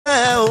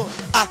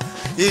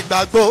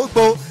ìgbà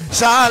gbogbo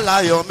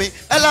ṣàlàyọ̀ mi.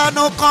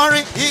 Ẹlànà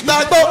kọrin ìgbà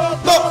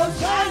gbogbo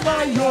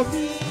ṣàlàyọ̀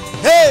mi.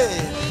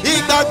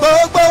 Ìgbà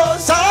gbogbo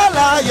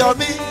ṣàlàyọ̀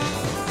mi.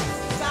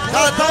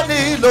 Tata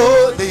nílò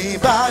ní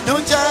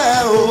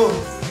ìbànújẹ́ o.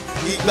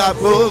 Ìgbà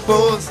gbogbo.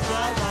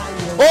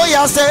 Oh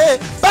yeah, say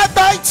bye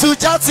bye to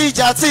jati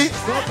jati.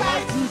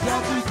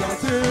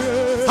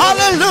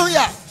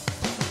 Hallelujah.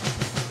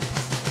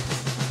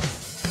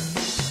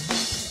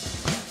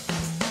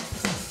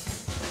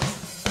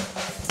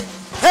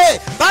 Hey,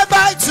 bye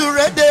bye to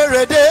Rede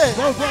Rede.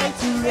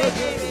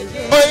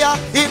 Oh yeah,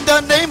 in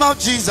the name of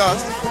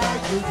Jesus.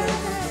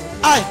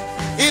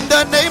 In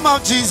the name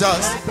of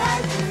Jesus.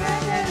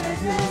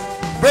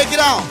 Break it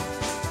down.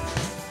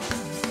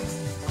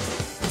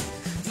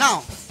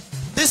 Now,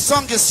 this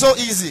song is so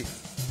easy.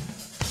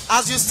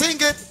 As you sing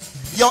it,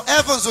 your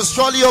heavens will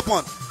surely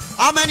open.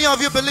 How many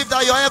of you believe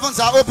that your heavens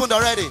are opened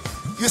already?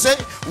 You say,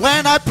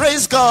 when I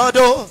praise God,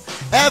 oh,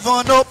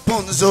 heaven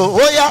opens. Oh,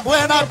 oh yeah,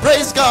 when I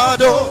praise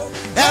God, oh,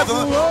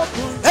 heaven.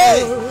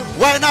 Hey,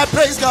 when I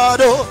praise God,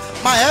 oh,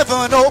 my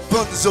heaven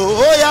opens.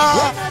 Oh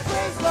yeah.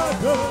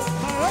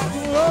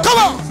 Come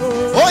on.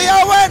 Oh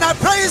yeah, when I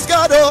praise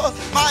God, oh,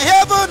 my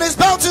heaven is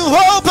bound to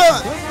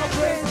open.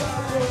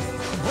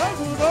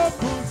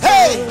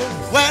 Hey,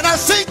 when I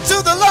sing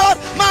to the Lord,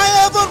 my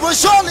heaven will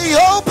surely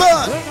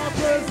open.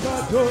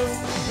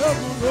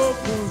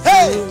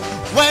 Hey,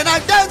 when I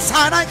dance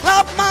and I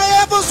clap, my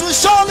heavens will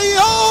surely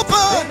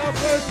open.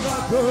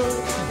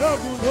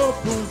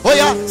 Oh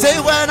yeah, say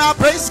when I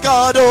praise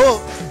God,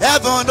 oh,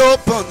 heaven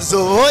opens.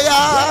 Oh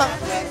yeah.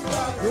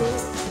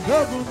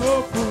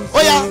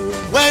 Oh yeah,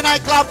 when I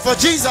clap for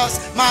Jesus,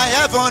 my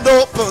heaven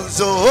opens.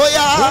 Oh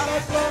yeah.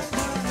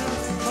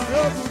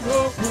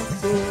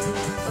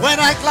 When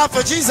I clap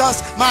for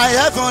Jesus, my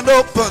heaven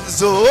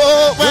opens.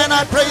 Oh, when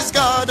I praise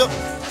God.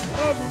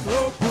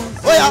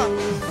 Oh yeah,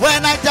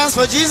 when I dance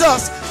for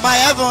Jesus, my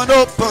heaven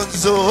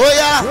opens. Oh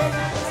yeah.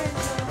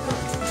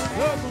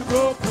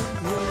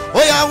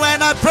 Oh yeah,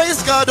 when I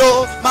praise God,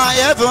 oh, my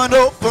heaven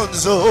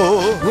opens.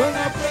 Oh.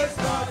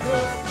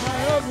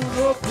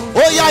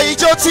 Oh yeah,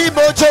 ijo ti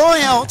mojo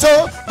yan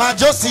to, ma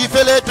jo si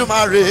fele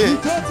dumare.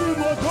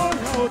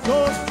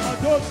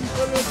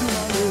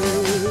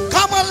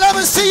 Come on, let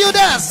me see you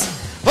dance.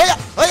 Oh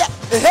yeah,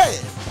 hey.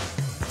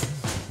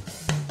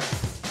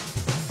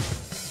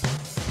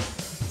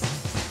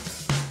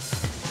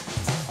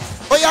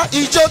 Oh yeah,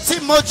 ijo ti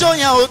mojo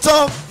yan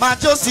oto, ma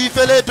jo si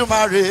fele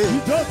dumare.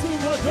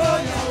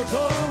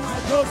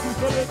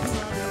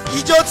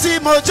 Ijo ti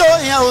mojo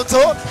yan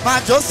oto, ma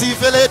jo si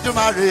fele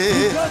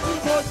dumare.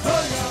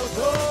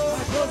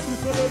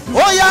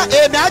 Oh yeah,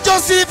 emi ajo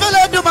si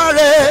fele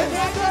dumare.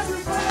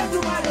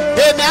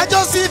 Emi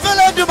ajo si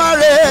fele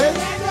dumare.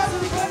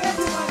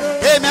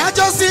 Emi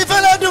ajo si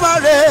fele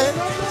dumare.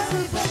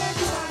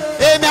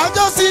 Emi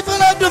ajo si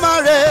fele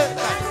dumare.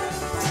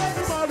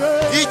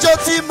 Ijo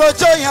ti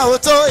mojo yan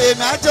oto,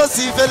 emi ajo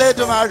si fele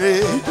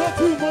dumare.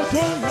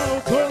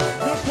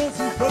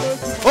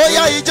 Oh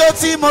yeah, ijo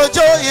ti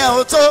mojo yan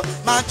oto,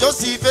 ma jo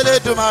si fele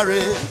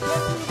dumare.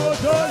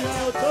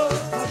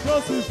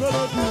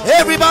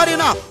 Everybody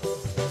now.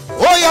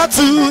 Oh yeah,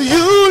 to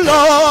you,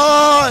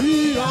 Lord.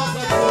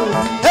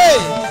 Hey,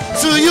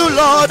 to you,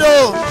 Lord.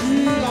 Oh,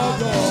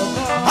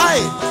 hi,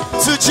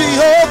 to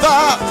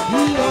Jehovah.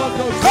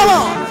 Come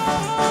on,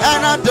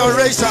 and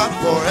adoration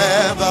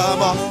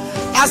forevermore.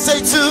 I say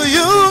to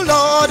you,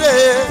 Lord.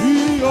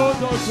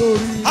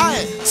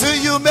 Hi, to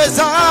you,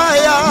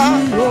 Messiah.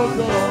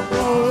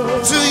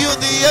 To you,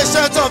 the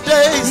Ancient of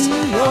Days.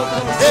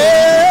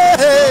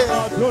 Hey.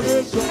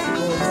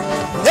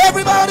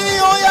 Everybody,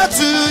 oh yeah,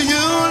 to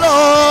you,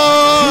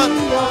 Lord.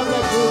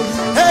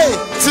 Hey,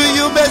 to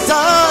you,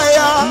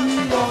 Messiah.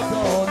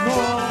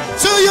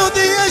 To you,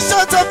 the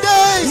Ancient of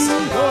Days.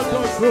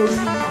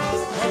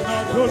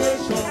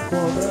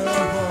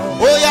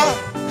 Oh yeah,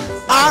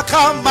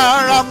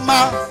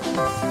 Akamarama,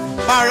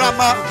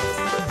 Marama,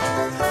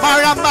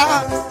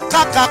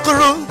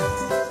 Kakakuru.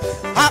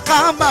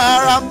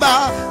 Akamarama,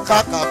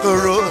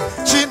 Kakakuru,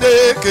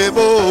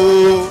 Chinekebo.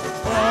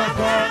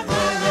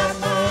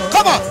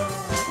 Come on.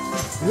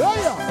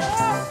 Yeah.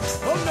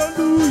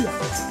 Hallelujah.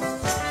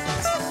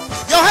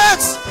 Your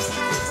hands.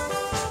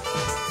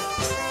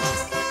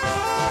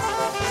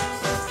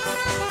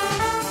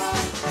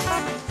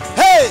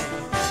 Hey.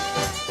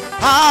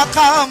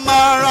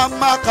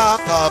 Akamarama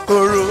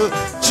kakakuru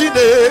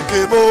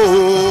Chinekemo.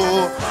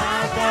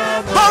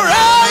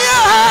 Moraya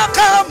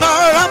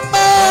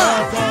akamarama.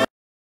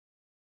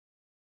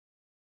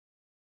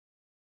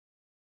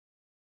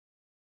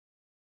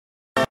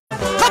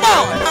 Come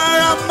on.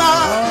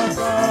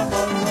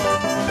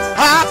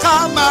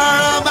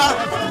 Akamarama.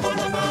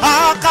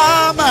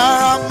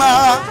 Akamarama.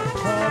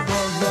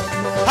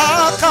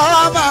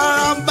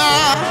 Akamarama.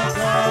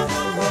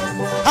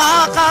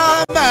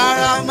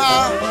 Akamarama.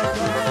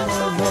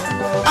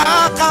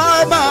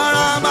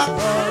 Akamarama.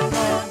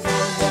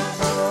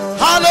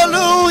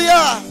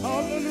 Hallelujah.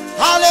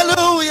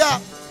 Hallelujah.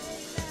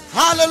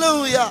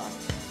 Hallelujah.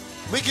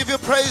 We give you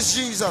praise,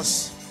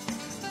 Jesus.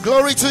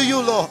 Glory to you,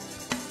 Lord.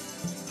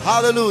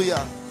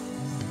 Hallelujah.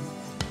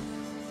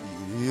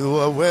 You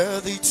are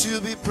worthy to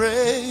be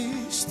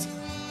praised.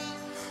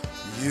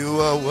 You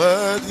are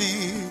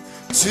worthy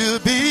to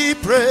be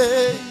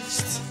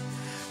praised.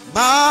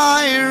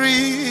 My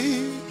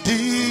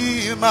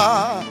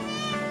Redeemer.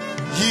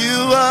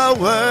 You are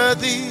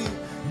worthy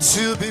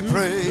to be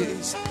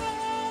praised.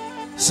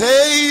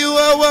 Say you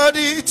are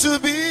worthy to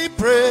be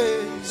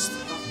praised.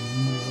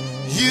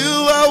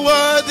 You are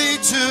worthy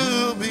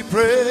to be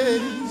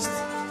praised.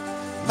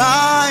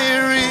 My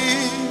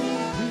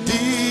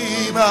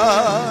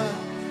Redeemer.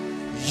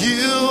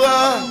 You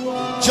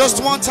are.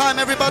 Just one time,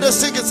 everybody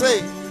sing it.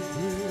 Say,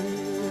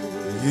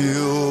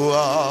 you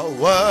are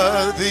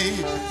worthy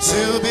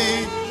to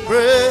be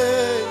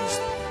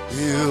praised.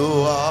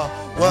 You are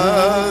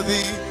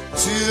worthy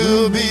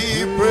to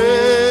be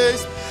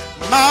praised.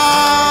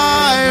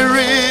 My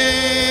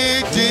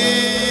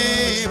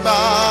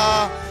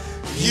Redeemer.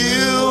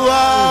 You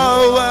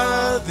are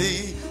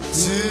worthy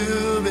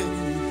to be.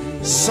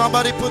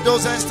 Somebody put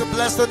those hands to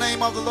bless the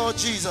name of the Lord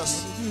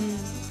Jesus.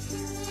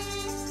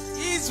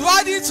 He is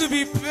worthy to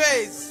be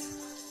praised.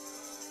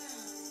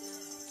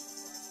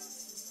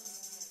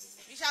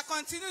 We shall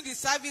continue the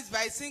service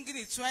by singing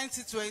the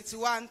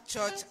 2021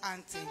 church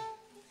anthem.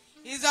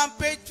 It's on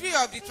page 3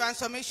 of the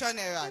Transformation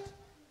Herald,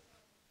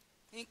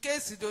 in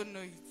case you don't know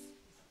it.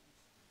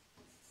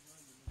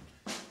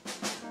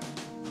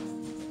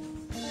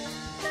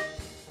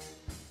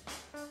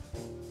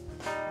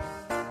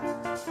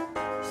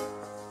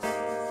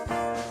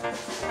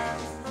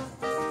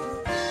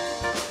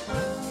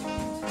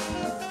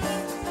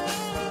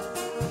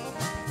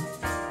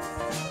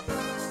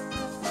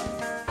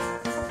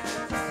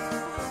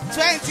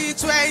 Twenty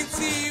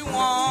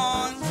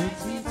 2021,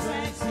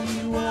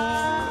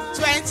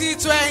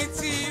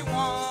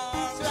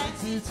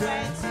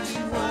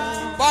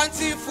 2021,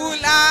 bountiful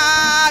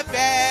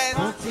harvest,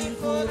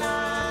 bountiful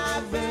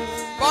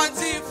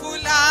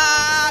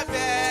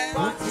harvest.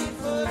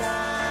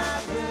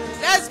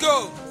 Let's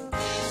go.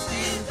 This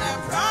is the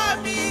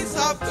promise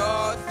of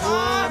God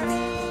for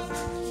me.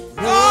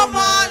 No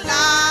more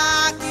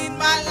lack in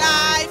my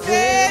life,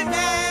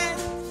 amen.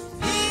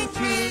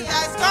 Victory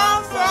has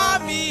come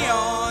from me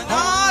on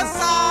all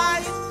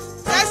sides.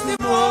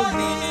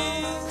 Testimony.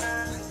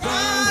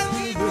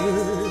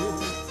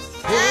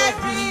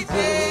 Every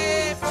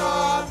day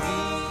for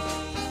me.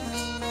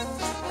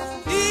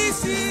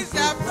 This is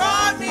the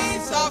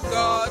promise of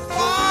God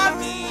for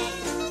me.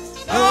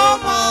 No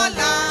more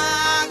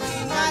lack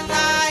in my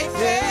life,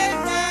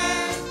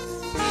 amen.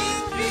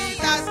 Victory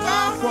has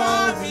come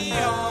for me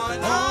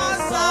on all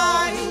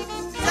sides.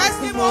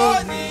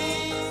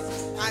 Testimonies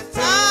and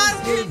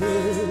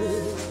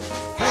thanksgiving.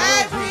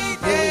 Every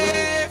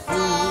day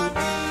for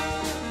me.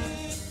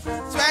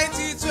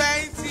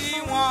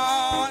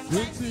 2021.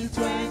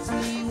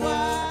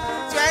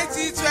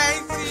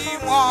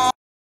 2021.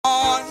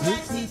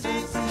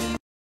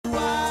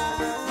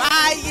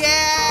 My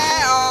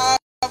year of.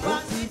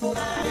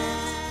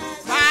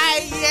 My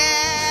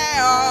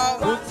year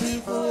of.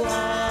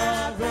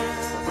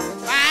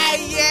 My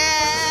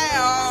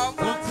year of.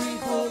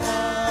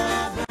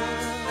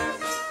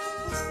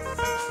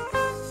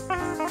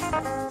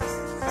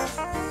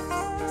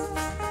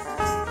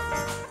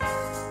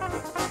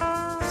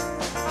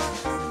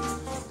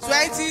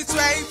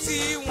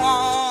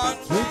 2021.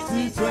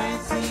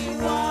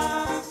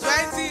 2021.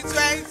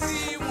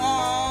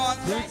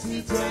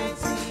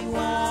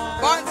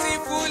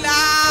 Bountiful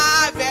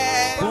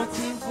harvest.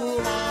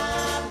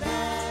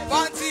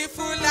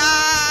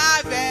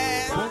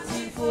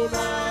 Bountiful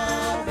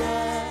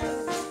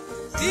harvest.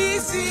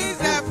 This is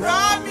the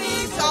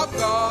promise of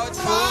God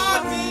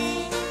for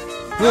me.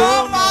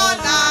 No more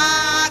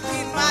lack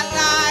in my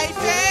life,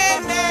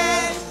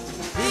 amen.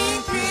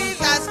 Increase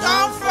has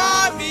come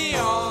from me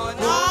on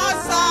all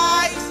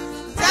sides.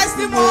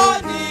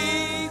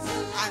 Testimonies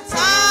and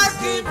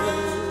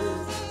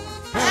thanksgiving.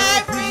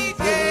 Every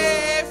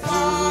day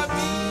for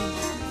me.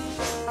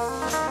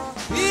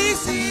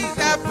 This is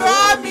the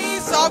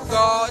promise of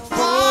God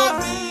for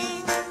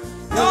me.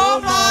 No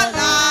more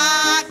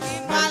lack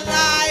in my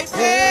life,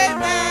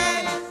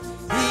 amen.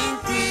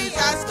 Increase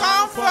has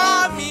come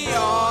from me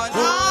on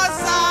all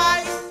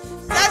sides.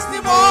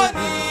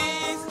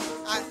 Testimonies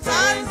and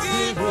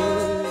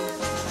thanksgiving.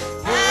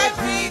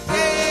 Every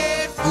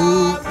day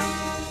for me.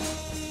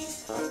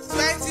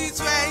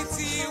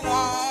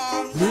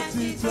 2021.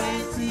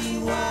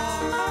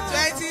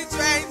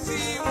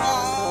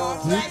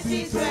 2021.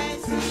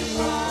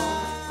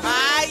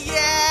 My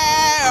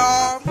year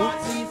of. My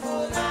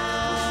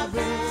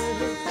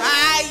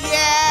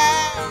year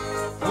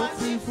of.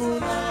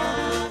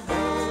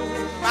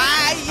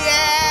 My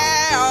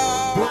year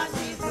of.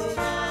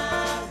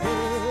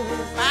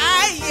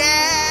 My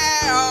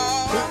year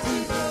of.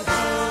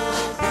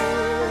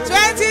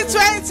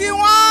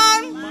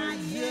 2021.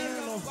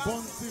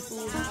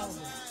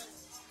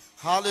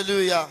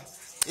 Hallelujah.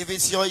 If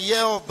it's your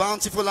year of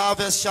bountiful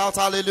harvest, shout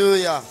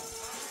hallelujah.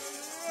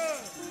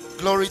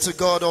 Glory to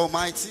God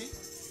Almighty.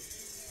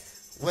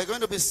 We're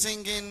going to be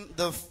singing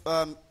the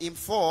hymn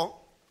 4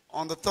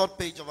 on the third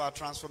page of our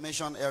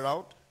transformation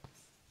herald.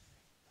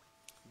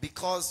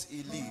 Because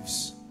he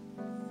lives.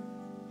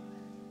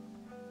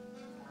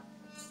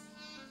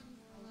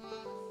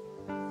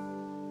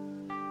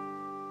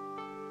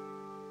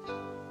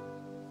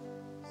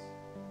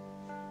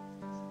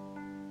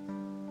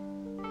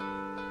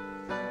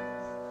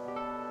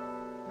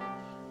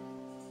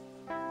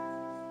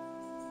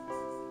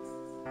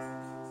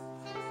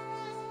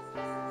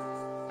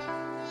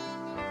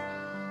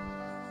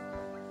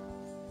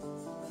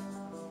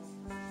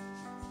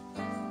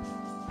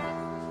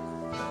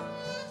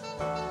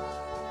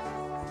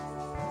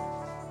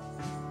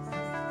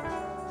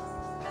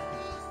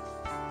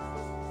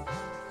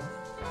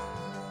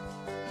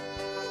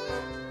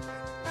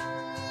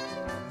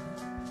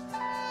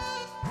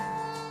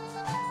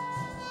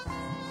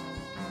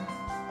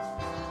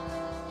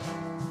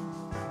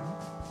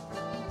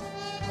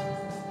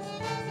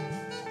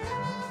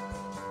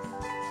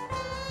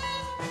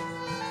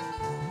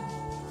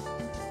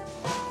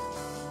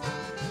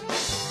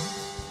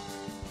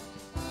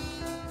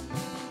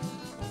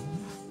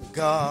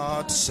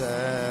 God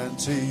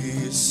sent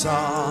his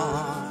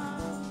son.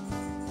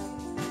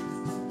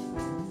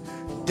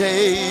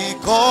 They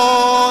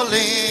call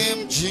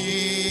him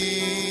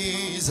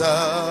Jesus.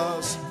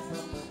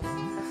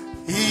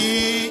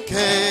 He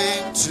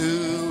came to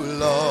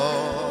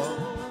love,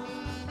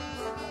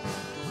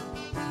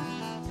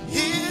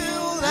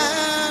 heal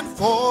and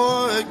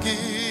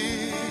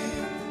forgive.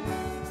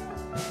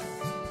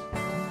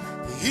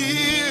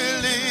 He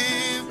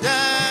lived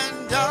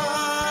and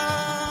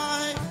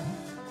died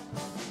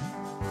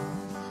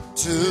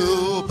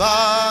to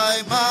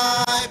buy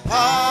my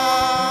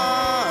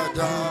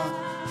pardon.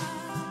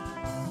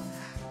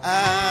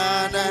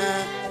 An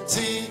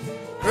empty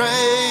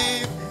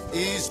grave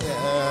is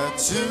there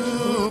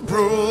to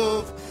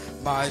prove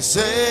my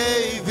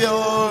Savior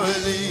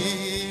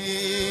lives.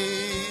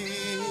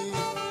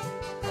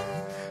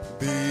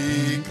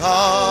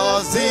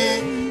 Because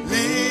he lives,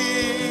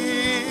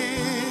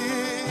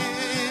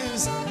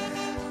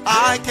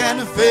 I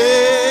can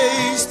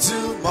face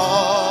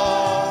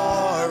tomorrow.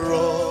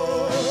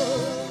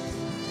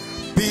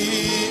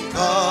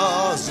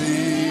 Because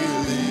he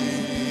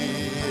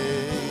lives,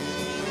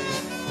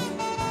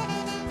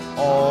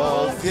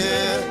 all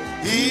fear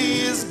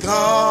is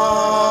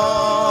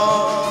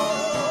gone.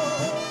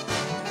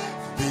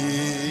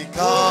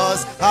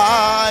 Because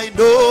I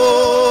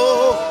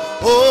know,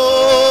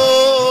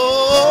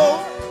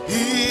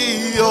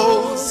 he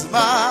owns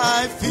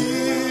my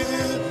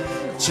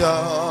future.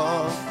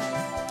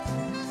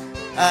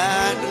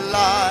 And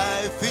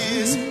life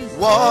is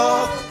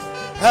worth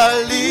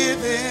a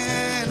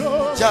living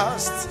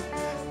just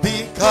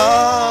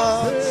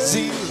because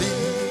he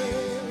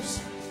lives.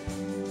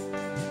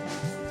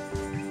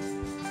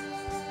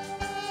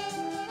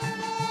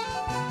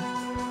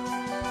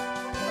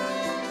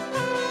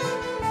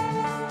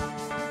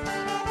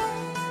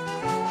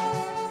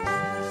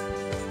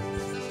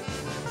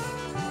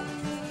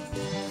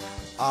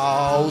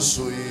 How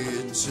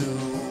sweet to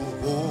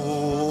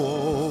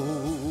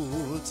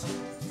hold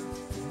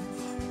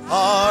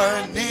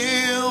our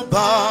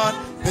newborn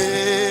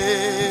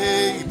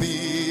baby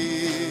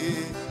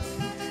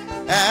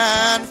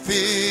and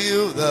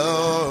feel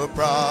the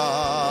pride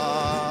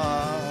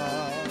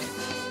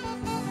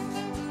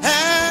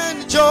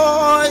and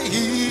joy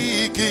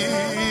he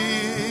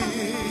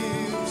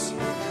gives,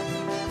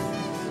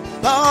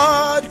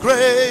 but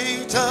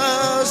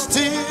greater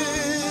still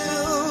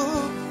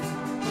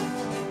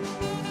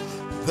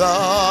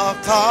the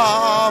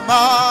calm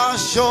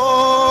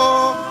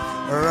assurance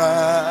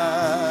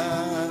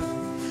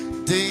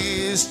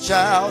this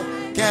child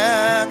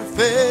can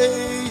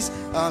face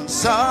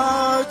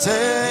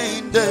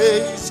uncertain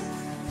days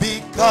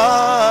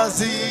because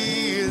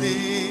he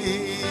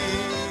lives.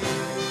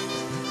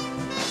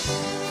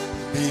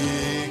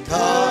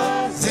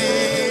 Because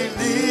he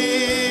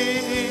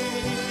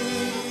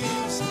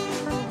lives,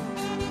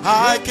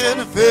 I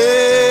can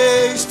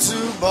face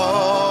tomorrow.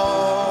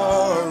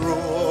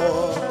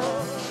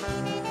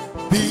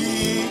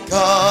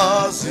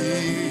 Because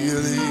he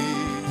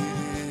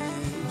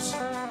lives,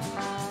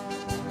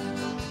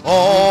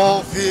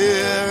 all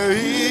fear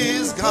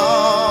is gone.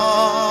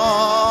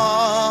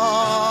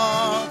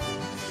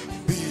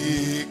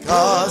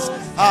 Because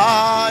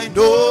I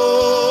know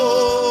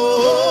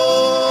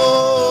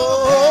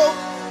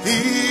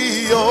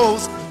he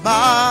owns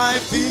my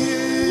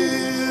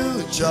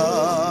future,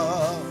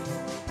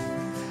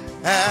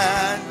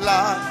 and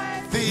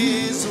life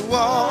is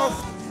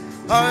worth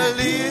a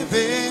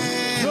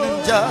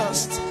living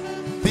just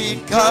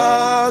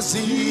because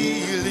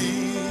he lives.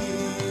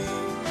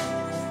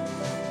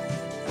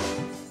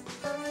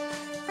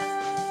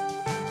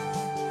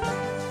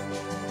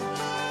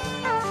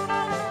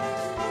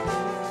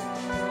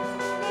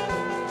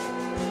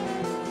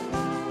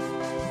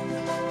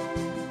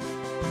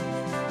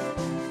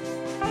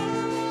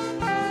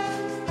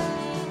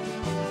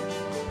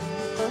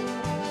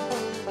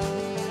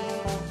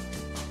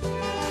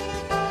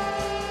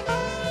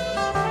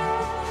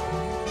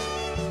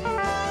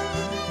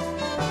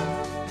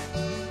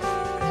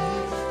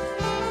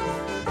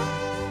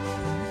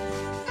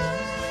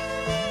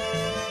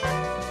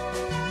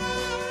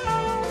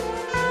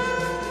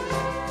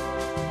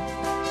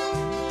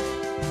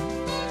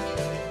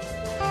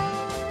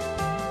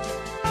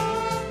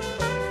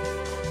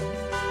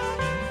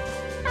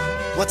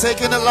 We're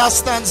taking the last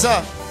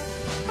stanza.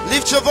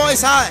 Lift your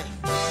voice high.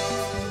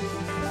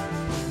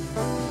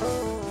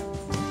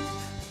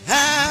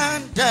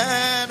 And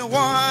then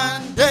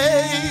one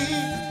day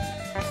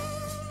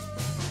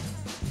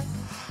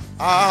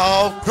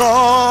I'll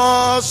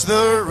cross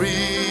the river.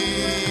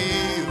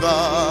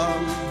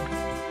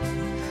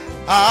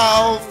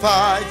 I'll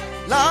fight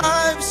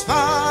life's fight.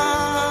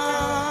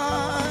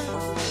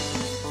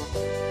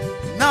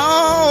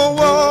 No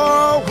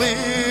war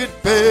with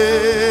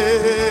pain.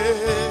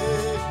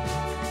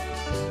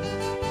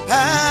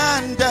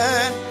 And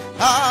then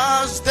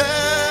as death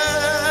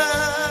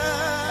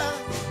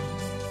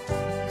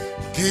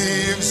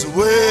gives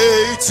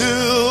way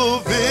to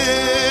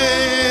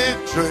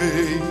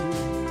victory,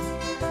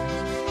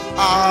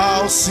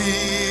 I'll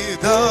see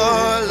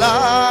the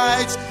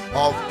light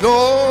of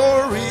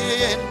glory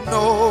and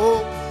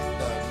know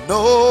that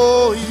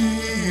no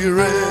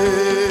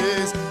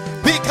erase.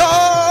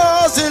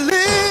 Because he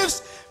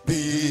lives,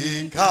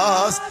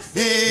 because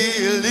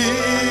he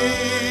lives.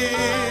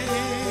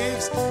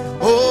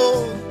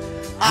 Oh,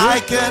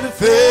 I can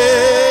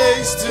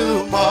face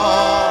tomorrow.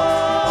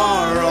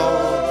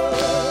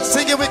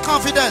 Sing it with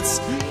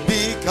confidence.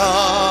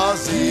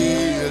 Because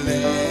he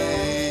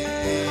lives,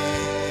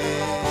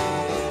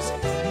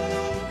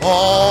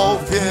 all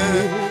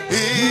fear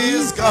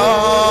is gone.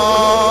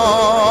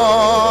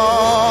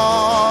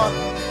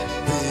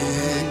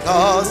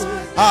 Because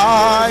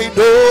I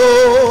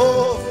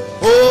know,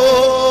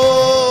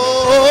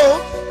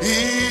 oh,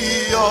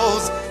 he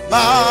owns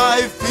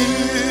my future,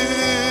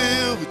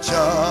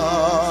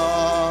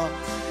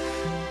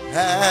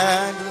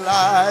 and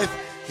life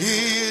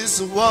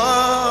is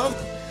worth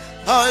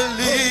a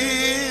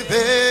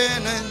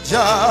living and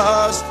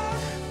just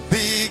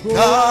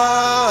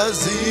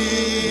because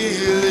he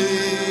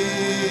lives.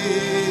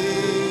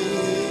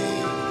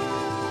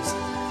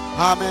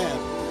 Amen.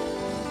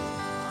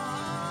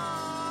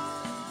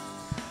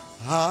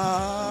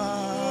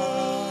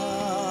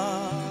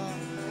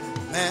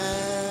 Amen.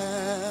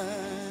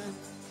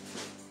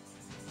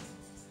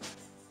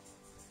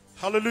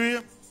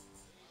 Hallelujah.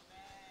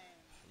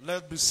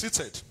 Let's be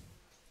seated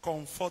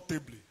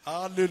comfortably.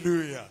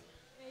 Hallelujah.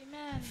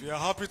 Amen. If you are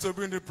happy to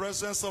be in the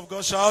presence of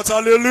God, shout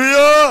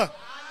hallelujah.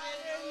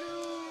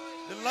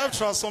 The Life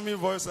Transforming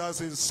Voice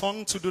has a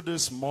song to do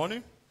this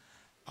morning.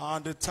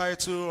 And the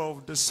title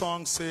of the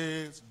song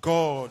says,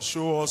 God,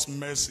 show us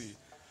mercy.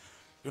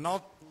 You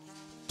now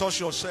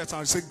touch your shirt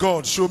and say,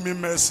 God, show me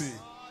mercy.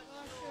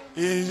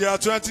 In year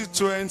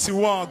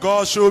 2021,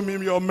 God, show me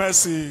your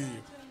mercy.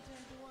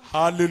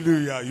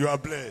 Hallelujah. You are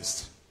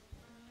blessed.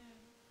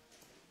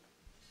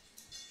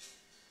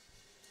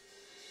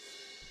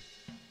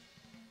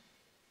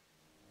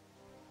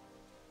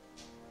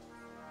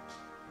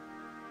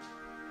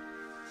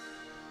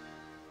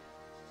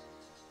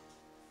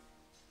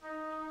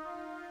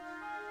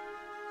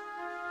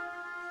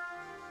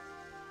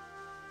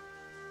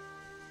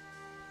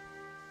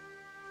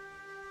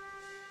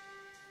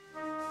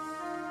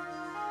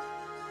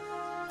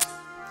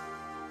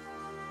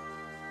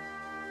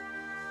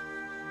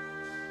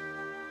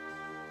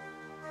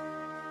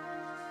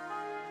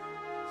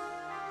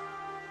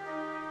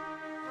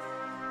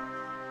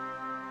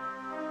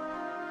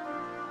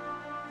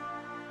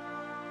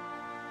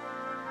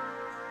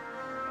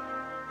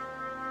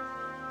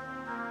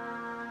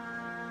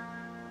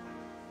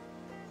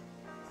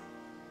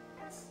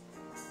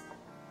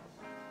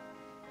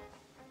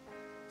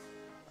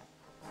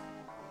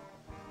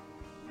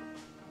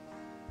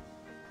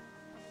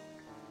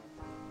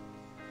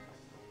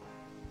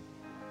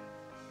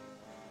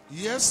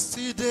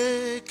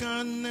 Yesterday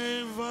can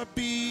never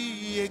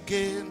be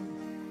again.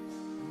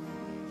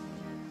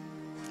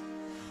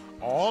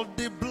 All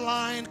the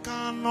blind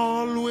can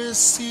always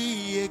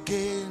see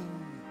again.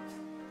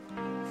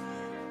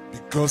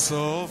 Because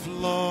of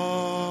love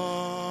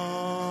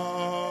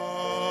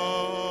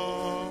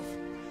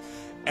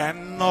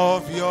and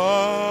of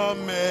your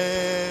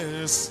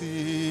mercy.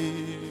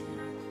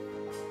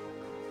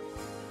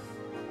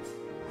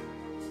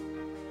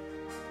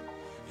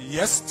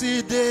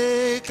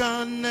 Yesterday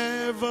can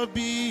never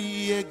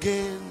be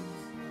again.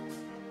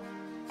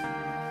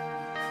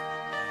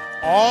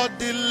 All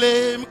the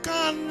lame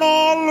can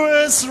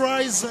always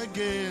rise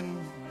again.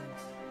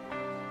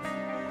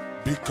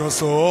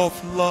 Because of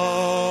love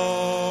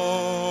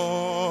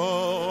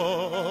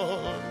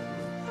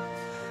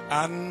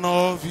and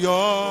of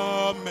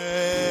your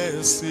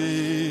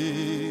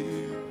mercy.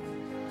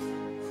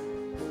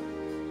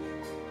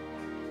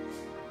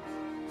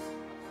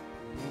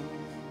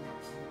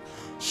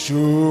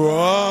 Show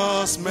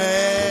us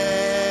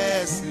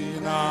mercy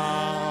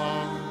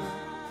now.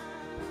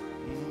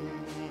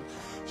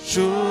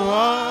 Show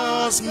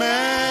us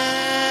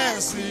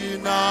mercy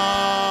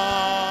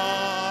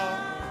now.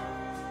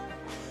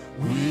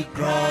 We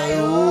cry,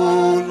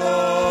 oh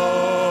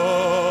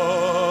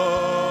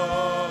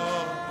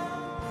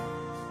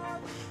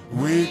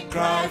Lord. We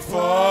cry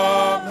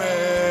for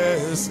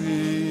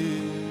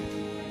mercy.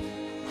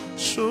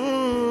 Show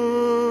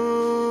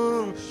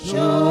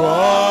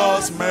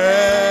us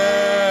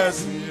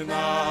mercy.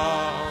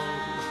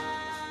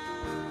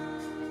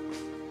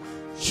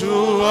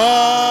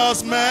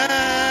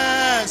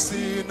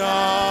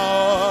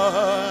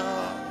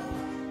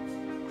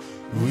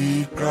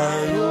 We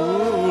cry,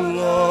 oh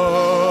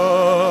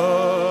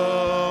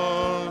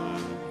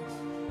Lord.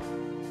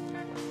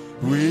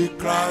 We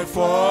cry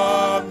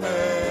for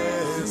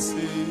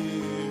mercy.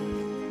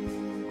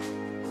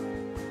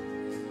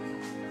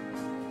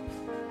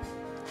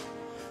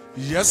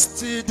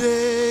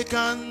 Yesterday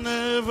can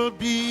never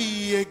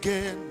be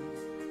again.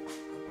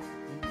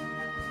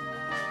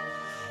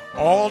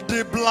 All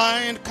the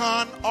blind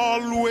can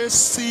always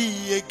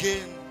see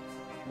again.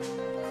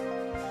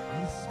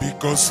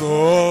 Because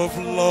of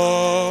love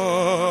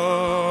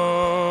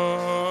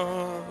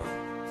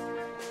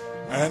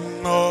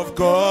and of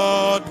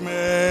God's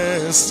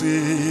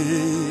mercy.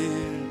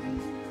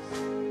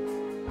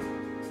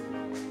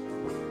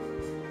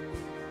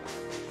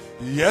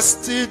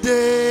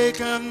 Yesterday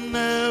can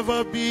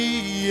never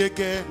be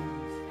again.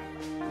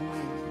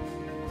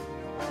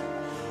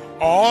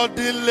 All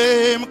the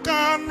lame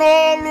can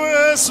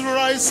always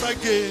rise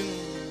again.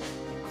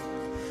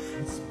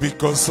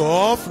 Because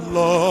of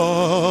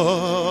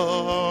love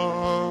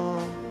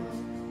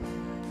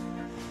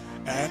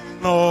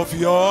and of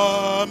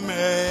your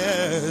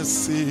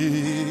mercy.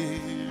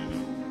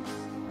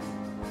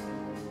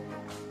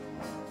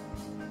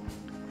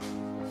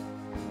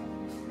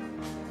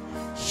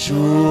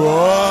 Show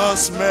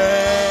us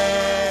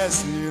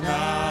mercy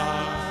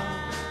now.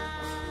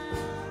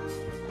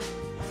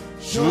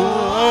 Show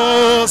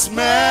us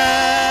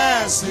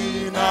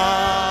mercy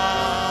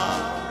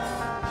now.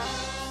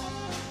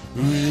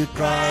 We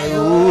cry,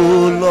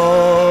 oh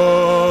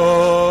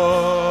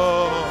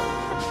Lord.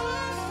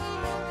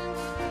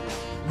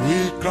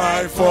 We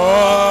cry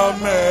for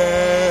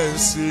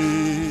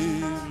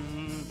mercy.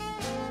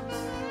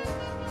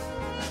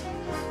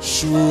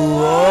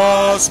 Show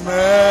us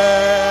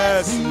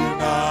mercy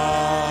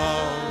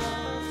now.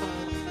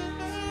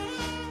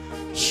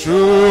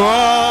 Show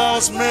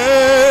us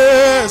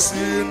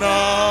mercy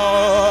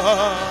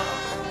now.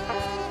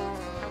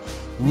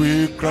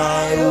 We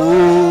cry,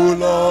 oh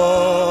Lord.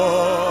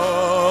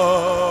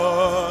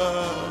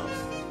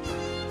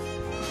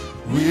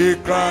 We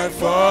cry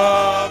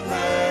for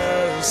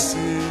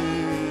mercy.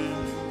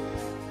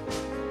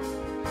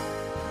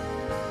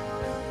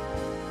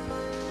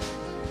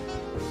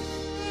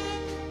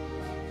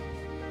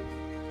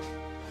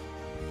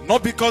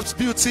 Not because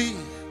beauty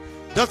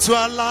that you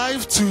are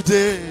alive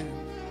today.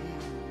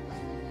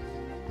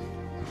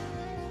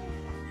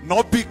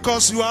 Not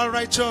because you are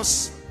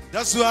righteous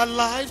that you are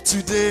alive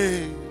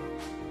today.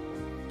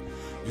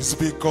 It's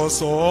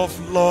because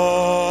of love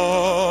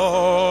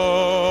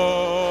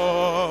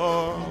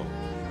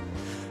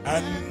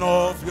and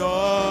of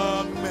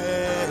your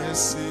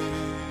mercy.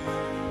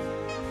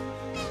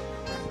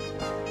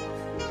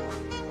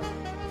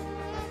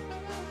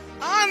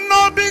 And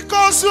not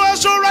because you are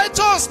so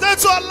righteous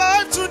that you are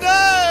alive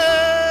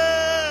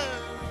today.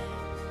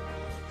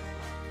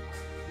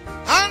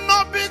 And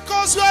not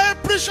because you are a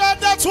preacher,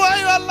 that's why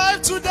you are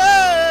alive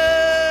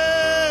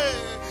today.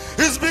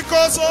 It's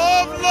because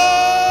of love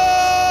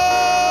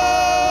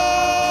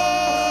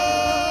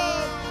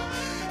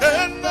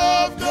and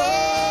of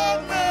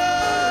your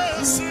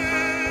mercy.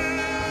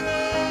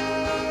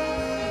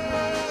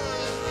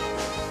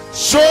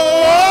 Show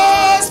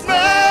us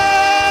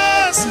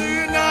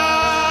mercy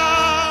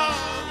now.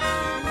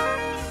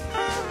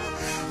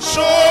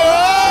 Show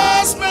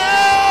us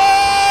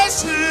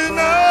mercy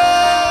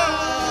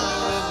now.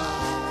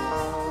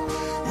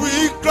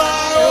 We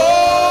cry,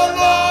 oh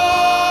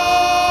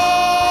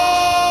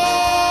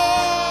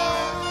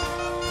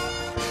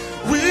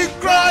Lord. We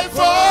cry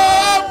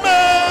for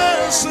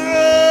mercy.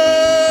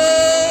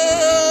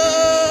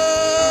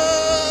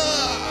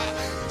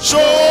 Show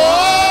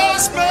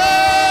us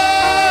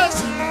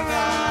mercy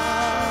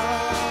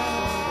now.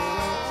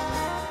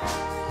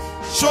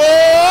 Show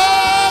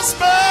us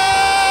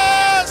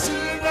mercy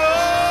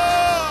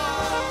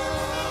now.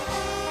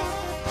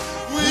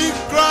 We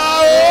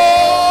cry,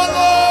 oh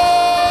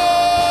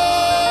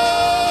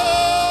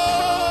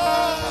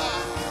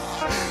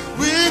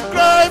Lord. We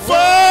cry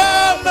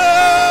for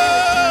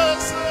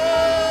mercy.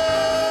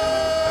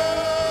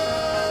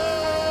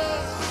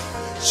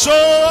 Show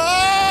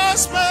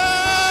us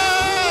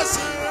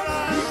mercy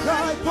We now.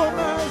 cry for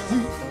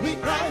mercy. We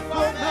cry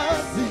for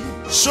mercy.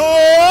 Show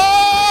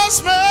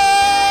us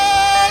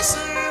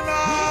mercy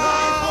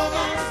now.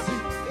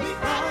 We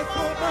cry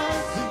for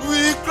mercy.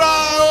 We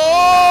cry, oh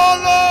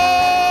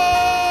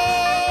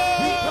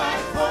We Lord. cry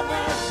for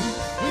mercy.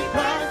 We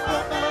cry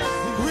for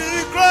mercy. We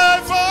cry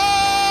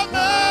for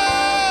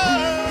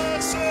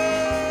mercy.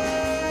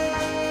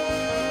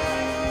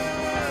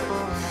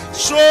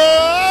 Show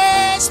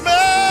us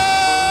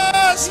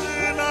mercy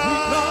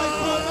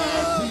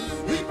now.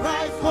 We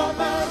cry for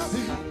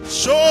mercy.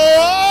 Show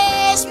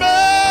us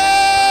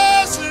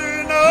mercy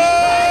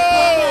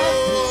now.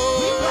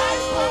 We cry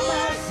for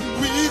mercy.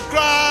 We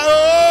cry,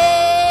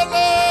 oh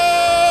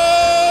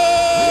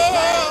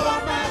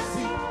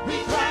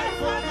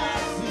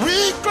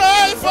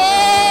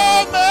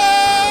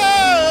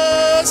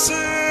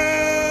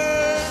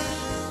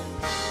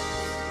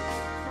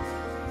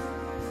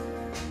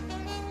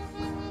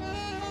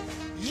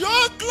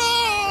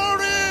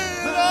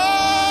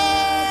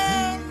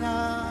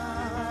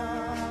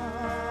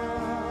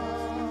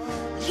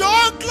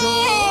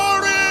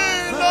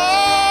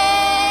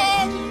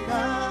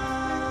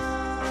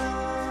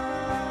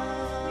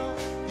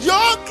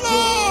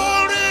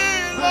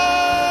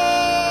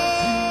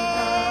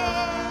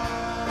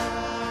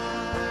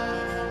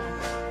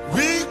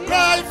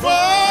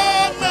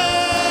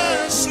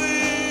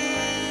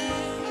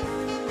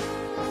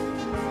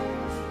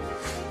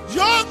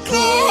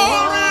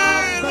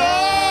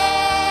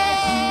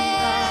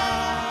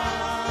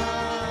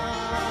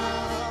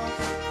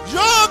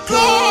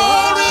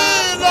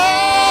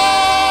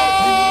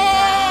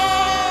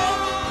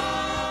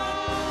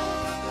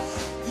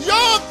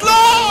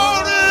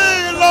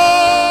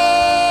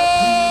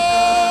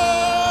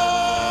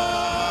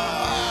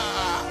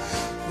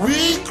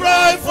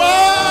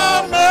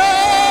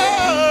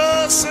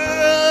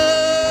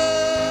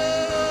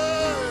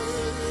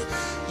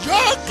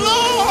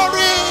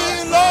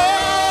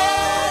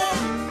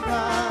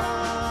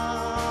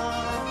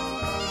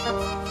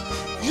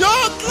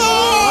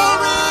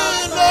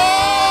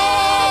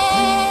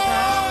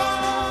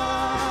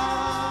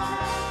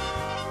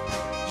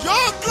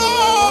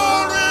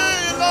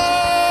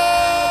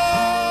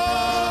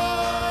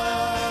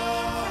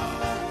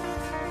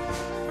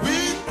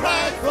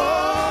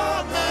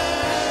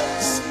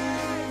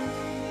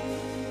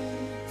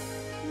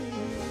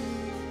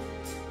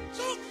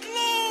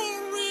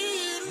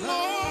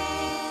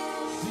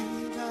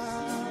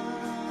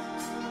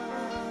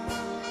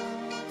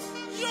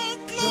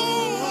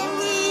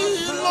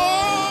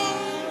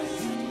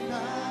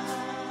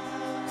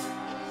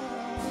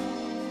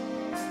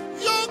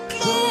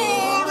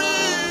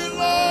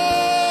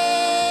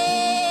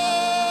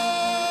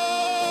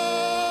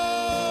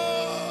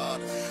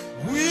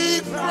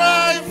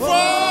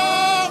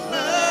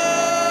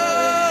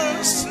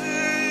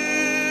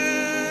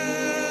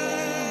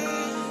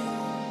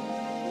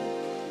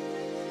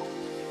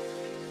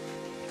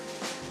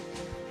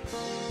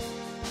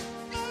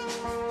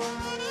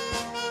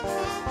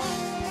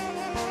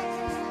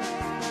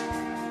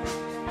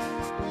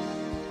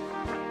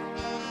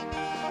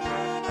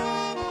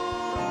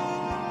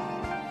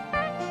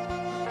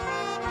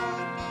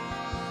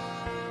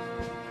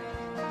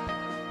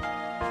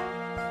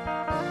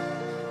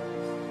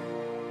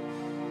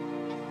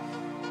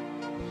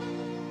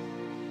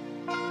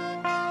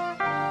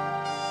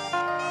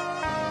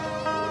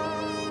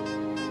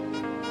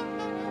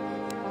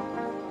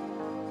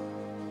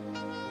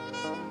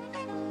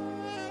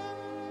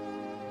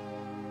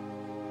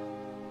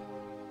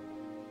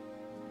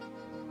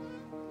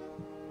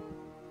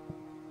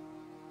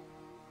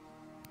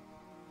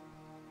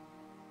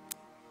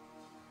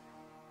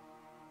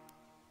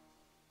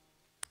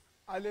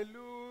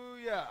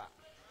Hallelujah.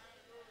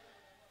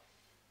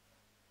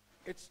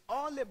 It's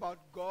all about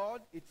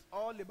God. It's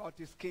all about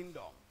His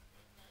kingdom.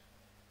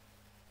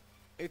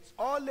 It's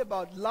all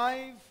about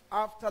life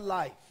after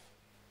life.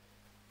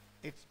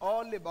 It's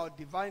all about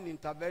divine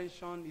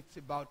intervention. It's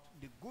about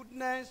the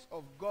goodness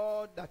of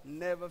God that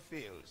never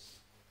fails.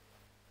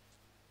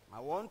 I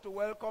want to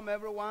welcome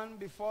everyone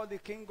before the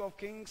King of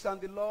Kings and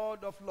the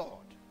Lord of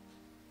Lords.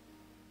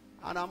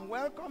 And I'm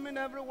welcoming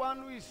everyone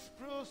who is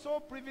so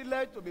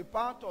privileged to be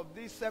part of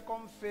this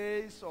second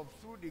phase of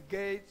Through the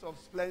Gates of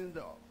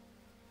Splendor.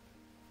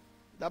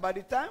 That by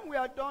the time we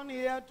are done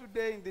here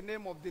today in the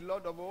name of the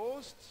Lord of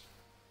Hosts,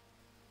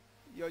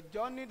 your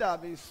journey that has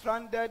been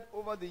stranded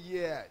over the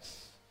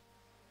years,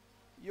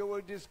 you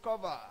will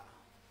discover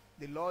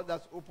the Lord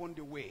has opened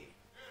the way.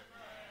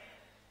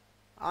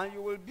 And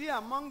you will be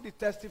among the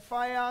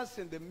testifiers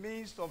in the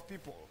midst of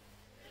people.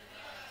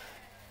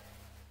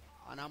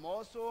 And I'm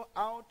also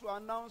out to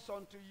announce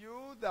unto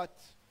you that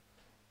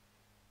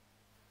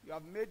you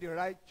have made the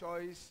right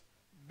choice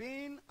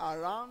being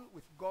around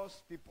with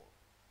God's people.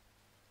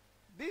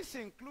 This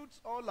includes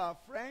all our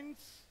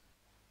friends,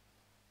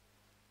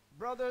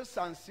 brothers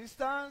and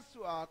sisters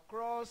who are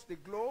across the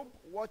globe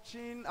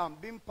watching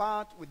and being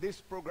part with this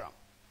program.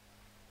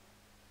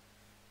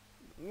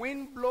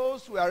 Wind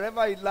blows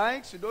wherever it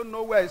likes. You don't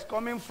know where it's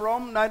coming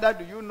from, neither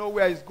do you know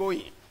where it's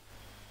going.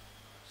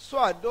 So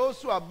are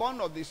those who are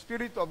born of the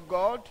Spirit of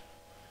God.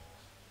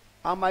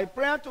 And my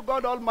prayer to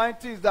God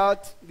Almighty is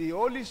that the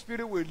Holy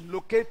Spirit will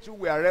locate you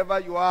wherever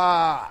you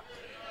are.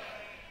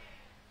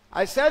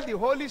 I said the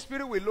Holy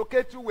Spirit will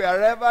locate you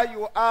wherever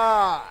you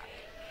are.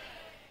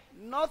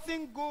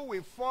 Nothing good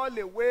will fall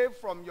away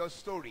from your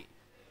story.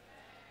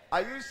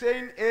 Are you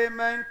saying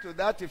amen to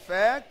that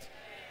effect?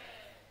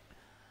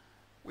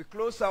 We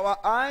close our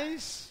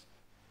eyes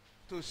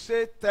to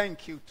say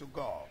thank you to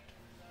God.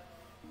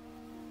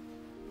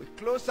 We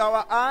close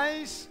our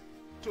eyes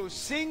to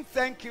sing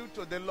thank you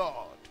to the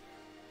Lord.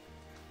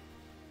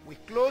 We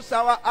close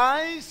our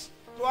eyes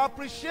to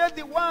appreciate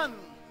the one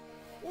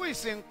who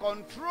is in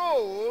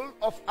control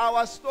of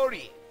our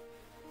story.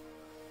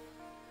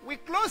 We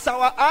close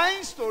our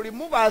eyes to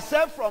remove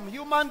ourselves from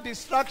human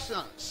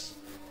distractions.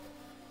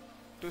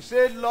 To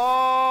say,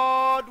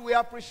 Lord, we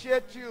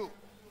appreciate you.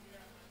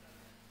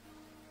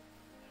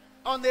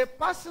 On a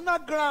personal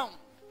ground,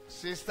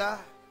 sister,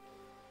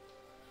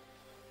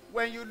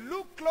 when you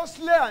look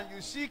closely and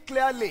you see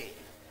clearly,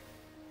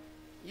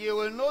 you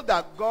will know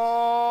that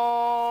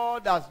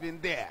God has been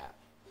there.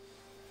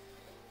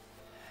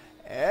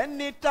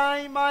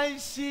 Anytime I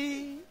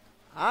see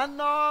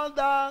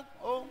another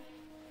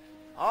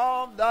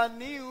of the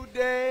new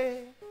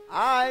day,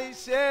 I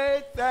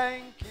say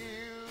thank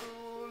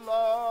you,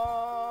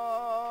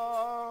 Lord.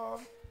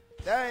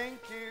 Thank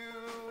you,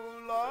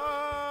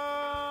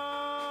 Lord.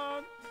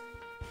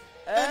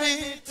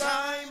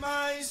 Anytime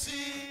I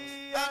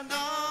see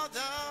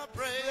another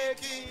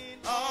breaking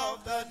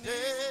of the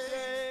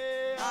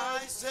day,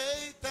 I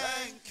say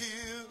thank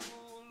you,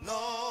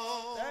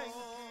 Lord.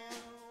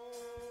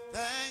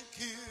 Thank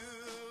you,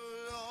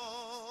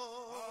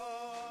 Lord.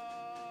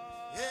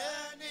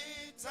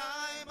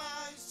 Anytime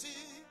I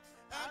see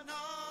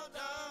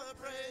another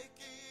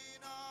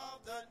breaking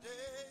of the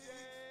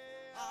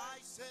day, I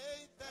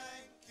say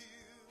thank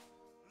you,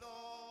 Lord.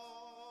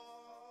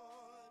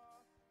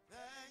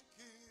 Thank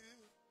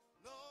you,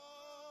 Lord.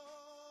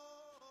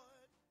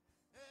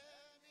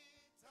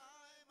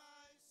 Anytime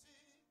I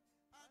see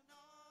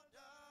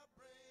another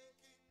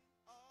breaking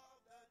of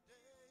the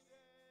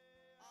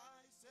day,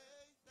 I say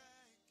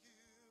thank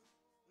you,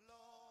 Lord.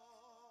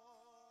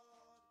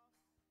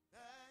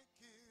 Thank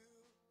you,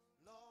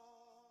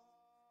 Lord.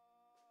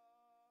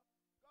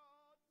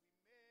 God, we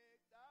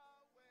make the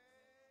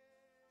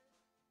way.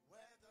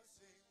 Where there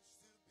seems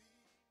to be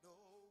no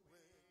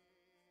way,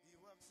 He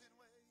works in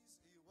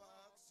ways, He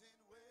works in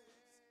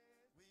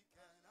ways we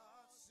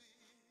cannot see.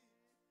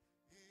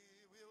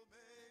 He will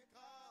make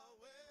a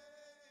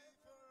way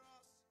for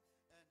us,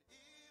 and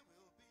He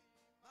will be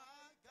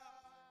my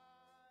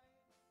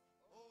guide.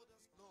 Hold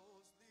us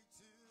closely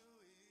to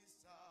His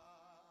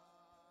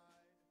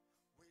side,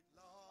 with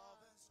love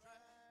and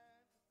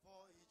strength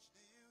for each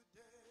new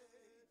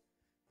day.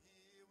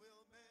 He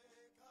will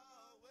make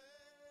a way.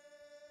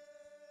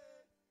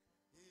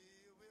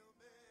 He will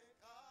make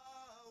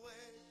a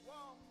way.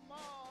 One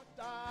more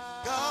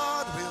time.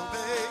 God will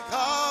make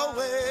a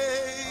way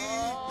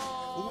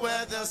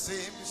where there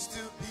seems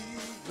to be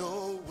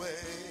no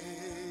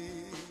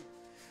way.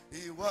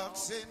 He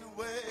works in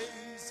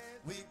ways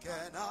we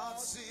cannot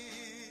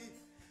see.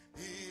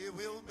 He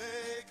will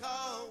make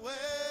a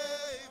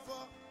way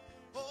for,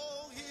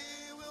 oh,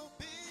 He will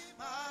be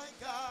my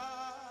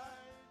guide.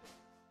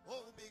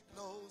 Hold me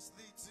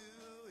closely to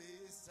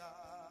His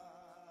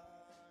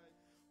side,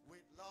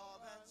 with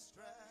love and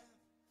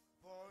strength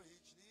for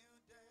each new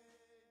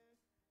day.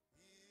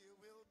 He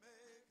will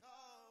make a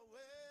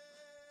way.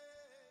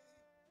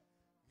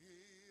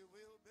 He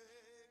will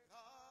make a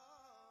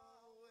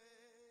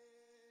way.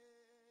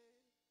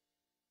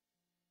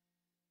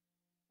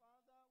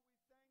 Father, we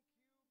thank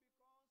you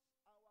because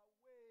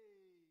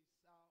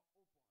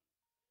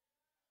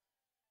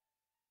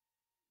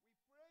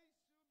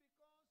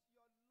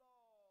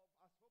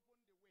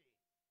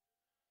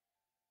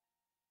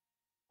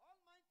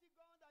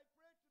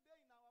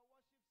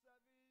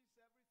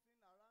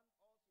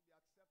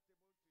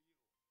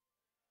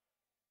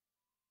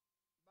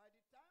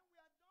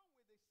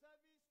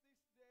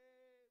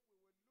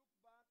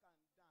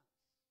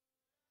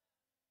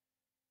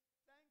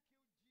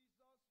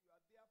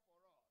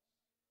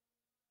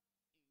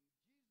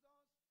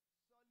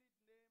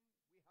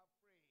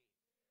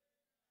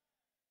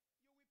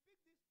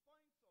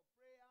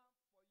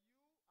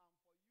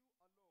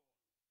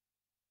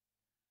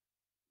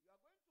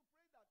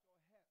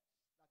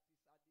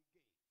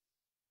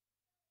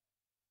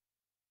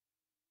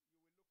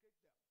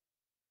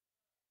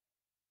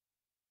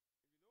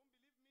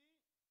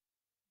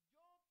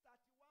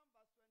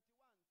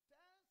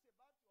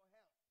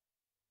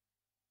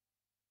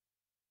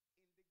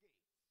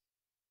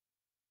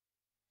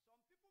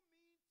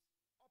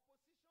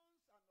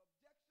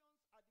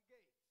at the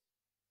gates.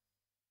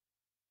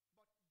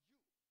 But you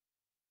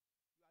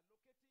are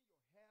locating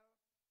your help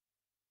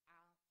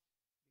at the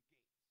gates.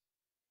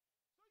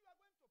 So you are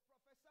going to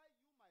prophesy,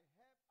 you my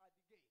help at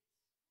the gates.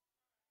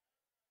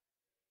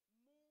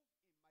 Move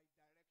in my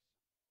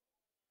direction.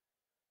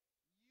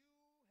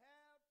 You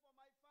help for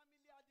my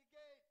family at the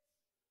gates.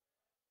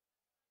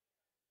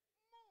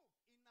 Move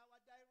in our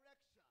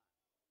direction.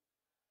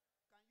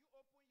 Can you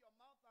open your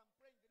mouth and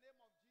pray in the name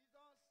of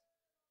Jesus?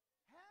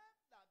 Help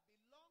that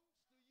belongs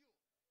to you,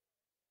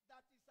 that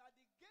is at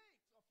the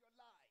gates of your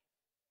life.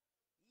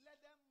 Let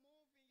them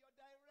move in your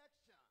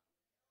direction.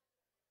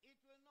 It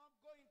will not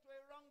go into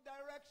a wrong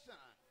direction.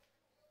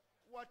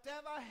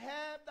 Whatever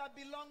help that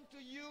belongs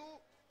to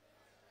you,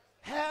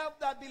 help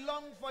that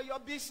belongs for your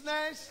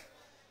business,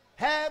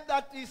 help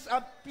that is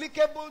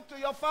applicable to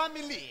your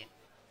family,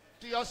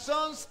 to your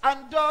sons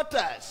and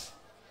daughters,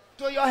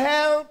 to your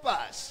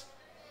helpers,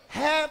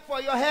 help for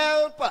your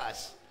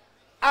helpers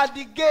at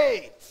the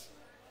gate.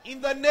 In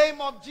the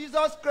name of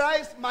Jesus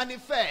Christ,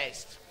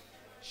 manifest.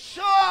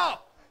 Show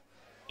up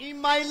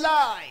in my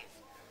life.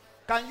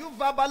 Can you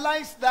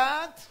verbalize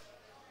that?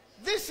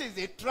 This is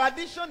a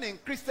tradition in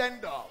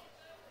Christendom.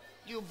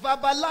 You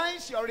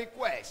verbalize your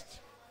request.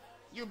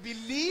 You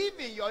believe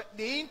in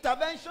the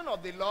intervention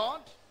of the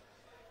Lord,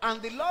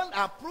 and the Lord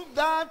approves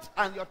that,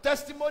 and your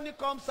testimony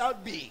comes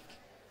out big.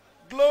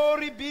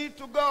 Glory be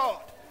to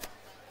God.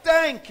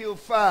 Thank you,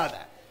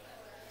 Father.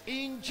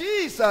 In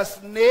Jesus'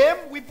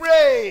 name we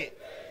pray.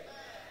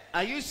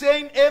 Are you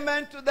saying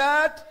amen to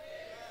that?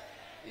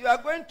 Amen. You are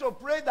going to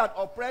pray that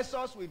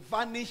oppressors will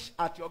vanish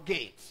at your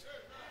gates.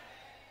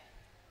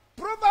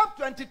 Proverbs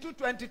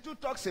 22:22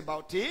 talks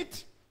about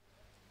it,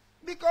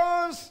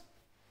 because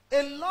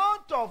a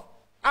lot of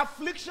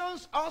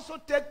afflictions also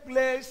take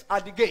place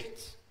at the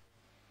gate.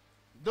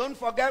 Don't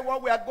forget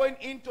what we are going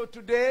into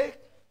today.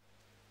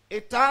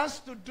 It has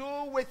to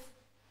do with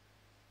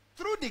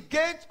through the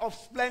gates of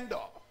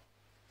splendor.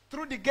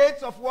 Through the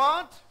gates of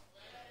what?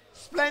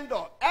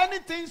 Splendor.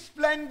 Anything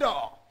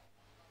splendor,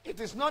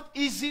 it is not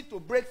easy to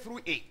break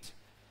through it.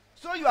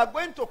 So you are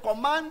going to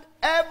command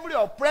every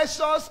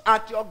oppressors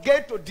at your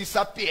gate to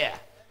disappear.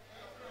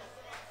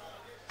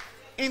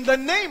 In the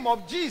name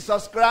of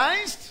Jesus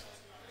Christ,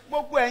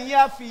 all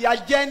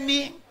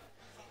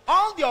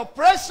the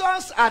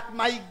oppressors at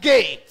my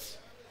gate,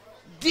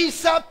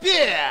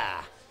 disappear.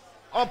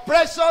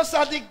 Oppressors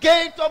at the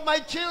gate of my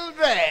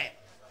children,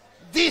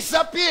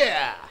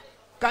 disappear.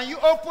 Can you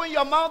open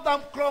your mouth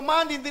and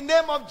command in the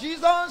name of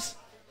Jesus?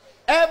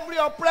 Every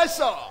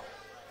oppressor,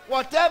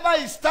 whatever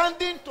is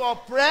standing to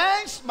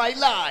oppress my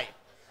life,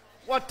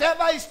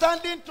 whatever is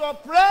standing to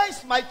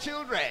oppress my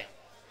children,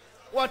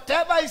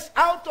 whatever is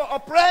out to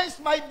oppress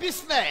my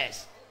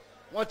business,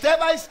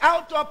 whatever is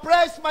out to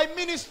oppress my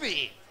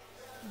ministry,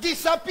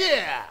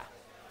 disappear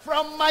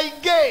from my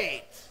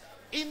gate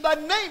in the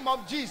name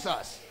of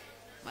Jesus.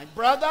 My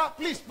brother,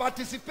 please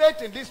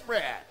participate in this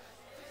prayer.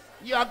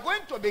 You are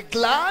going to be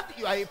glad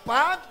you are a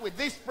part with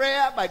this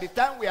prayer by the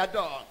time we are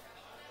done.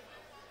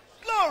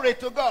 Glory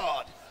to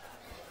God.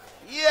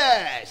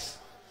 Yes.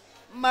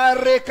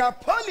 Mareka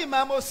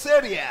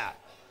polymamoseria.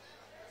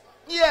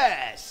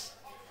 Yes.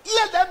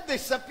 Let them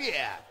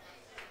disappear.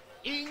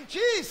 In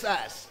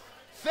Jesus'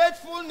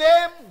 faithful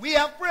name we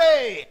have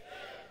prayed.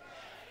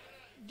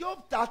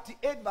 Job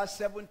 38 verse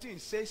 17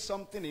 says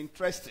something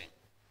interesting.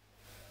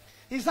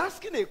 He's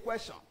asking a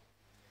question.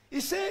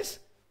 He says,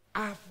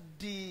 have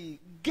the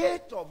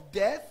gate of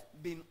death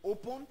been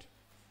opened?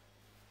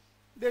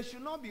 They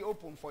should not be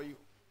open for you.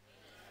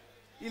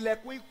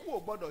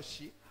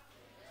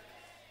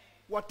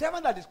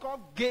 Whatever that is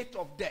called gate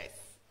of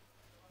death,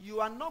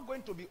 you are not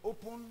going to be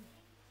open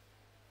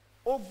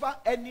over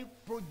any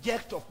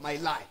project of my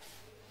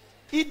life.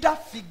 Either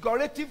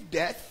figurative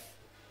death,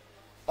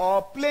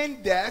 or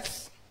plain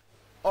death,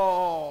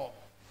 or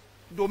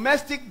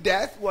domestic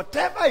death,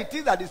 whatever it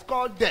is that is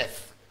called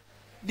death,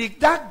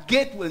 that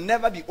gate will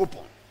never be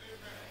open.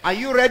 Are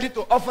you ready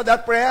to offer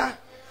that prayer?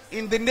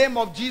 In the name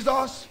of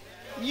Jesus,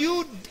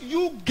 you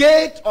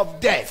gate of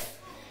death,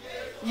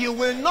 you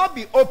will not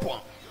be open.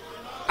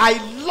 I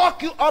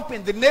lock you up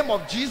in the name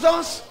of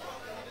Jesus.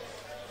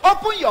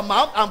 Open your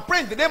mouth and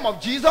pray in the name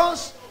of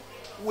Jesus.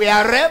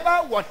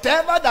 Wherever,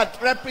 whatever that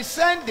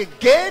represents the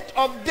gate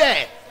of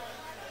death,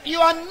 you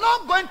are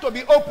not going to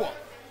be open.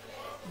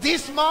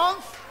 This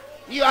month,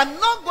 you are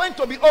not going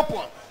to be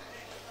open.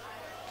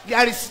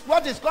 There is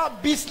what is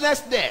called business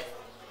death.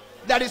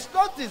 There is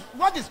what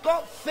is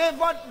called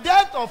favor,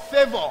 death of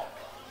favor.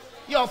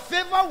 Your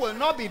favor will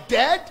not be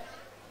dead.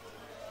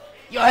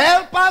 Your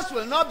helpers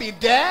will not be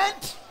dead.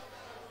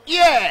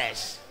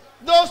 Yes.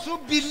 Those who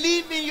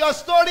believe in your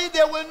story,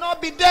 they will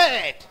not be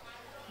dead.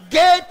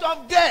 Gate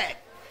of death.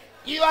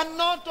 You are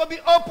not to be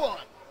open.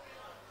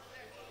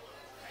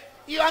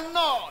 You are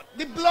not.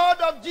 The blood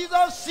of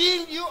Jesus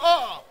sealed you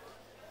up.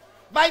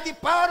 By the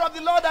power of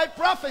the Lord I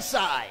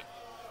prophesy.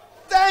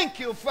 Thank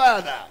you,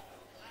 Father.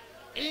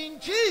 In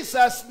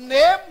Jesus'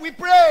 name we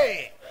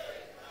pray.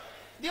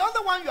 The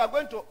other one you are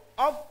going to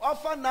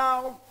offer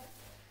now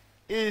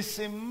is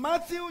in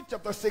Matthew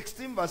chapter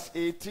 16 verse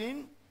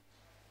 18.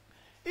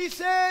 It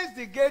says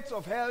the gates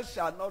of hell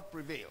shall not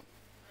prevail.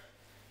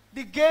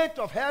 The gate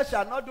of hell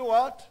shall not do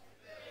what?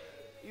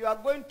 You are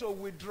going to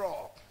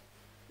withdraw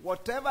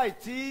whatever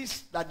it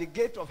is that the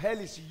gate of hell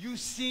is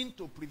using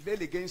to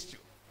prevail against you.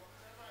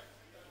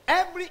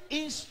 Every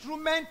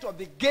instrument of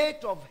the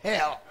gate of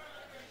hell,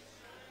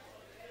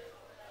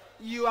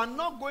 you are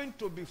not going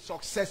to be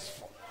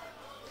successful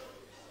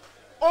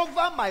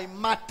over my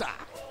matter.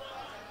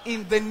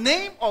 In the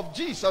name of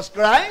Jesus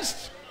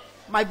Christ,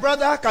 my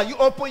brother, can you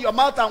open your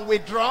mouth and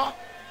withdraw?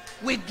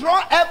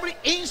 Withdraw every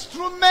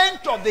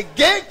instrument of the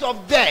gate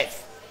of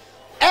death.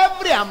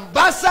 Every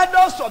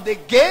ambassadors of the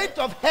gate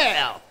of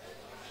hell.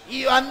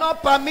 You are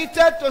not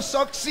permitted to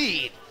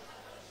succeed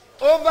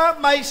over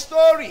my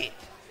story.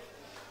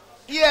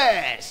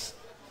 Yes.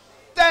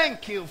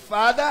 Thank you,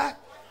 Father.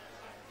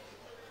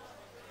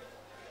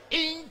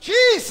 In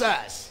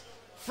Jesus'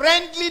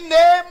 friendly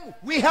name,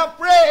 we have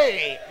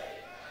prayed.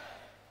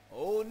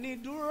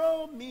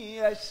 Onídúró mi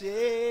ẹ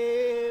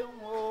ṣé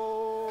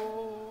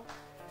o.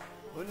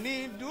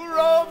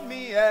 Onídúró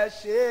mi ẹ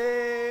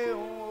ṣé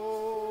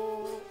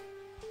o.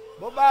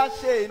 Bó bá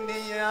ṣe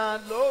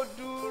ènìyàn ló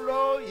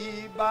dúró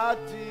ìbá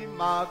ti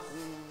máa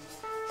kú.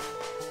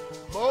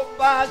 Bó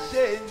bá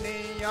ṣe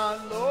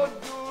ènìyàn ló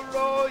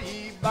dúró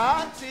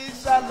ìbá ti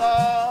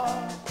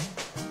sálọ.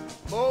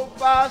 Bó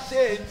bá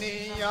ṣe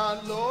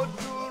ènìyàn ló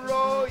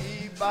dúró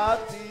ìbá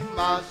ti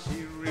máa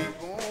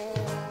ṣìrìgún.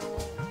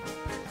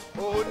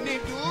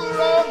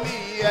 Onídúró mi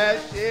ẹ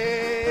ṣé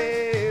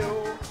o.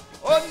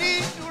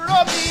 Onídúró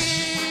mi.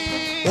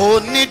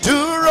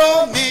 Onídúró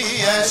mi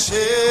ẹ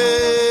ṣé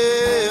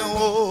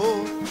o.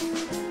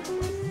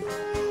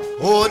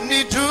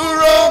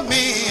 Onídúró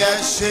mi ẹ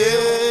ṣé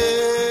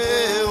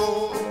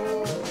o.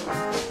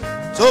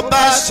 Tó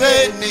bá ṣe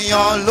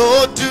ènìyàn ló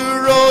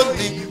dúró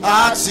ni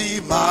a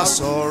ti máa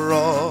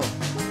sọ̀rọ̀.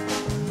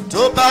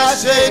 Tó bá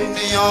ṣe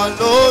ènìyàn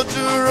ló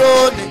dúró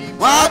ni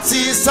wọ́n á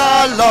ti sá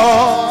lọ.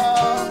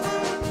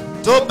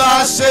 Tó bá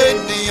ṣe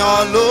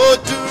ènìyàn ló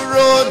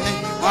dúró ni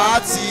wọ́n á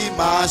ti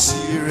máa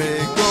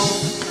ṣìrègùn.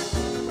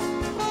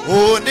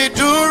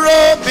 Onídúró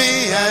mi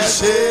ẹ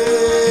ṣé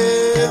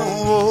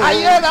o.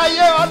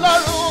 Ayérayé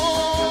Ọlọ́run.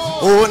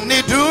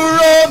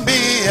 Onídúró mi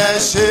ẹ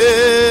ṣé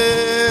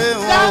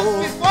o. Dance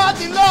before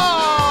the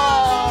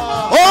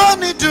Lord.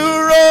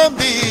 Onídúró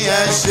mi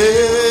ẹ ṣé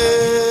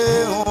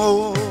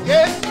o.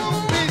 Jésù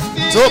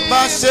Kristi. Tó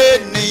bá ṣe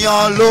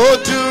ènìyàn ló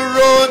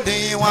dúró ni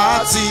wọ́n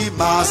á ti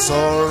máa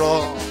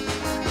sọ̀rọ̀.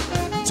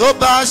 Tó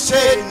bá ṣe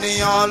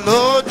ènìyàn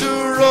ló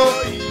dúró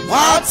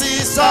wọ́n á ti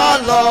sá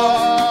lọ.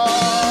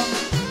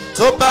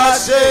 Tó bá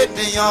ṣe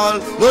ènìyàn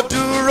ló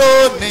dúró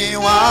ni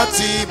wọ́n á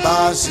ti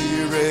máa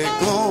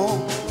ṣìrègùn.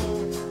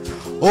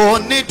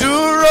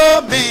 Onídúró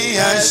mi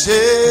ẹ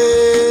ṣé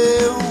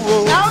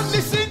o. Now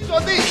listen to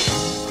this.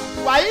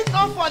 Were it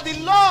not for the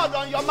Lord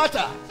on your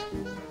matter,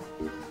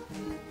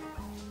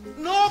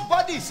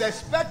 nobody is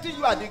expecting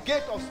you at the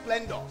gate of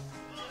Splendor.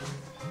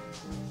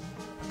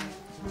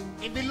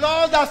 If the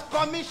Lord has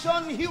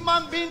commissioned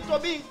human beings to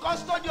be in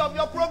custody of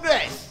your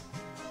progress,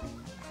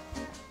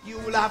 you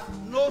will have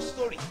no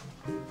story.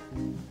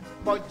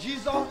 But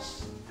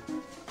Jesus,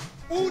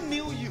 who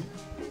knew you,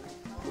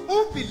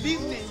 who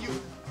believed in you,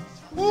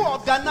 who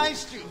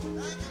organized you,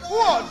 who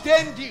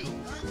ordained you,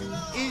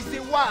 is the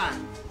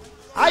one.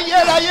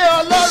 Ayérayé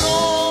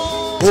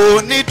Ọlọ́run.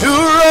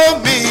 Onídúró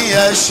mi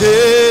ẹ ṣé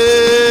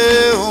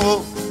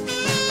o.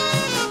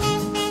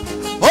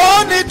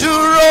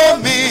 Onídúró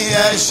mi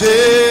ẹ ṣé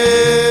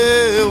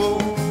o.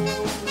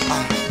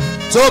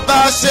 Tó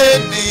bá ṣe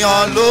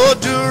ènìyàn ló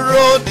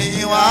dúró ni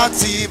wọ́n á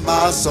ti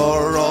máa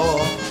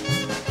sọ̀rọ̀.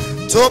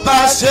 Tó bá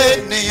ṣe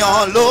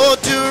ènìyàn ló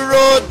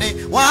dúró ni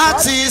wọ́n á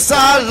ti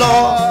sá lọ.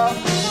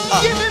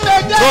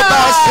 Tó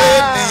bá ṣe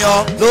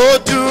ènìyàn ló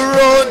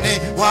dúró ni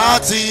wọ́n á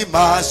ti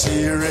máa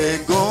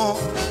ṣìrègùn.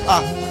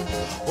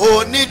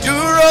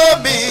 Onídúró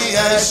mi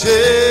ẹ ṣé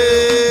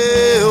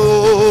o.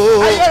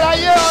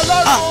 Ayérayé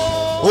Ọlọ́run.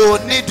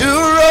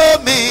 Onídúró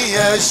mi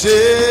ẹ ṣé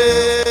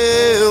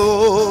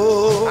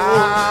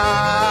o.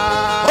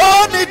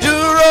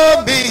 Onídúró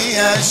mi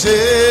ẹ ṣé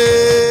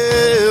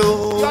o.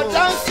 You're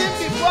dancing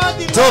before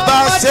the Lord. Tó bá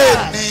ṣe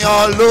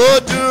ènìyàn ló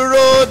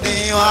dúró ni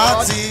wọ́n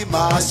á ti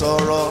máa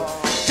sọ̀rọ̀.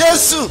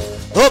 Jésù,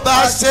 tó bá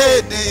ṣe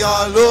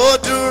ènìyàn ló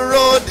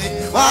dúró ni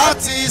wọ́n á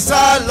ti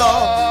sá lọ.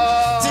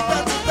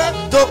 Tipẹ́tipẹ́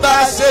tó bá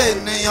ṣe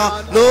ènìyàn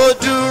ló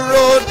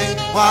dúró ni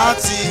wọ́n á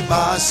ti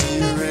máa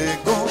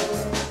ṣìrègùn.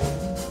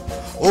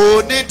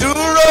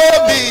 Onídúró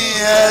mi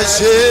ẹ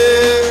ṣé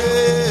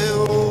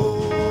o.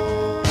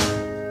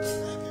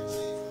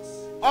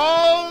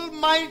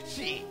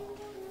 Almighty,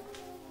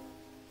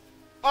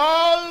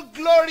 all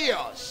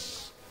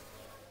glorious,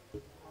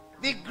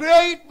 the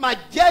great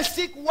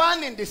majestic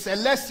one in the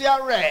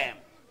celestial realm,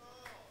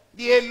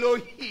 the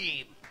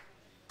Elohim.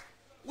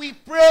 We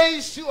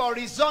praise you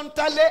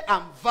horizontally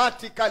and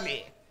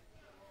vertically.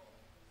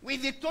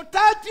 With the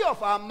totality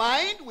of our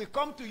mind, we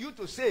come to you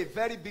to say a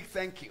very big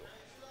thank you.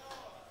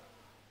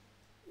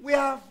 We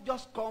have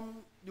just come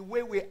the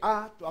way we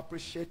are to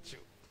appreciate you.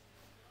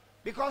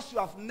 Because you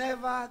have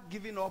never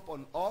given up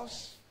on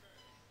us.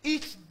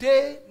 Each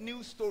day,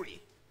 new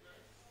story.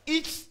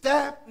 Each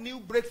step, new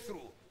breakthrough.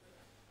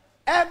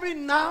 Every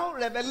now,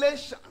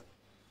 revelation.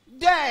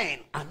 Then,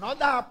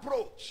 another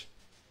approach.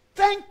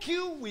 Thank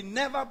you, we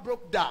never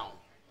broke down.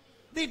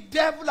 The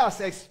devil has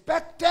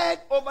expected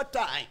over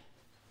time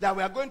that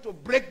we are going to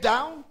break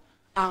down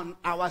and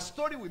our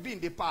story will be in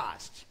the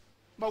past.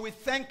 But we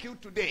thank you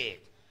today.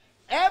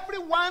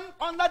 Everyone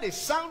under the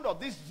sound of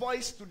this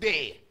voice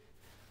today,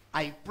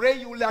 I pray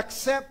you will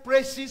accept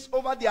praises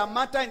over their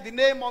matter in the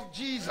name of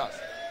Jesus.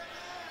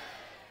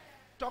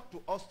 Talk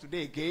to us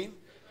today again.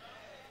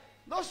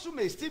 Those who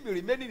may still be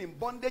remaining in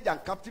bondage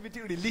and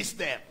captivity, release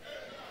them.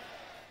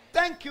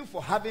 Thank you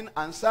for having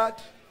answered.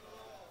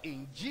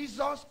 In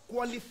Jesus'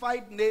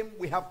 qualified name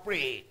we have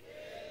prayed.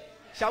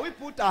 Shall we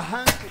put our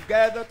hands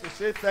together to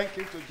say thank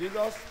you to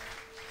Jesus?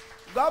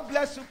 God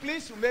bless you.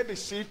 Please, you may be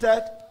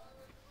seated.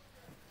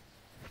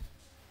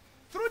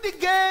 Through the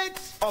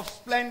gates of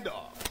splendor,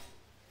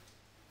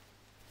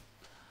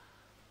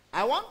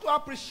 I want to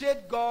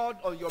appreciate God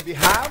on your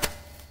behalf,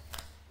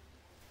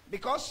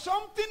 because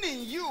something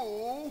in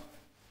you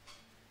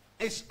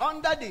is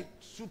under the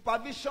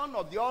supervision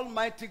of the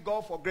Almighty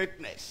God for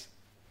greatness.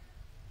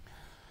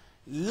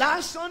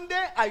 Last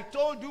Sunday, I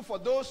told you, for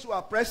those who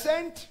are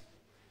present,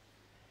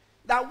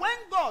 that when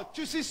God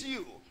chooses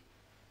you,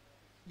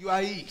 you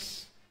are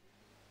His.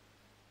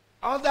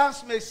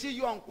 Others may see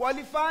you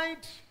unqualified,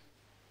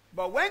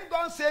 but when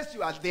God says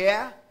you are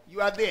there,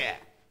 you are there.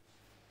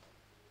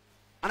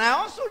 And I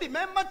also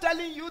remember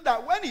telling you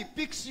that when He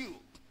picks you,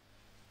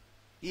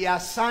 He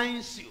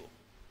assigns you.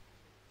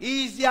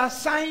 He is the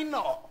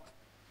assigner.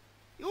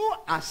 You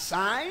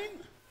assign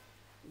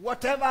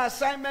whatever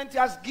assignment He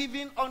has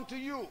given unto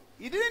you.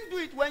 He didn't do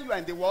it when you are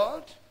in the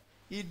world.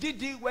 He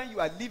did it when you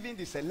are living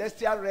the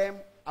celestial realm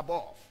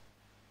above.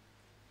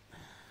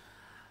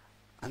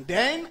 And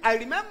then I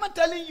remember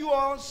telling you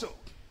also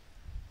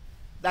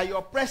that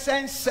your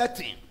present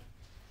setting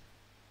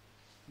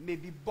may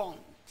be burnt.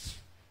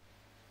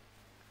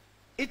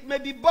 It may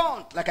be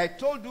burnt, like I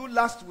told you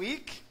last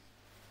week,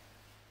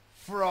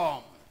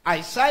 from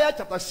Isaiah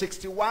chapter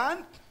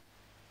 61.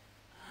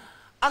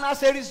 And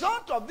as a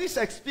result of this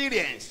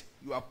experience,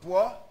 you are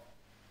poor,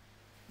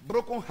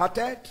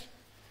 broken-hearted,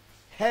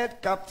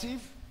 held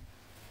captive,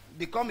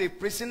 become a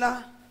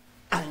prisoner,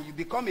 and you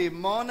become a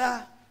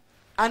mourner.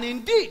 And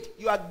indeed,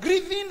 you are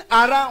grieving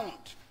around.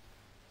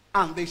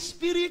 And the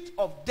spirit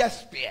of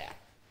despair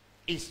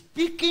is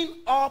picking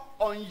up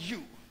on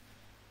you.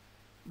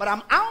 But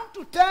I'm out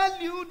to tell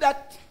you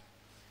that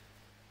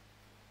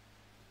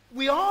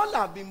we all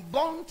have been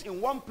burnt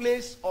in one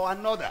place or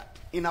another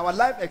in our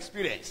life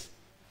experience.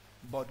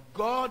 But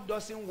God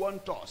doesn't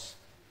want us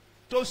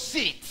to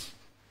sit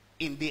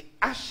in the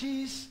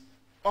ashes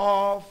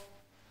of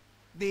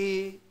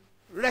the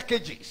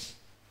wreckages.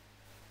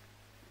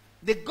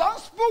 The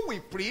gospel we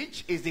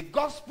preach is the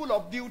gospel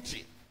of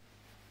beauty.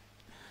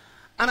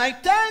 And I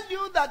tell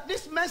you that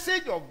this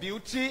message of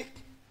beauty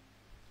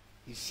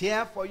is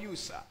here for you,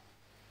 sir.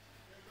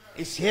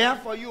 It's here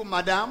for you,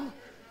 madam.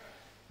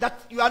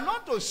 That you are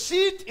not to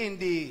sit in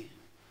the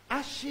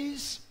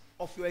ashes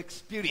of your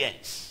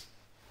experience.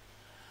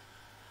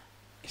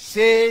 It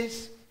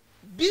says,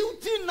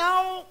 beauty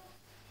now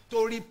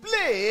to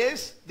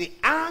replace the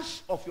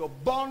ash of your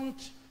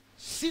burnt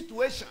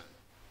situation.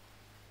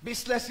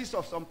 Businesses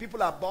of some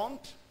people are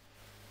burnt.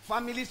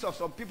 Families of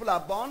some people are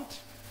burnt.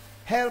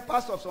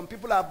 Helpers of some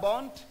people are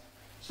burnt.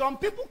 Some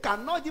people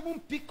cannot even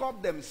pick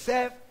up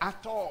themselves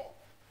at all.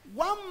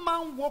 One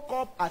man woke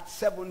up at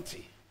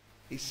 70.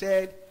 He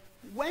said,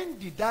 when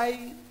did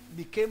I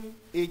become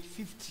age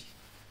 50?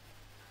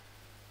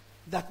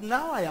 That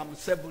now I am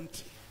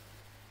 70.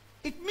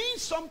 It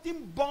means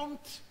something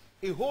burnt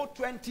a whole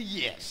 20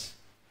 years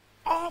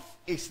of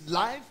his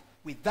life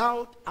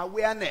without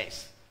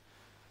awareness.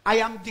 I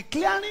am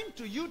declaring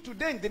to you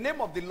today in the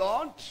name of the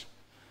Lord,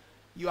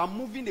 you are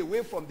moving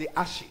away from the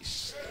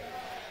ashes.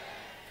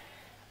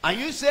 Are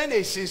you saying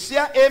a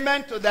sincere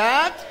amen to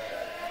that?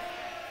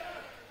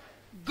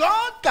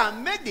 God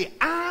can make the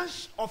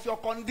ash of your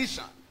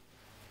condition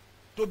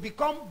to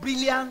become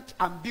brilliant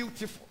and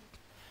beautiful.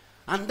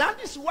 And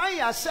that is why He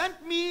has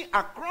sent me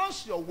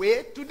across your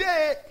way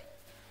today,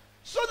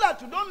 so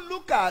that you don't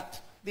look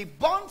at the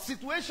burnt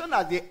situation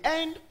at the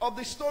end of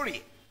the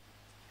story.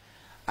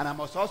 And I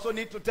must also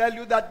need to tell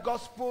you that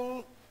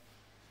gospel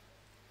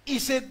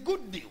is a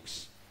good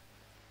news.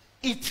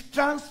 It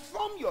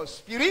transforms your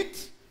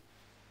spirit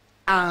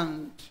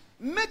and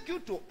make you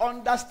to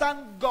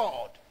understand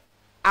God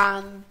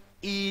and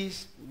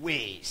His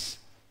ways.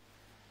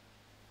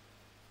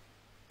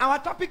 Our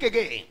topic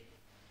again.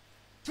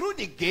 Through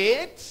the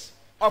gates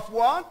of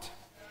what?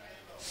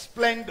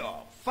 Splendor.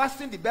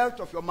 Fasten the belt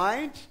of your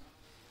mind.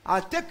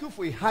 I'll take you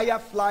for a higher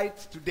flight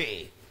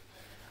today.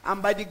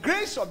 And by the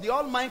grace of the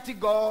Almighty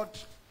God,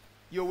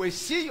 you will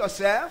see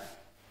yourself.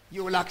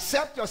 You will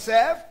accept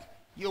yourself.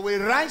 You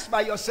will rise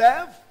by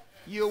yourself.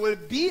 You will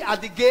be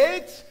at the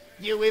gate.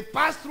 You will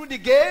pass through the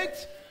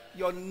gate.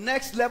 your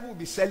next level will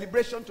be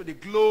celebration to the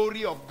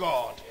glory of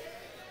God.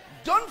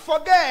 Don't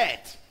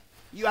forget,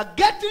 you are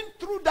getting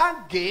through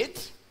that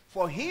gate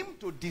for him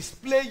to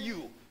display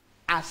you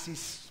as his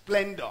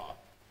splendor.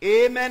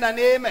 Amen and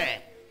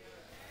amen.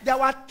 There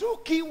were two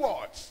key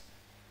words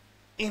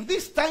in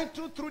this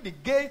title, through the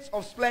gates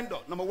of splendor.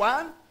 Number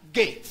one,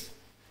 gate.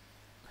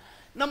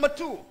 Number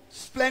two,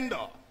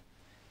 splendor.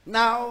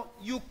 Now,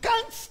 you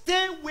can't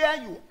stay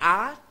where you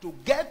are to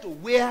get to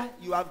where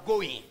you are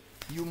going.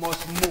 You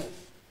must move.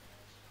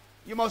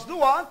 You must do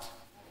what?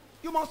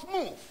 You must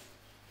move.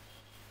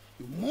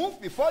 You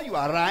move before you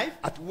arrive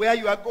at where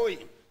you are going.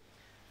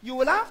 You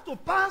will have to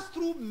pass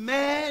through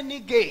many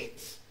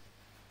gates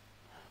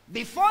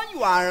before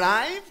you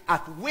arrive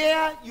at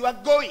where you are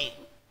going.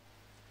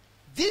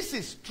 This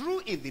is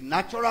true in the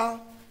natural,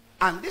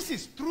 and this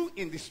is true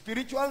in the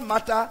spiritual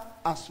matter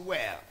as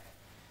well.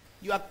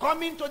 You are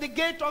coming to the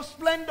gate of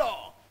splendor,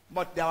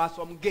 but there are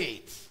some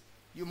gates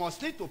you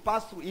must need to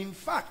pass through. In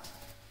fact,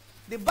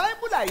 the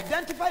Bible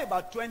identifies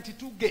about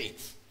 22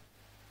 gates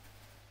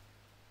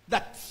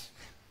that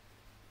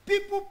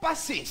people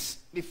passes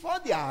before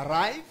they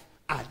arrive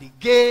at the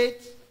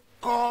gate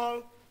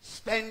called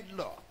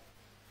splendor.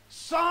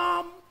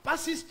 Some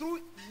passes through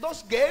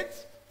those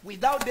gates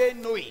without their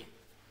knowing.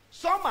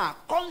 Some are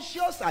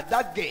conscious at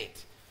that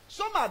gate.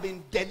 Some have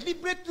been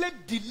deliberately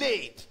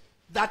delayed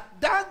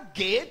that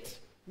gate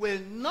will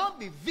not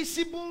be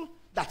visible,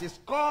 that is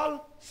called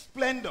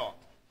splendor.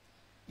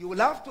 You will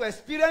have to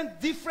experience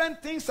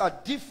different things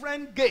at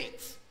different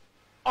gates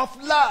of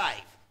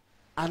life.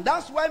 And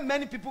that's why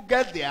many people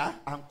get there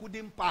and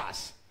couldn't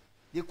pass.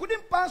 They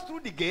couldn't pass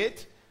through the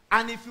gate,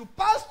 and if you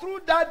pass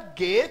through that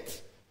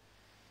gate,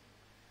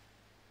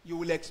 you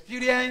will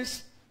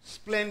experience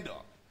splendor.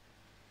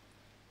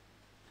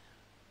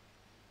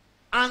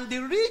 And the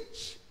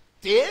rich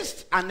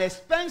taste and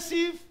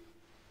expensive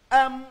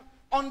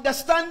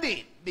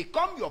understanding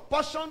become your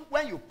portion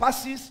when you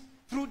passes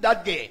through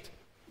that gate.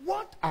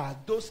 What are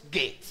those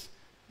gates?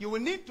 You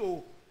will need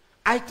to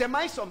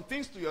itemize some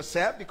things to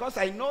yourself, because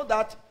I know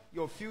that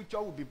your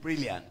future will be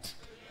brilliant.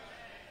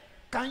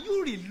 Can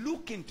you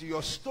re-look into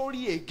your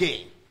story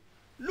again?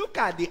 Look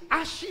at the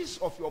ashes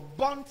of your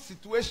burnt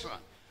situation.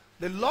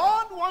 The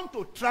Lord wants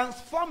to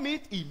transform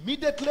it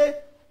immediately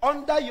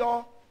under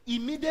your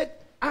immediate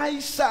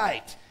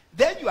eyesight.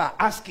 Then you are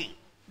asking,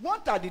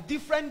 what are the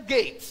different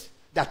gates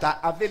that are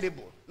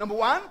available? Number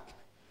one,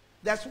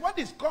 there's what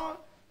is called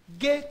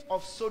gate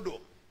of Sodom.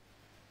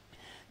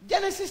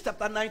 Genesis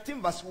chapter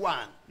 19 verse 1.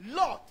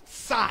 Lot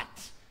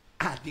sat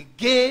at the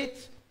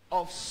gate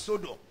of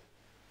Sodom.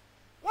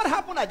 What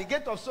happened at the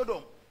gate of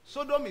Sodom?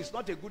 Sodom is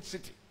not a good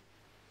city.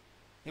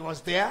 He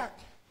was there.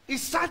 He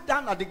sat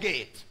down at the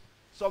gate.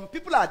 Some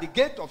people are at the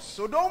gate of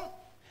Sodom.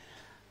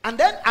 And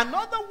then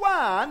another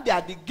one, they are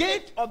at the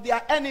gate of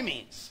their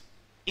enemies.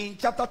 In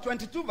chapter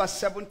 22 verse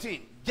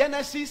 17.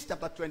 Genesis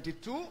chapter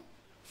 22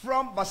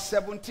 from verse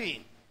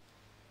 17.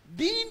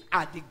 Being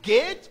at the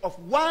gate of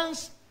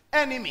one's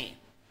enemy.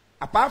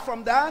 Apart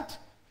from that,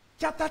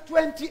 chapter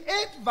 28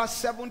 verse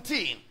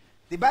 17.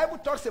 The Bible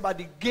talks about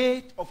the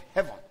gate of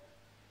heaven.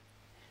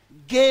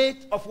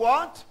 Gate of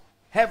what?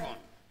 Heaven.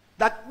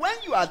 That when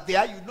you are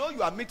there, you know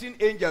you are meeting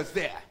angels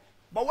there.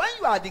 But when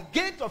you are at the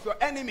gate of your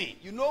enemy,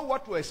 you know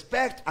what to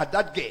expect at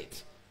that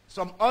gate.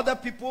 Some other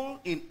people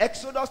in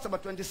Exodus chapter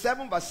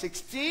 27 verse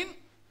 16,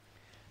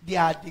 they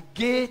are at the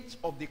gate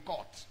of the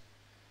court.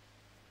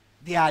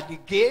 They are at the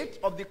gate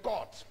of the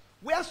court,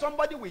 where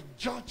somebody will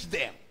judge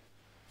them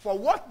for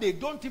what they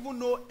don't even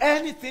know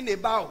anything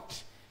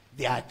about.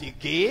 They are at the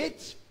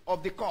gate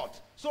of the court.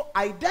 So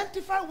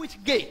identify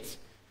which gate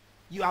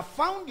you have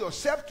found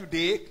yourself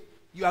today.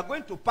 You are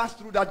going to pass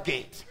through that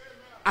gate.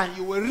 And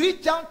you will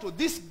reach down to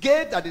this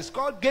gate that is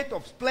called gate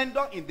of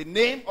splendor in the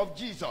name of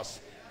Jesus.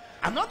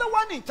 Another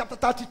one in chapter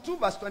 32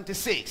 verse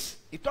 26.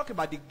 He talks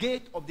about the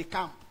gate of the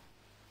camp.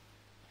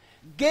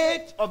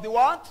 Gate of the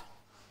what?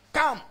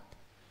 Camp.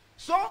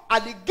 So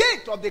at the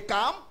gate of the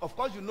camp, of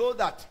course you know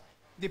that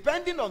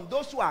depending on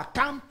those who are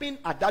camping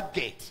at that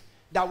gate,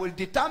 that will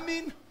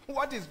determine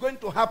what is going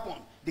to happen.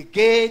 The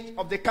gate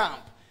of the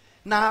camp.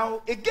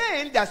 Now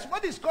again, that's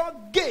what is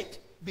called gate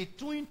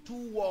between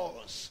two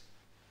walls.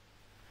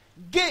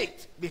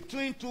 Gate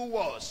between two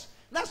walls.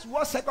 That's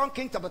what 2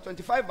 Kings chapter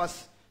 25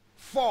 verse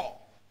 4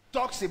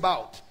 talks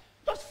about.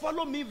 Just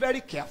follow me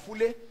very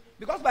carefully,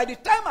 because by the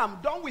time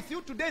I'm done with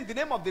you today in the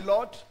name of the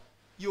Lord,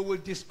 you will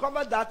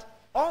discover that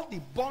all the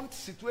burnt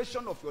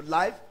situation of your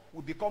life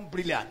will become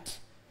brilliant.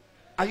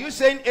 Are you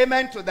saying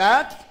amen to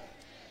that?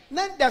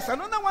 Then there's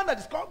another one that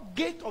is called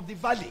gate of the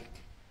valley.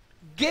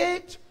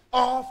 Gate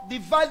of the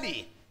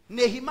valley.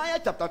 Nehemiah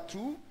chapter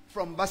 2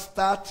 from verse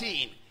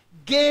 13.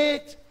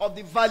 Gate of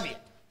the valley.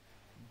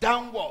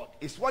 Downward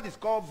is what is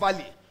called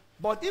valley.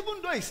 But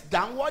even though it's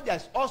downward,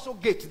 there's also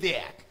gate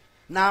there.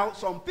 Now,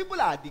 some people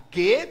are at the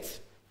gate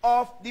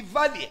of the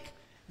valley.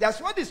 There's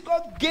what is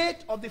called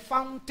gate of the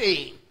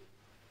fountain.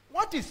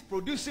 What is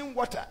producing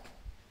water?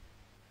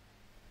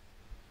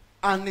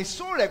 And it's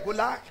so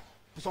regular.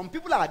 Some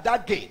people are at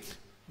that gate,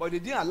 but they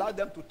didn't allow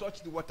them to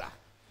touch the water.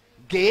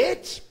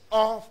 gate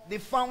of the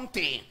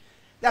fountain.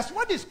 That's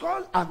what is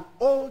called an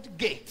old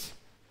gate.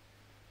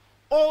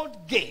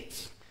 Old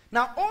gate.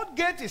 Now, old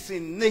gate is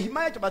in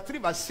Nehemiah chapter 3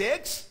 verse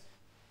 6.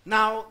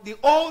 Now, the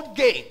old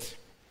gate,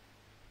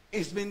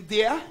 it's been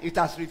there. It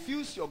has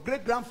refused your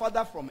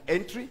great-grandfather from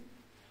entry.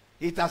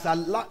 It has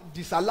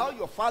disallowed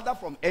your father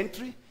from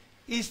entry.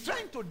 He's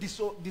trying to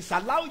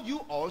disallow you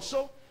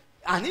also.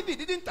 And if he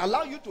didn't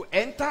allow you to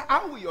enter,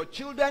 how will your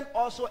children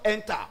also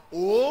enter?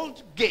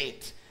 Old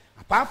gate.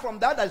 Apart from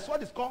that, that's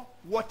what is called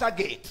water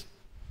gate.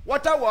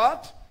 Water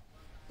what?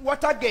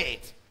 Water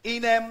gate.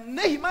 In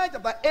Nehemiah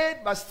chapter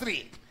 8 verse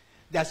 3,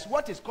 that's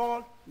what is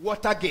called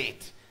water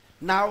gate.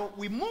 Now,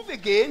 we move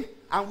again,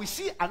 and we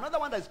see another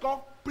one that is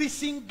called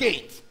prison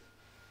gate.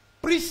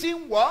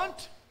 Prison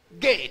what?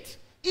 Gate.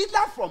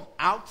 Either from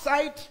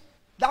outside,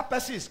 that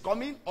person is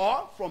coming,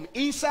 or from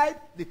inside,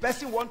 the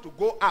person wants to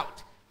go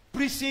out.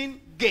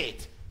 Prison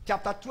gate.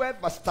 Chapter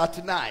 12, verse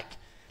 39.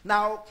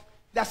 Now,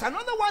 there's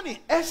another one in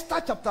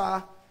Esther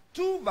chapter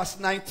 2, verse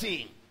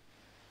 19.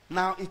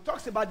 Now, it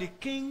talks about the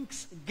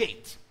king's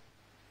gate.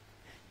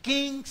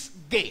 King's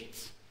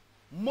gate.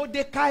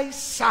 Mordecai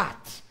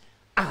sat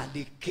at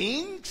the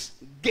king's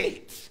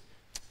gate.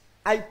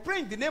 I pray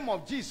in the name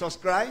of Jesus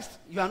Christ,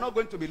 you are not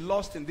going to be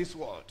lost in this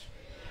world.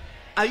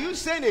 Are you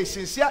saying a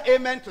sincere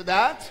amen to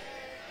that?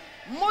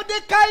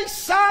 Mordecai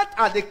sat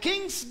at the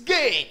king's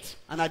gate.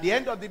 And at the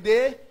end of the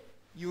day,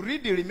 you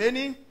read the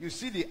remaining, you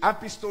see the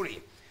happy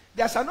story.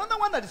 There's another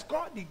one that is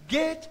called the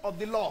gate of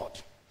the Lord.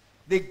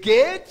 The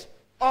gate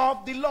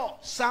of the Lord.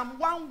 Psalm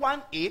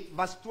 118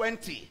 verse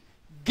 20.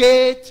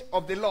 Gate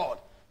of the Lord.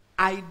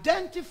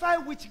 Identify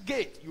which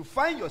gate you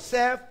find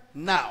yourself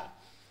now.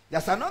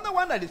 There's another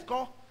one that is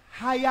called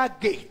higher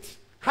gate.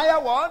 Higher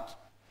what?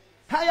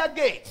 Higher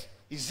gate.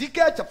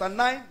 Ezekiel chapter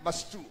 9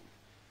 verse 2.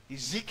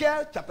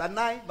 Ezekiel chapter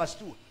 9 verse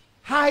 2.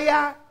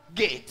 Higher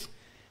gate.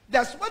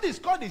 That's what is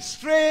called the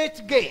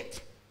straight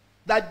gate.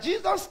 That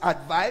Jesus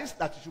advised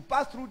that you should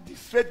pass through the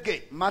straight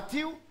gate.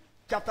 Matthew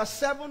chapter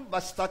 7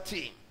 verse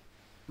 13.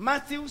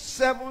 Matthew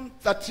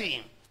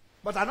 7:13.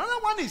 But another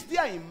one is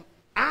there in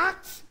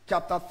Acts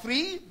chapter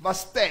 3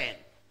 verse 10.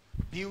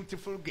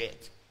 Beautiful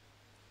gate.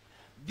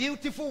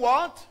 Beautiful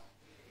what?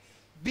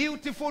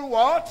 Beautiful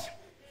what?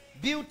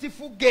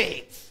 Beautiful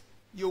gate.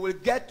 You will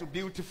get to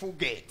beautiful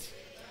gate.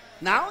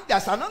 Now,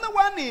 there's another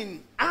one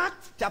in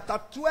Acts chapter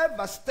 12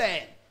 verse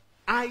 10.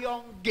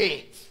 Iron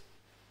gate.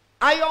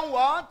 Iron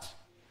what?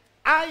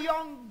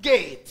 Iron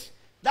gate.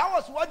 That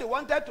was what they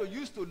wanted to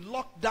use to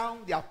lock down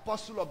the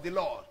apostle of the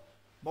Lord.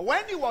 But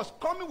when he was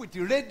coming with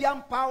the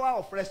radiant power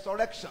of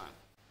resurrection,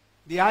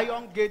 the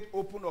iron gate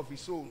opened of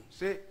his own.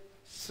 Say,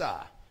 sir,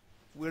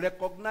 we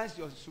recognize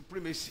your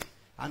supremacy.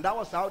 And that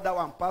was how that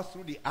one passed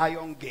through the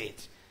iron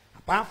gate.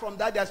 Apart from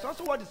that, there's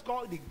also what is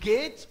called the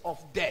gate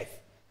of death.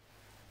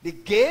 The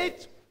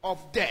gate of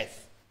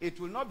death. It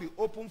will not be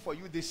open for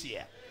you this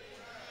year.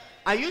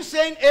 Are you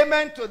saying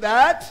amen to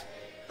that?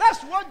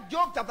 That's what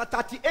Job chapter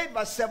 38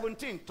 verse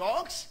 17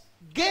 talks.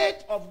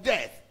 Gate of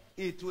death.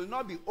 It will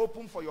not be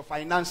open for your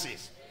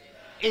finances.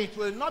 It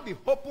will not be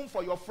open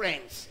for your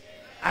friends.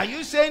 Are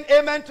you saying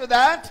amen to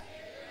that?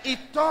 It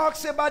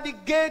talks about the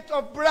gate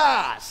of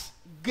brass.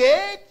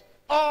 Gate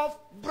of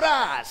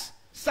brass.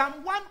 Psalm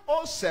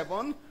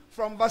 107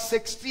 from verse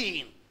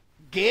 16.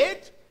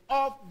 Gate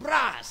of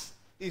brass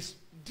is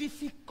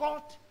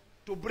difficult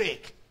to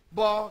break.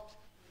 But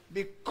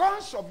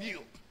because of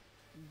you,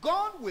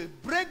 God will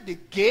break the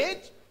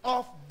gate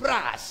of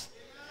brass.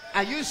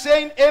 Are you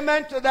saying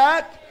amen to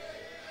that?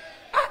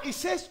 It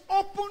says,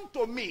 open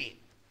to me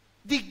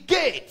the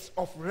gate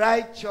of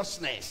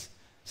righteousness.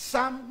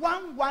 Psalm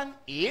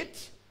 118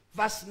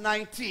 verse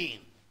 19.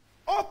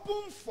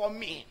 Open for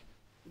me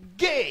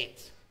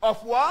gate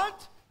of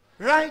what?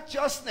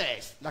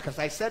 Righteousness. Like as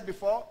I said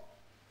before,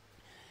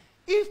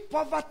 if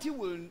poverty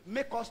will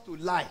make us to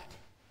lie,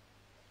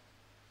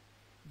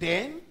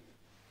 then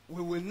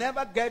we will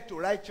never get to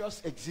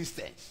righteous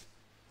existence.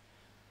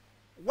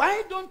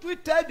 Why don't we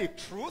tell the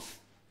truth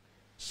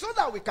so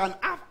that we can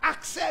have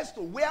access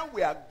to where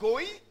we are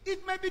going?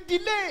 It may be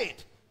delayed,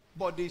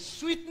 but the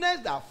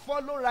sweetness that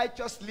follows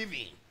righteous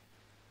living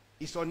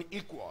is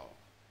unequal.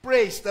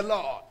 Praise the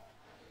Lord.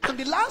 And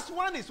the last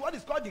one is what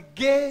is called the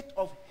gate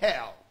of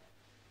hell.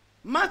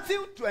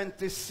 Matthew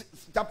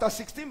chapter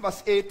 16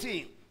 verse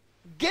 18.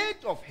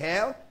 Gate of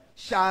hell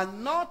shall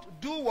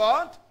not do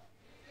what?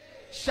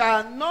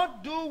 Shall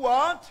not do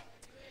what?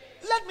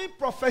 Let me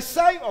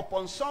prophesy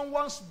upon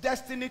someone's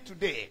destiny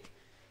today.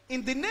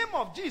 In the name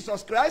of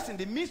Jesus Christ, in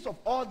the midst of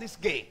all these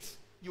gates,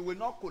 you will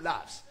not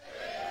collapse.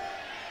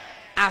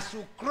 As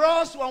you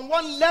cross from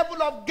one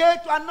level of gate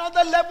to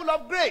another level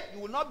of gate,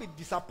 you will not be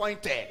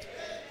disappointed.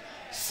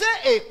 Say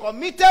a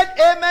committed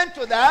amen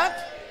to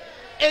that.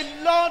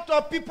 A lot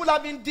of people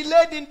have been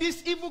delayed in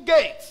these evil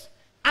gates.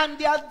 And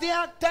they are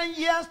there 10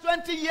 years,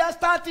 20 years,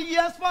 30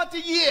 years, 40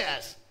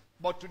 years.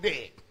 But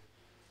today,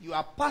 you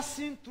are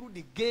passing through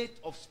the gate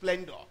of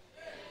splendor.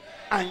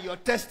 And your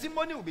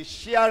testimony will be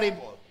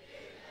shareable.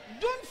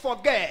 Don't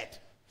forget,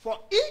 for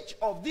each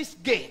of these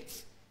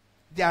gates,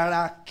 there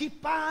are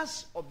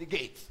keepers of the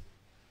gate.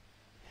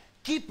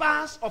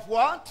 Keepers of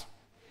what?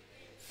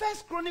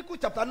 First Chronicle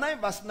chapter 9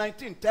 verse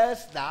 19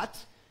 tells that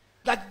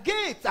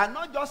gates are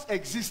not just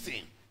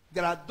existing.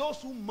 There are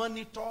those who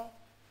monitor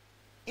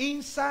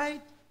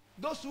inside,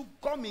 those who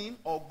come in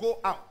or go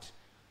out.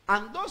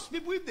 And those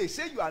people, if they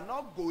say you are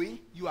not going,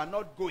 you are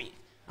not going.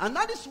 And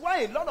that is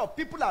why a lot of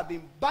people have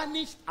been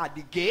banished at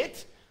the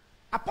gate.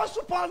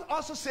 Apostle Paul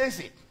also says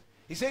it.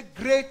 He said,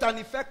 great and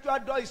effectual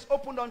door is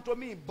opened unto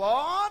me,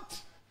 but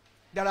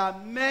there are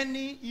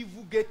many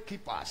evil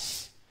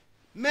gatekeepers.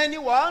 Many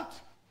what?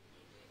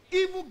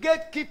 Evil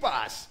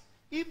gatekeepers.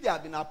 If they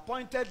have been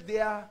appointed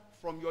there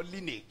from your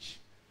lineage,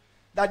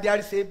 that there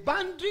is a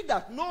boundary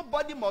that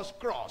nobody must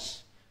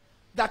cross,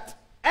 that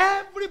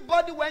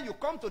everybody, when you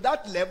come to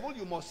that level,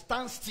 you must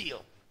stand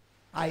still.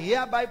 I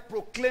hereby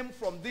proclaim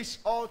from this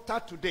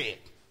altar today,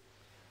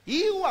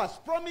 he who has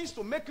promised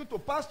to make you to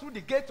pass through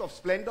the gate of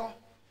splendor,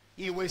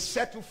 he will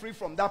set you free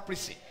from that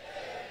prison.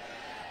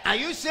 Are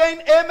you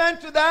saying amen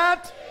to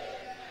that?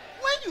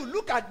 When you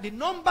look at the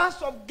numbers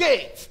of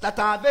gates that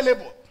are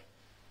available,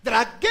 there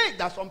are gates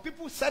that some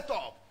people set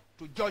up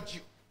to judge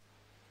you.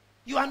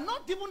 You are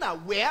not even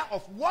aware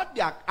of what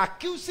they are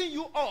accusing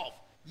you of.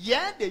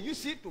 Yet they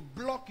use it to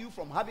block you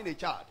from having a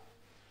child.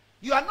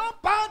 You are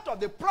not part of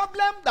the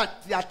problem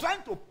that they are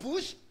trying to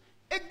push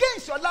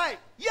against your life.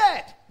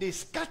 Yet they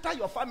scatter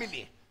your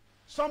family.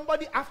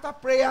 Somebody after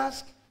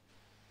prayers,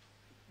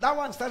 that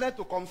one started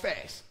to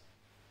confess.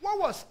 What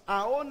was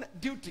our own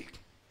duty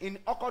in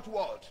occult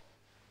world?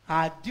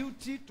 Our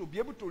duty to be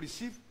able to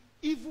receive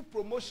evil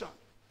promotion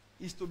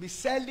is to be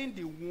selling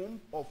the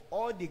womb of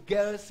all the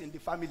girls in the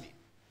family.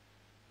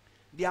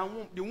 The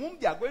womb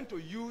they are going to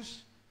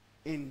use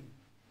in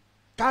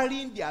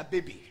carrying their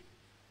baby.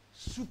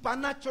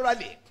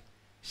 Supernaturally,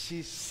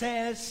 she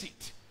sells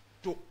it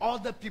to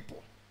other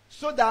people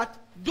so that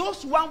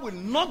those one will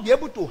not be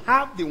able to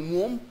have the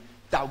womb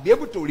that will be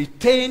able to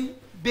retain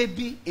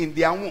baby in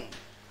their womb.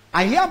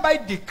 I hereby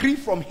decree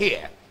from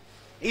here,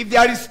 if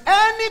there is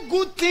any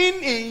good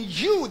thing in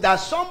you that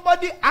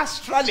somebody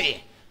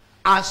astrally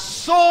has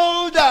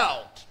sold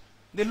out,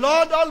 the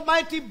Lord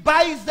Almighty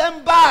buys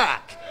them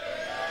back.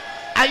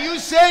 Are you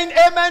saying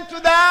amen to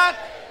that?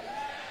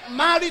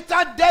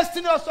 Marital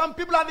destiny of some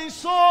people have been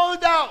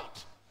sold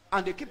out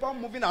and they keep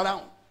on moving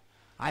around.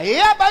 I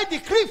hereby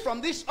decree from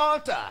this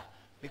altar,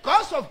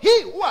 because of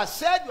he who has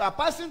said you are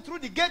passing through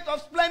the gate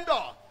of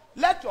splendor,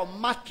 let your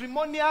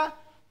matrimonial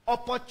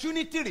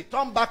opportunity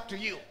return back to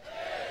you.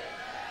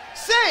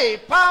 Say a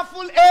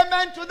powerful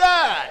amen to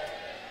that.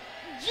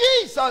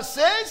 Jesus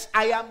says,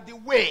 I am the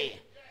way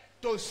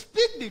to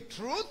speak the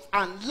truth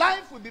and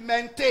life will be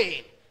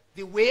maintained.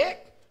 The way,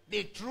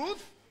 the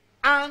truth,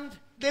 and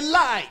the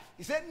life.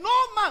 He said, no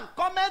man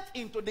cometh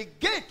into the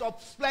gate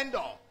of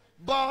splendor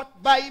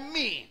but by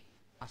me.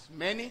 As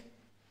many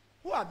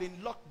who have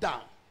been locked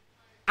down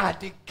at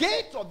the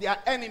gate of their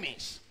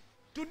enemies,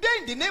 today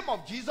in the name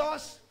of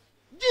Jesus,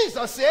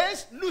 Jesus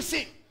says, loose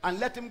him and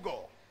let him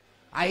go.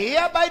 I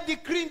hereby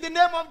decree in the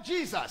name of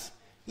Jesus,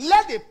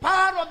 let the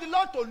power of the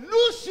Lord to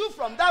loose you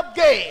from that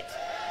gate.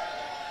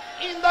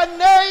 In the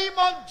name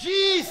of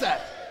Jesus.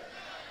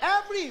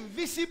 Every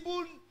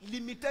invisible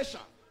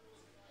limitation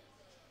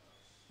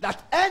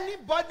that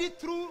anybody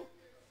through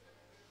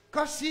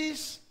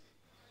curses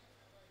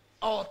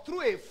or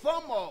through a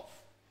form of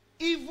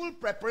evil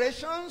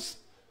preparations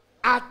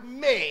had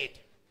made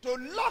to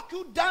lock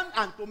you down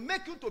and to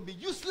make you to be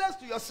useless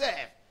to yourself,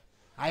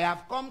 I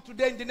have come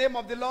today in the name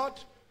of the Lord.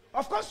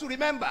 Of course, to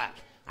remember,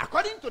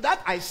 according to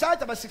that, Isaiah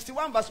chapter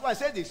 61 verse 1, I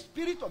said, the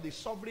Spirit of the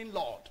Sovereign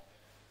Lord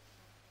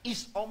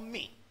is on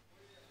me.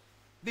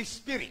 The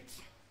Spirit,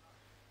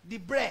 the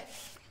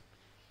breath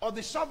of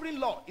the Sovereign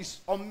Lord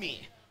is on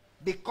me,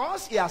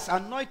 because he has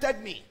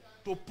anointed me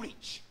to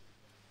preach.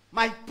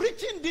 My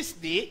preaching this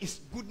day is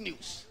good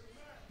news.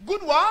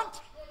 Good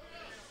what?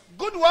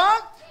 Good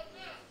what?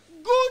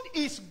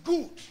 Good is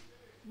good.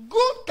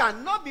 Good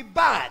cannot be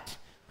bad.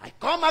 I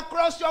come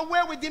across your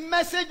way with the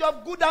message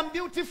of good and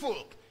beautiful.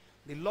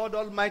 The Lord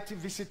Almighty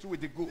visit you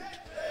with the good.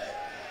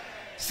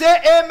 Say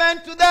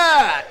amen to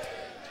that.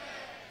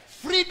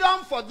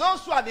 Freedom for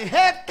those who have been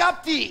held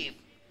captive.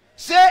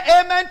 Say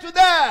amen to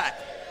that.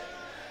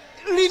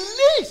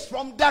 Release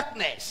from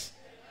darkness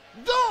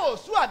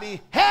those who have been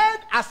held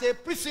as a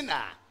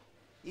prisoner.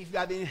 If you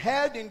have been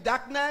held in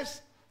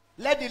darkness,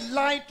 let the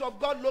light of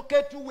God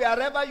locate you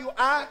wherever you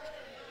are.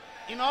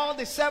 In all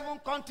the 7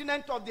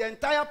 continents of the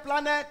entire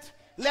planet,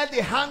 let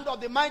the hand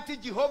of the mighty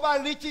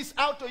Jehovah reaches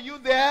out to you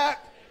there.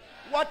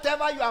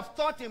 Whatever you have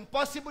thought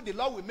impossible, the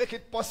Lord will make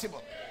it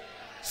possible.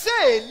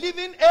 Say a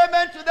living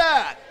amen to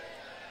that.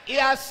 He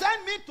has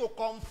sent me to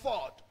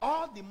comfort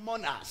all the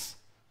mourners.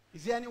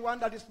 Is there anyone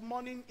that is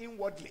mourning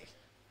inwardly?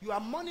 You are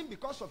mourning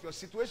because of your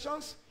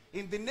situations.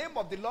 In the name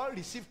of the Lord,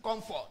 receive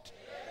comfort.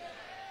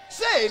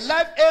 Say a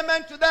live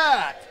amen to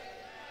that.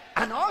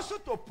 And also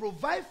to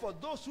provide for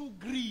those who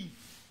grieve.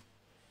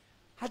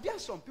 Are there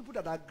some people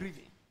that are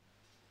grieving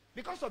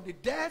because of the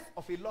death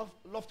of a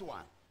loved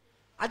one?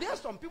 Are there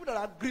some people that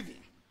are grieving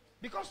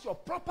Because your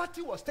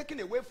property was taken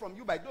away from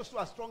you by those who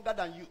are stronger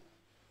than you.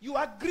 You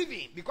are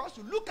grieving because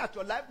you look at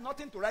your life,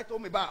 nothing to write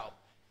home about.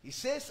 He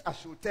says, I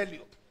should tell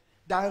you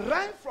that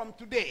right from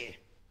today,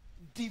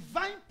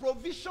 divine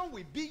provision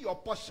will be your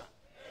portion.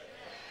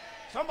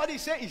 Somebody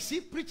say, is he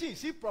preaching?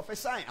 Is he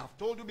prophesying? I've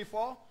told you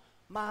before.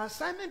 My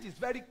assignment is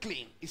very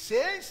clean. It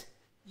says,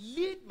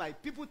 lead my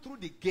people through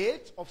the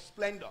gate of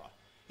splendor.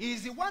 He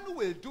is the one who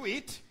will do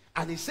it,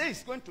 and he says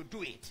he's going to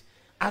do it.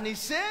 And he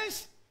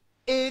says,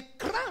 a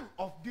crown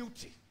of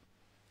beauty.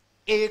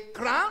 A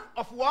crown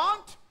of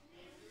what?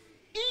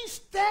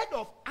 Instead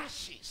of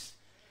ashes.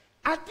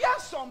 And there are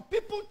some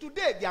people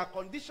today, their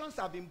conditions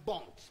have been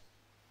burnt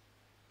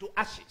to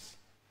ashes.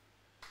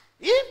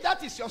 If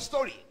that is your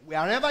story,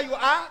 wherever you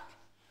are,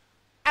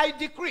 I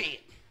decree,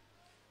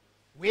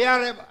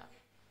 wherever,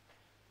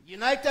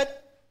 United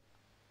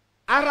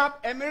Arab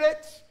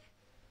Emirates,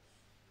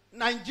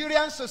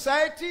 Nigerian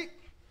society,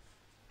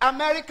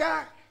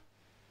 America,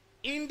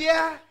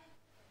 India,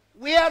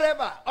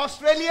 wherever,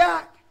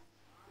 Australia,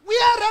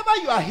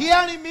 wherever you are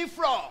hearing me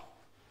from,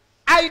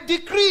 I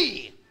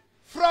decree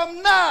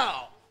from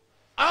now,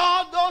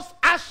 all those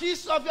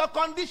ashes of your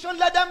condition,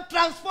 let them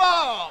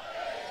transform.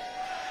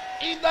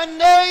 In the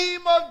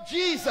name of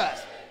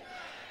Jesus.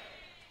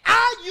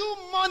 Are you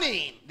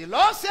mourning? The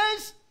Lord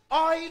says,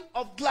 oil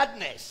of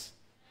gladness.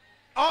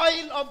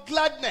 Oil of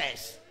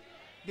gladness.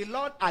 The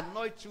Lord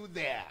anoints you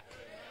there.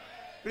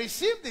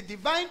 Receive the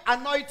divine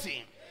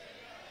anointing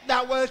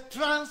that will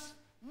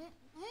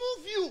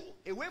move you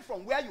away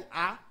from where you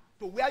are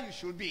to where you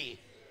should be.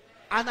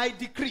 And I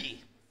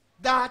decree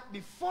that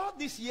before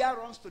this year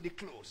runs to the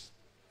close,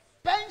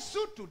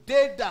 pencil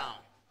today down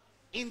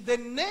in the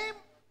name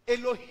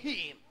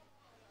Elohim.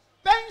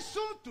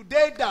 Pencil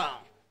today down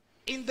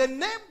in the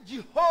name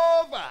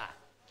Jehovah,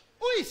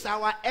 who is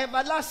our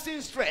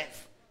everlasting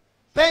strength.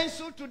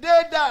 Pencil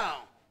today down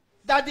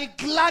that the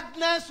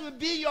gladness will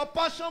be your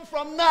portion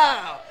from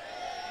now.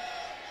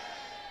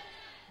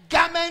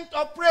 Garment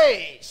of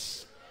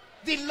praise.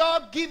 The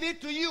Lord give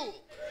it to you.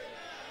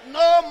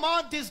 No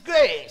more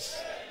disgrace.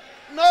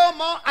 No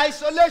more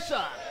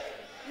isolation.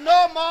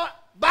 No more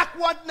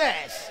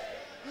backwardness.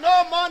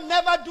 No more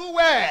never do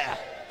well.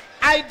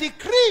 I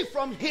decree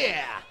from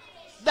here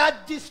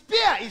that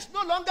despair is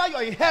no longer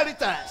your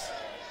inheritance.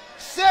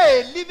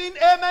 Say living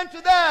amen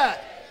to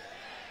that.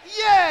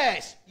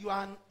 Yes, you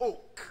are an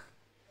oak.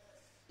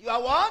 You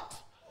are what?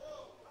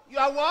 You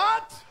are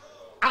what?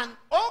 An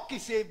oak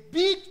is a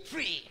big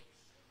tree.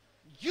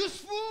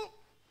 Useful,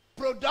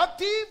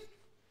 productive,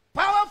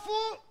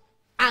 powerful,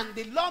 and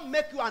the Lord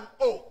make you an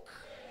oak.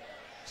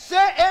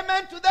 Say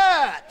amen to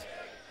that.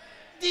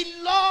 The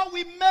Lord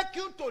will make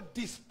you to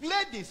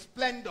display the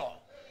splendor.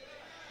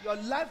 Your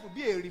life will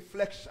be a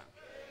reflection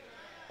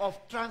of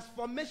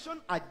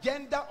transformation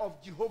agenda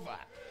of Jehovah.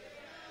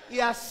 He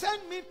has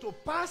sent me to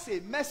pass a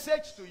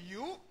message to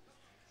you.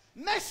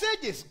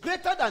 Message is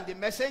greater than the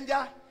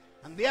messenger,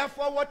 and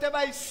therefore whatever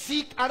is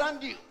sick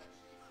around you,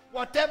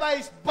 whatever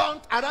is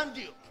burnt around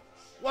you,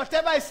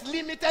 whatever is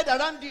limited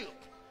around you,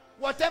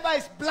 whatever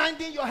is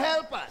blinding your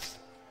helpers,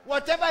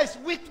 whatever is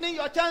weakening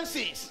your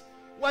chances,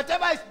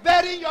 whatever is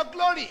burying your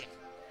glory,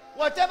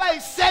 whatever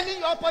is selling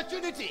your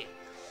opportunity,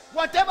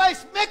 whatever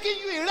is making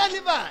you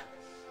irrelevant,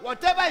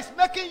 whatever is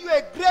making you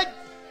a great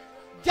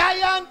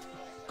giant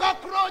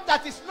cockroach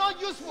that is not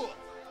useful,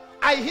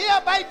 I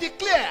hereby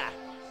declare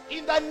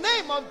in the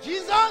name of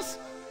Jesus,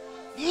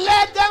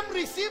 let them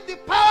receive the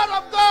power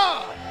of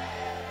God.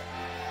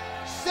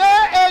 Say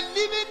a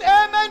living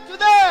amen to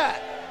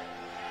that.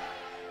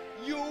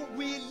 You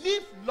will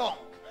live long.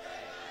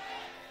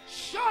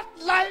 Short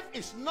life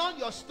is not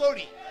your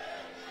story.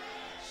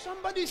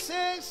 Somebody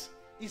says,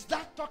 is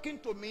that talking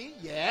to me?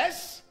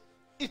 Yes.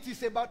 It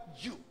is about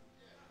you.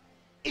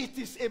 It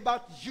is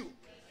about you.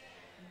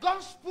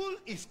 Gospel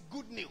is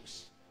good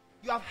news.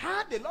 You have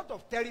heard a lot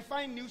of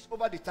terrifying news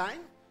over the time.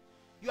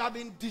 You have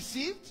been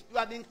deceived. You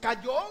have been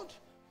cajoled.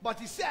 But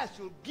he said, I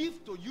should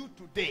give to you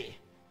today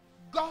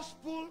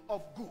gospel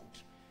of good.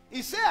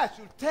 He said, I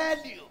should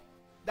tell you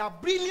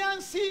that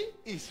brilliancy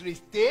is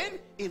retained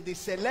in the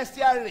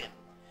celestial realm.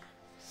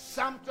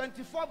 Psalm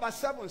 24 verse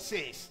 7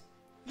 says,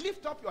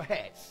 lift up your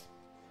heads,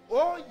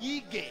 O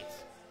ye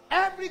gates,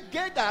 every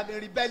gate that have been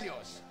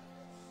rebellious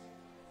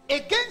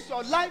against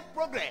your life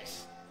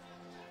progress,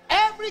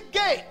 every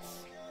gate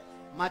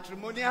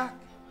matrimonial,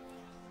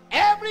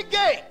 every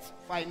gate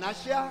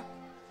financial,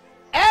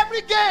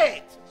 every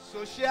gate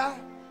social,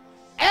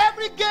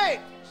 every gate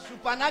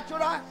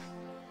supernatural.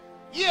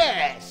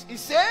 Yes, it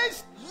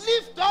says,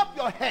 lift up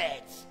your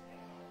heads,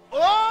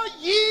 O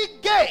ye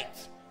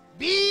gates,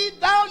 be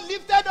thou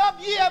lifted up,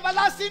 ye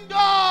everlasting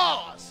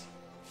doors,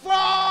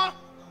 for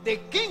the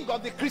King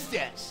of the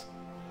Christians,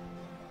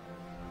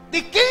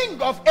 the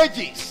King of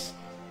ages,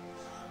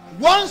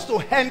 wants to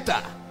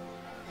enter.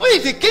 Who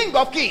is the King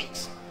of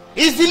kings?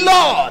 Is the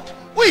Lord,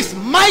 who is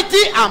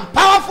mighty and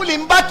powerful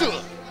in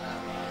battle.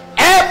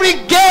 Every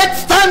gate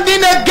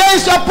standing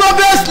against your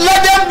progress,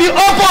 let them be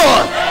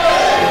open.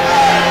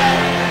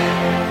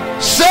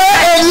 Say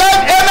a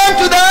loud amen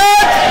to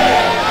that.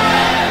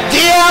 The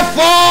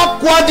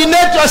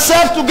unite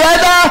yourself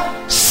together.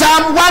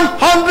 Psalm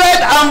 100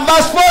 and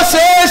verse 4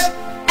 says,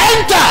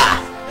 enter.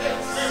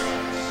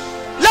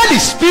 Let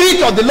the Spirit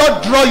of the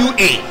Lord draw you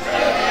in.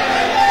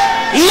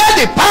 Let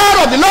the power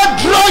of the Lord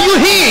draw you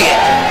here.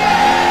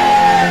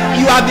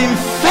 You have been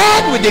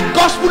fed with the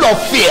gospel of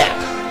fear.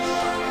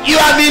 You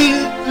have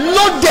been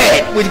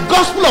loaded with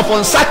gospel of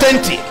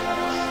uncertainty.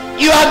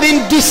 You have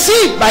been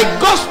deceived by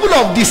gospel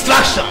of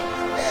distraction.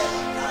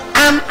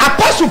 And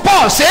Apostle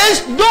Paul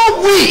says,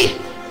 no we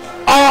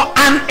or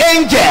an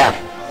angel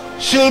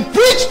should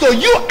preach to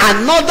you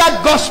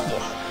another gospel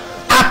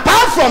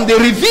apart from the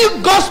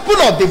revealed gospel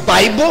of the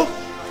Bible.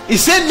 He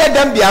said, let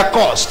them be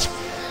accursed.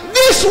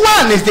 This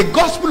one is the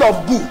gospel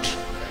of good.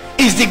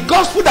 It's the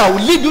gospel that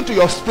will lead you to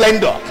your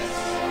splendor.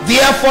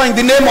 Therefore, in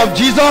the name of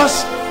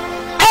Jesus,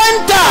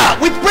 enter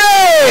with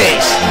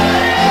praise.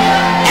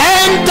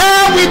 Enter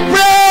with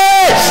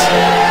praise.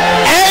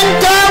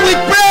 Enter with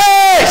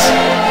praise.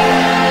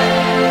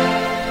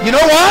 You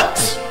know what?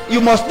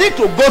 You must need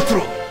to go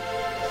through.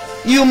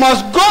 You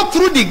must go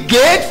through the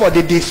gate for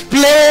the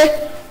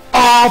display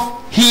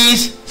of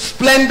his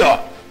splendor.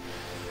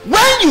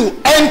 When you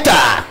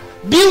enter,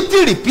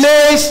 beauty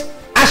replaces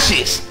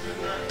ashes.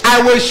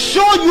 I will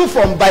show you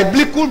from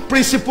biblical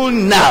principle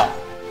now.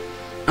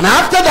 And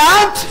after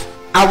that,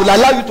 I will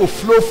allow you to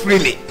flow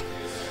freely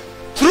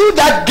through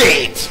that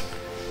gate.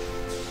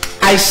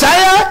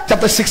 Isaiah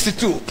chapter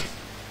 62.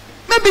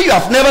 Maybe you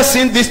have never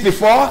seen this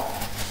before.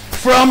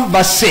 From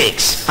verse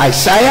 6.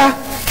 Isaiah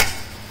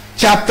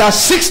chapter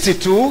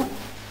 62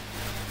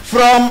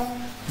 from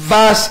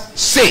verse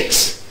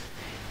 6.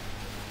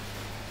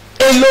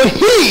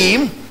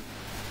 Elohim,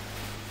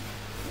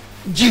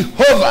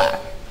 Jehovah,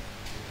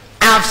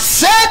 have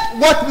said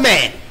what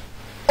men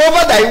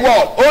over thy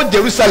wall, O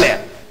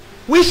Jerusalem,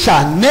 we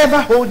shall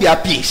never hold their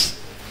peace,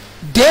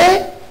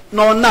 day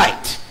nor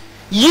night.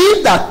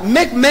 Ye that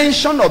make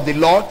mention of the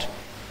Lord,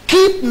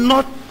 keep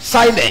not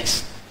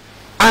silence,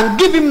 and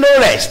give him no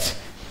rest,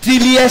 till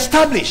he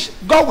establish.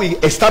 God will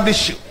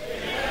establish you.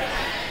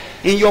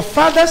 In your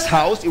father's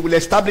house, he will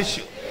establish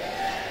you.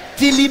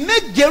 Till he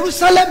make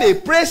Jerusalem a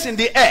praise in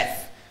the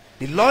earth.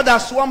 The Lord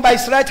has sworn by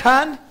his right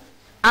hand,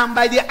 and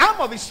by the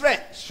arm of his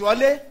strength,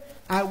 surely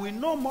I will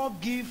no more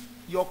give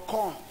your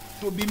corn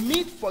to be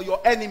meat for your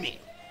enemy.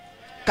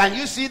 Can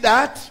you see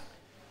that?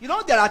 You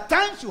know, there are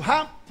times you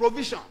have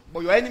provision,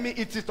 but your enemy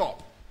eats it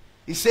up.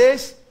 He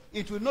says,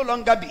 it will no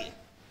longer be.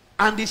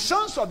 And the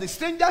sons of the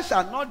stranger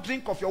shall not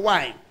drink of your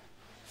wine,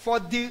 for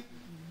the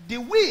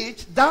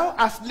which thou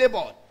hast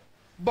labored,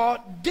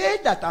 but they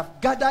that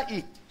have gathered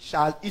it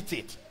shall eat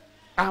it,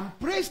 and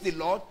praise the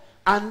Lord,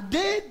 and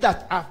they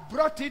that have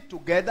brought it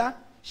together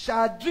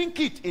shall drink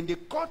it in the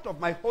court of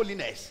my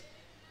holiness.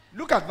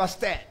 Look at verse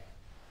 10.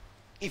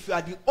 If you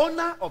are the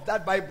owner of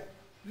that Bible,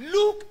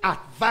 look at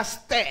verse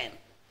 10.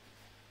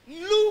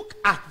 Look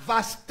at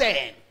verse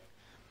 10.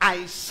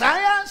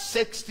 Isaiah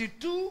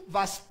 62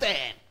 verse 10.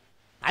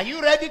 Are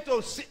you ready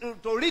to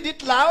read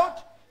it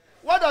loud?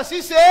 What does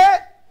he say?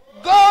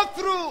 Go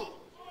through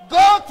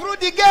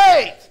the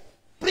gate.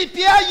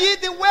 Prepare ye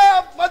the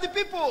way for the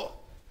people.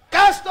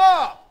 Cast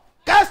off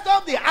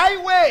the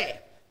highway.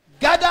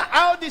 Gather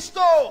out the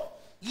stone.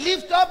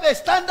 Lift up a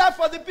standard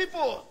for the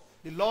people.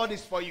 The Lord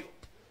is for you.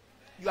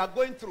 You are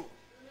going through.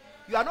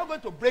 You are not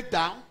going to break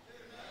down.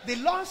 The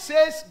Lord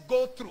says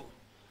go through.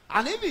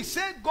 And if he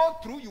says go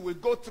through, you will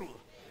go through.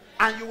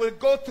 And you will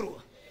go through.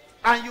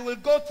 And you will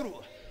go through.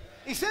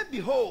 He said,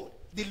 behold,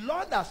 the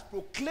Lord has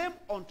proclaimed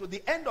unto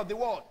the end of the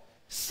world.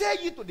 Say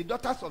ye to the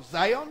daughters of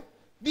Zion,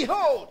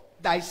 behold,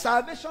 thy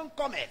salvation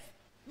cometh.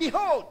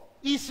 Behold,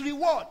 his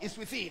reward is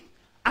with him,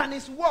 and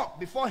his work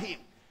before him.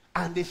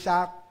 And they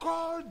shall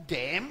call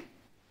them.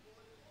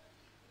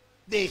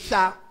 They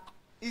shall.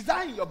 Is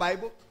that in your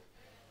Bible?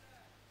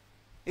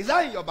 Is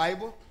that in your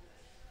Bible?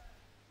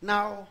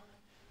 Now,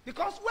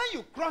 because when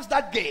you cross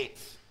that gate,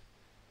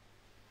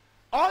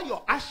 all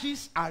your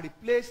ashes are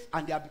replaced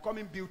and they are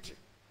becoming beauty.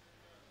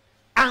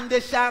 And they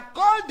shall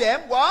call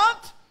them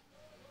what?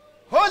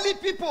 Holy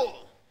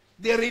people,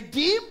 the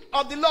redeemed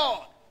of the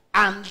Lord.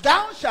 And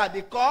thou shalt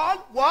be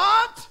called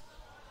what?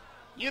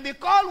 You be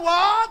called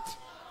what?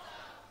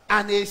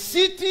 And a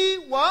city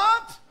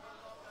what?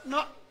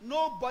 No,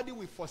 nobody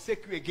will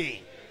forsake you again.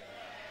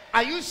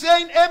 Are you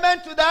saying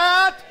amen to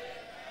that?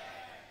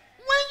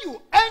 When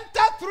you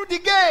enter through the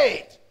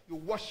gate, you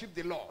worship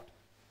the Lord.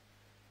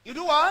 You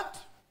do what?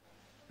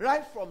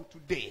 Right from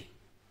today,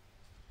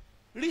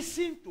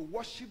 reason to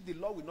worship the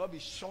Lord will not be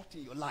short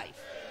in your life.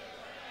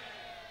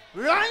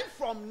 Right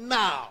from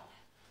now,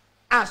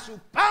 as you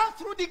pass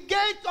through the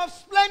gate of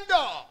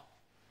splendor,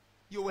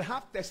 you will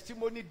have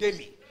testimony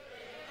daily.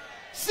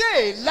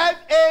 Say live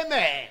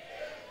amen.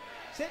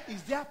 Say,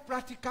 is there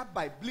practical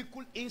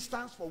biblical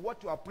instance for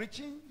what you are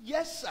preaching?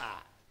 Yes, sir.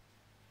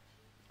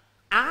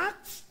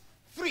 Acts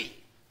 3.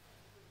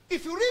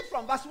 If you read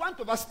from verse 1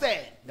 to verse 10,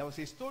 there was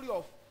a story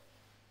of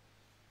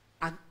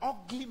an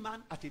ugly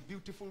man at a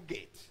beautiful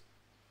gate.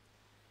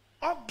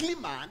 Ugly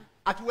man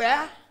at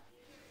where?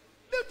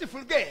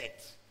 Beautiful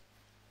gate.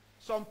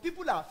 Some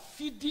people are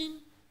feeding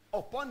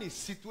upon his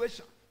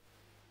situation.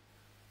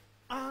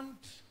 And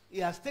he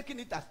has taken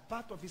it as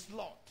part of his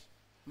lot.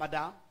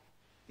 Madam,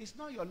 it's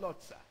not your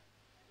lot, sir.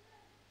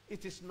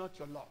 It is not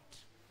your lot.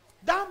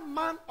 That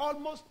man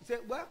almost said,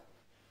 well,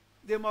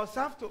 they must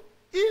have to.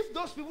 If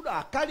those people that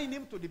are carrying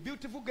him to the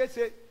beautiful gate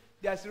say,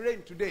 there's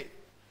rain today,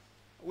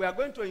 we are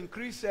going to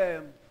increase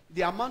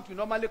the amount you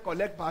normally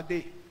collect per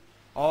day.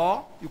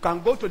 Or you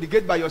can go to the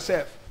gate by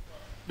yourself.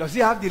 Does he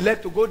have the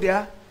leg to go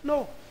there?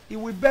 No. He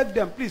will beg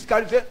them, please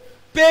carry, say,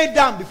 pay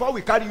them before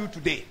we carry you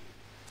today.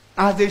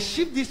 As they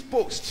shift this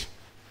post,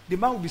 the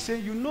man will be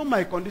saying, you know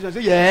my condition.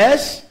 Say,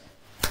 yes.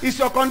 It's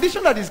your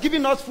condition that is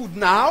giving us food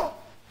now.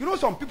 You know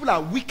some people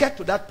are wicked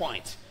to that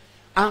point.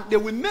 And they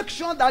will make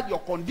sure that your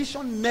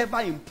condition never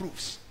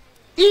improves.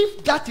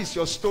 If that is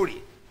your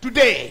story,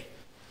 today,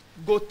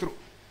 go through.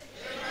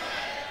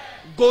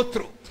 Amen. Go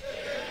through.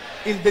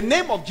 Amen. In the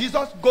name of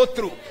Jesus, go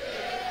through.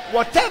 Amen.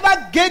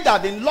 Whatever gate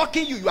that has been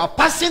locking you, you are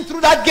passing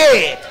through that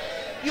gate.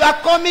 Amen. You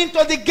are coming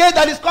to the gate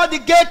that is called the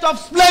gate of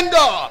splendor.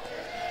 Amen.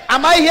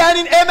 Am I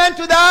hearing amen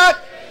to that?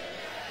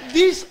 Amen.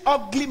 This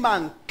ugly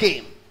man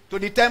came to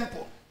the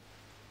temple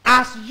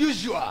as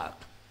usual.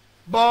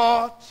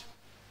 But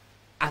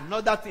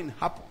another thing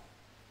happened.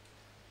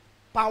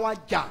 Power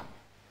jam.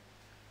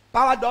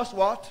 Power does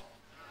what?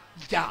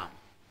 Jam.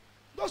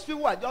 Those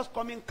people are just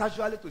coming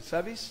casually to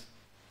service.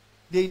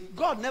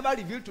 God never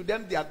revealed to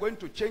them they are going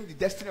to change the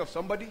destiny of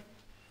somebody.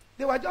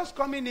 They were just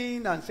coming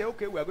in and say,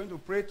 okay, we are going to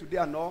pray today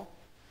and all.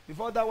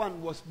 Before that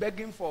one was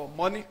begging for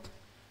money.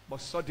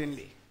 But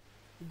suddenly,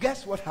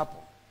 guess what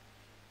happened?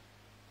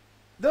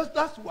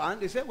 That's one.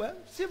 They say, well,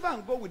 silver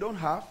and gold we don't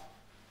have.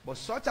 But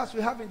such as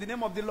we have in the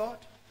name of the Lord,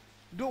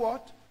 do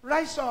what?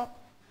 Rise up.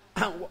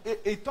 And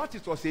he thought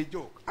it was a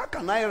joke. How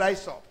can I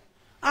rise up?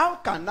 How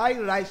can I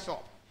rise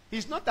up?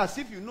 It's not as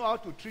if you know how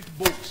to treat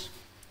boats.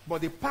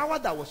 But the power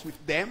that was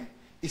with them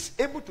is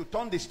able to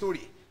turn the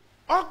story.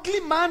 Ugly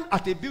man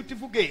at a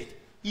beautiful gate.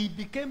 He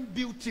became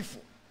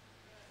beautiful.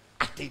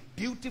 At a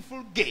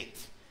beautiful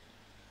gate.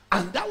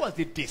 And that was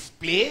the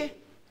display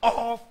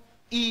of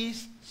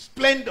his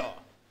splendor.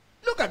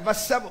 Look at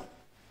verse 7.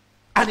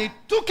 And he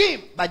took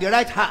him by the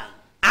right hand.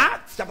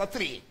 Acts chapter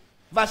 3,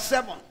 verse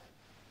 7.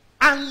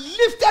 And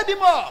lifted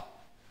him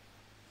up.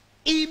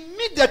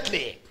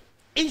 Immediately,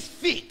 his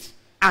feet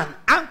and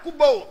ankle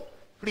bone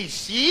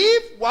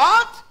receive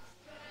what?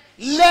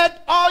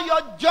 Let all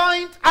your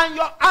joint and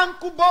your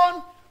ankle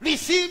bone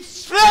receive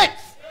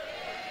strength.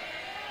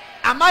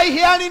 Am I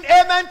hearing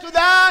amen to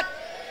that?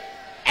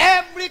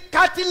 Every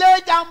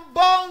cartilage and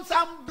bones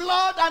and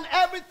blood and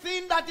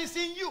everything that is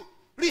in you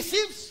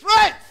receive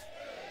strength.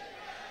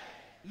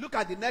 Look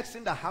at the next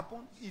thing that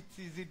happened. It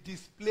is a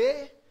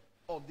display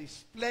of the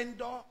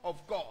splendor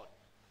of God.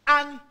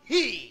 And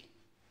he,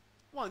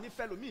 one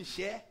fellow me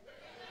share.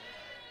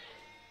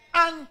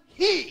 And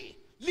he,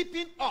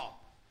 leaping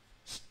up,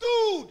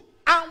 stood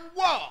and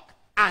walked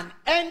and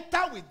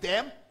entered with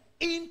them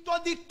into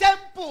the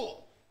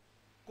temple.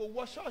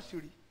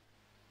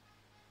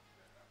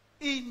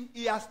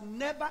 He has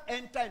never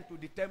entered into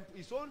the temple.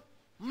 His own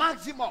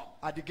maximum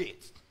at the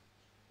gate.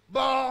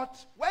 But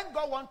when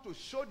God wants to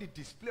show the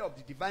display of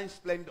the divine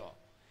splendor,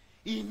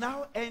 he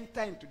now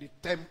enters into the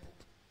temple,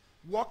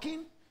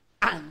 walking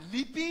and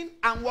leaping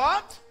and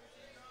what?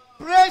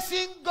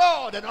 Praising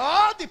God. And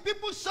all the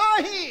people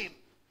saw him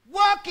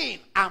walking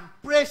and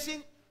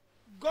praising.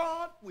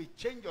 God will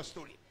change your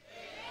story.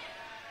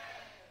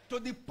 To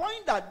the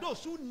point that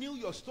those who knew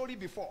your story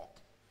before,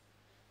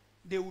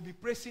 they will be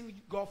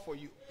praising God for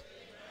you.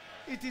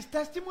 It is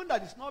testimony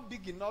that is not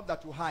big enough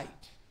that will hide.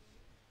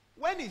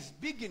 When it's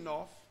big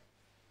enough,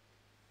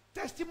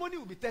 testimony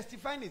will be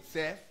testifying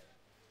itself,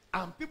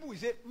 and people will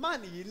say,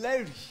 man,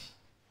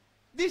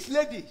 this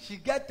lady, she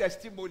get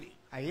testimony.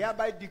 I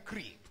hereby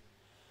decree,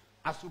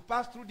 as you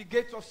pass through the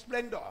gates of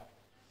splendor,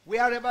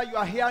 wherever you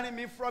are hearing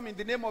me from, in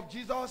the name of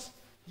Jesus,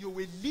 you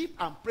will leap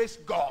and praise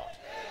God.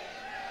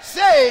 Amen.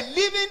 Say,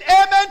 living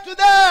amen to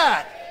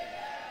that.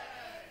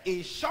 Amen.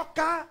 A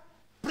shocker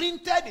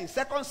printed in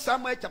 2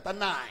 Samuel chapter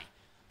 9.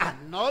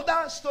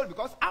 Another story,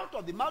 because out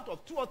of the mouth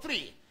of two or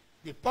three,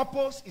 the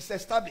purpose is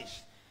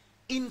established.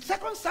 In 2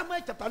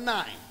 Samuel chapter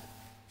 9,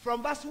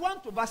 from verse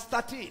 1 to verse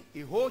 13, a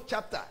whole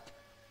chapter,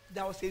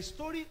 there was a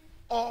story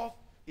of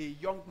a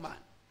young man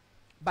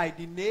by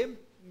the name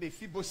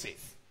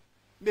Mephibosheth.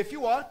 Mephi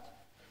what?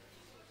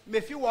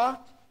 Mephi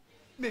what?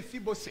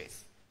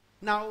 Mephibosheth.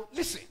 Now,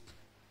 listen.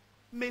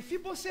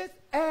 Mephibosheth,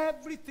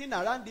 everything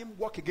around him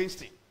worked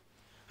against him.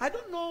 I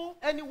don't know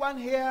anyone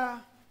here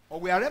or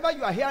wherever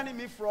you are hearing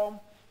me from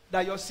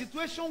that your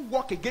situation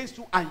worked against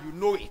you and you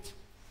know it.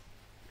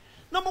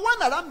 Number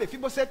one around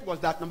Mephibosheth was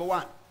that, number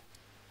one,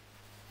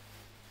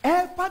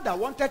 helper that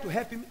wanted to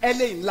help him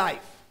early in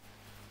life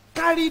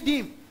carried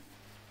him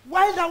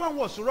while that one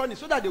was running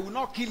so that they would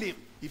not kill him.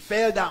 He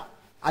fell down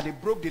and they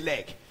broke the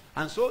leg.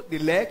 And so the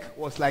leg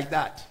was like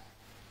that.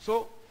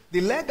 So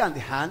the leg and the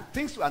hand,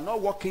 things were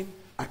not working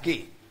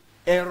again.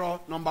 Error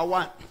number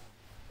one.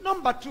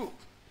 Number two,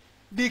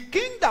 the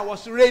king that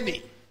was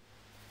reigning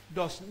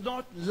does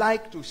not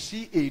like to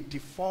see a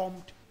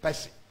deformed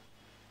person.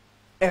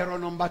 Error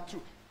number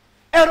 2.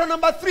 Error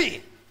number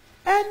 3.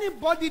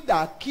 Anybody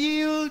that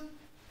killed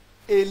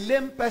a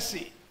lame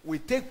person will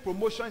take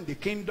promotion in the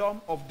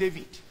kingdom of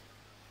David.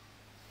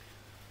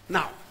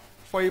 Now,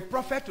 for a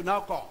prophet to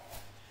now come,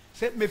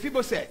 say,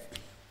 Mephibosheth,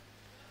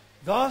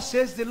 thus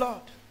says the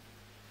Lord,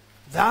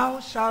 thou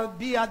shalt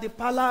be at the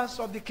palace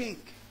of the king,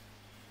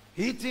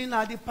 eating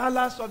at the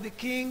palace of the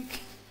king,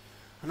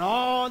 and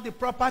all the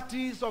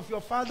properties of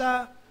your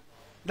father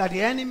that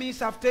the enemies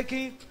have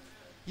taken,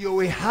 you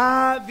will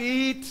have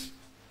it.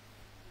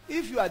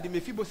 If you are the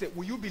Mephibosheth,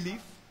 will you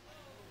believe?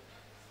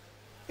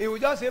 He will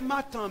just say,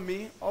 Matan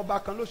me, Oba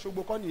kan lo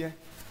shogbo ko niyen.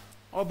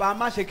 Oba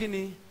ma se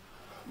kini?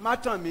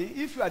 Matan me.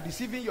 If you are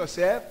deceiving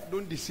yourself,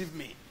 don't deceive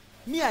me.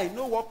 Me, I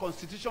know what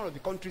constitution of the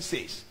country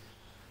says.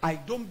 I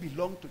don't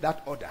belong to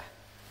that order.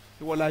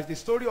 It was like the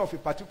story of a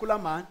particular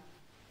man.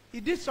 He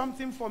did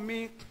something for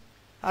me,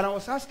 and I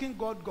was asking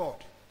God,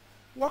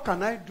 what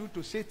can I do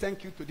to say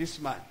thank you to this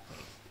man?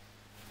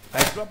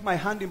 I dropped my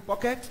hand in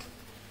pocket.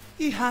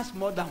 He has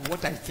more than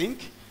what I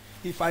think.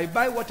 If I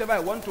buy whatever I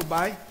want to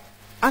buy,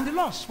 and the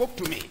Lord spoke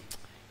to me,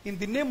 in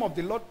the name of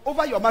the Lord,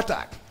 over your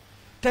matter,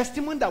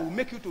 testimony that will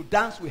make you to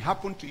dance will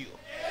happen to you.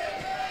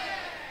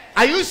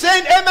 Are you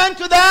saying amen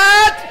to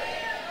that?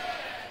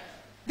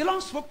 The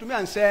Lord spoke to me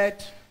and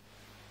said,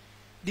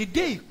 the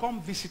day he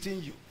come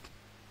visiting you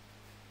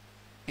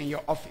in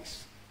your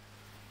office,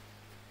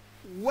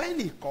 when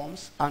he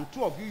comes and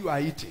two of you are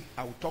eating,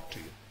 I will talk to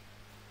you.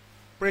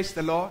 Praise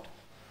the Lord.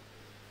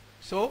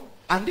 So,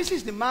 and this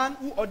is the man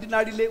who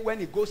ordinarily when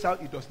he goes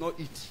out, he does not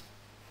eat.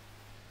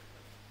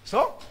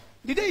 So,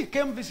 the day he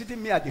came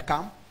visiting me at the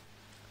camp,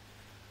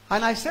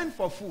 and I sent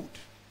for food.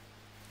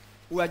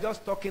 We were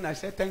just talking. I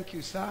said, thank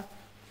you, sir,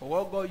 for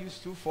what God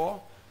used to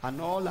for, and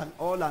all and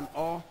all and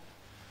all.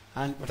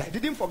 But I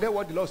didn't forget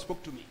what the Lord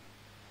spoke to me.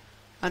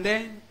 And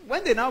then,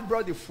 when they now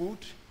brought the food,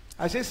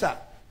 I said, sir,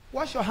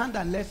 wash your hand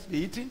and let's be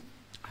eating.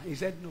 He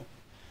said, no.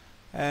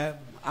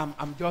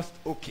 I'm just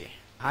okay.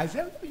 I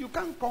said, you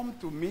can't come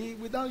to me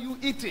without you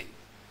eating.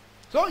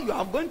 So you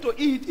are going to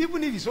eat,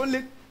 even if it's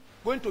only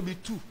going to be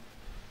 2.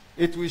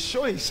 It will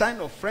show a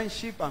sign of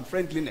friendship and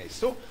friendliness.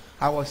 So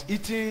I was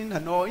eating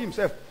and all.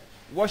 Himself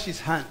washed his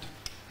hand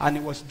and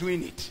he was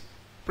doing it.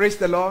 Praise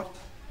the Lord.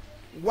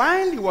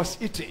 While he was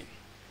eating,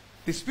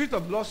 the Spirit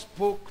of the Lord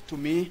spoke to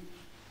me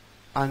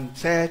and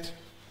said,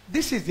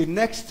 this is the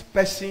next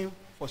person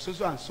for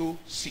so and so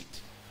seat.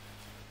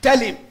 Tell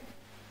him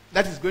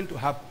that is going to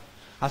happen.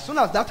 As soon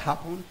as that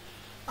happened,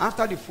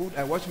 after the food,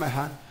 I washed my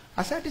hand.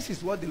 I said, this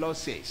is what the Lord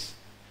says.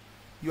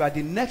 You are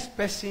the next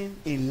person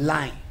in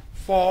line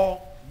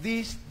for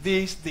this.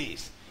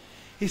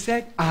 He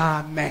said,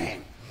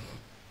 amen.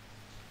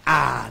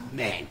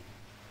 Amen.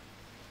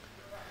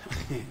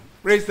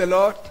 Praise the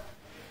Lord.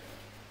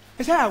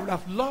 He said, I would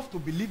have loved to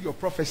believe your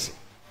prophecy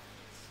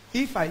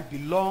if I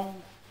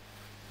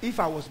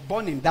was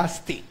born in that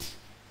state.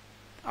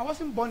 I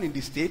wasn't born in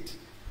the state,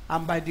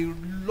 and by the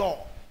law,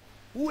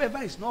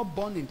 whoever is not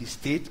born in the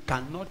state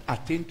cannot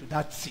attain to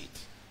that seat.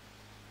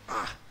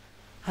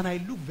 And I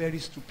look very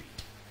stupid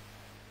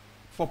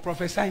for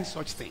prophesying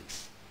such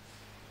things.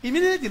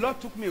 Immediately the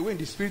Lord took me away in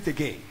the spirit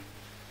again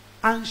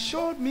and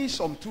showed me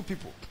some 2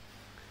 people.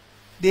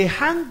 They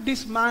hung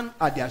this man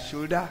at their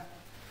shoulder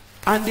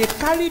and they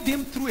carried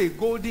him through a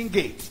golden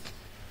gate.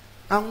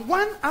 And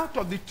one out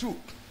of the 2,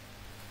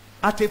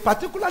 at a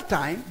particular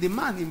time, the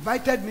man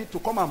invited me to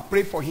come and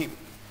pray for him.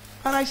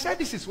 And I said,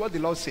 this is what the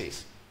Lord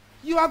says.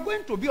 You are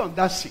going to be on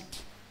that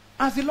seat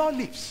as the Lord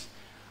lives.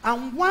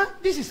 And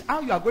this is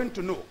how you are going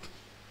to know.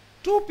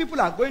 2 people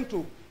are going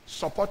to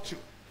support you.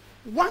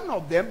 One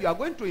of them, you are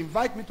going to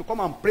invite me to come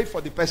and pray for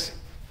the person.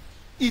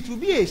 It will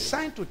be a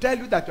sign to tell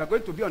you that you are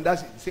going to be on that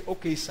seat. Say,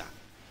 okay, sir.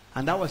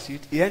 And that was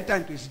it. He entered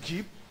into his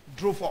jeep,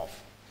 drove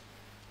off.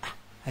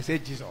 I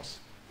said, Jesus,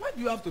 why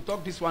do you have to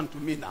talk this one to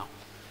me now?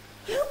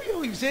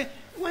 You say,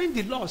 when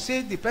the law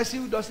says the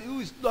person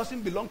who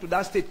doesn't belong to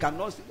that state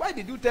cannot see, why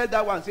did you tell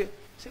that one? Say,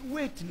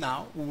 wait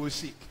now, we will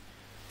see.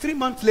 3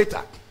 months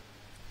later,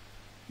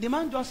 the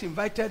man just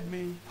invited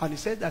me and he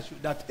said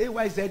that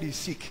AYZ is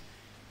sick,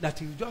 that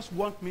he just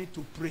want me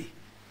to pray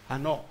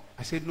and all.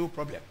 I said, no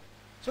problem.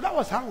 So that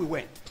was how we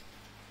went.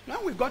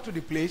 When we got to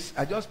the place,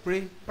 I just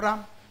prayed,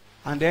 pram,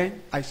 and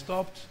then I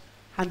stopped,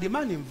 and the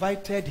man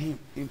invited him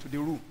into the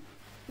room.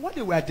 What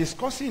they were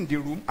discussing in the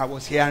room, I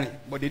was hearing,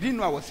 but they didn't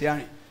know I was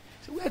hearing.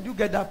 So where do you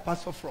get that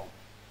pastor from?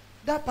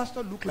 That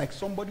pastor looked like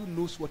somebody who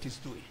knows what he's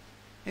doing.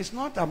 It's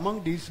not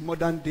among these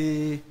modern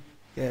day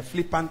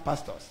flippant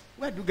pastors.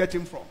 Where do you get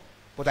him from?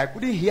 But I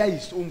couldn't hear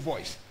his own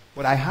voice.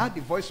 But I heard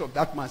the voice of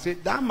that man say,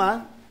 that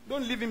man,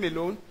 don't leave him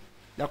alone.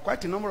 There are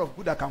quite a number of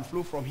good that can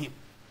flow from him.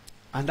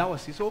 And that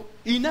was it. So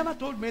he never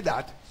told me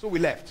that. So we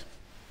left.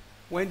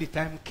 When the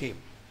time came,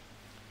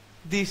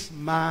 this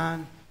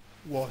man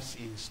was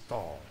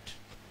installed.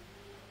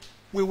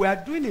 We were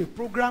doing a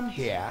program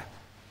here.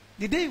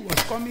 The day he was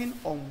coming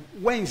on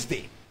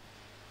Wednesday,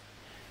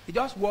 he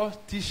just wore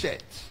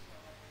t-shirt.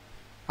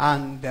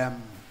 And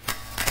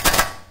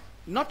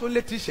not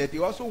only t-shirt, he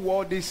also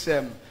wore this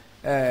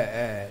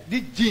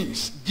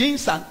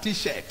jeans and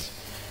t-shirt.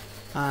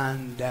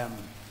 And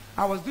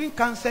I was doing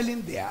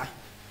counseling there.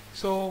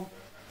 So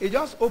he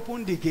just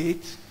opened the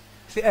gate.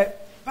 Say,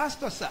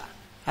 Pastor, sir,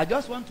 I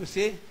just want to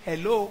say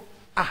hello.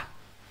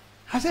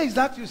 I said, is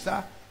that you,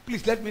 sir?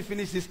 Please let me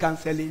finish this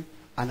counseling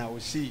and I will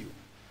see you.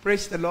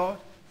 Praise the Lord.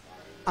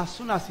 As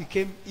soon as he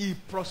came, he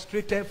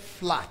prostrated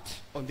flat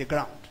on the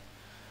ground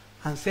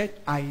and said,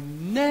 I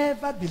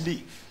never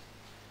believe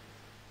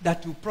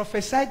that you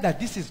prophesied that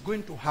this is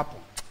going to happen.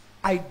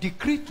 I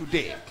decree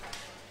today,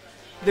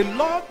 the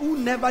Lord who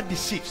never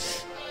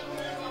deceives,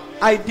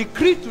 I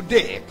decree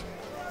today,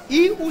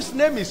 he whose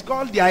name is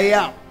called the I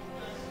Am,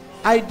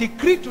 I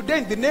decree today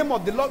in the name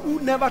of the Lord who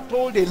never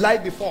told a lie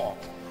before,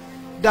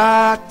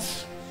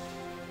 that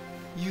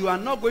you are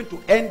not going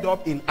to end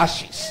up in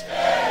ashes.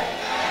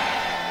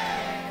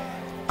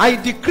 I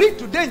decree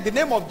today in the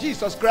name of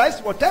Jesus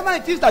Christ, whatever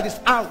it is that is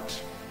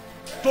out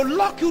to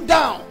lock you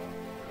down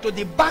to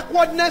the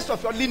backwardness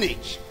of your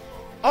lineage,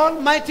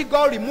 Almighty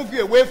God remove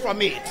you away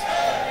from it.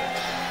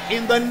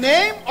 In the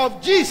name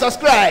of Jesus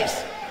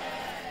Christ.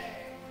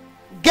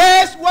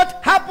 Guess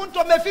what happened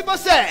to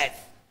Mephibosheth?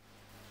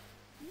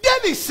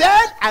 David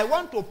said, I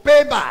want to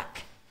pay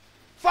back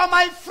for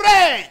my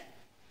friend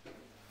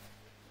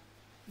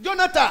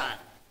Jonathan,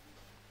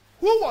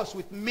 who was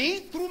with me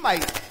through my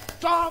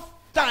tough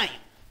time,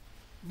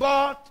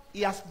 but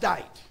he has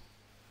died.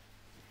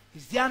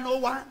 Is there no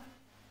one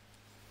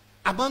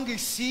among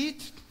his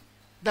seed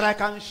that I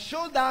can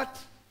show that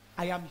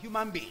I am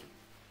human being?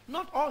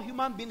 Not all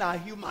human beings are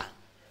human.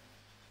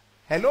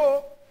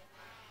 Hello?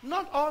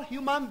 Not all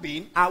human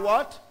beings are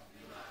what?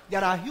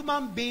 There are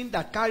human beings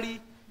that carry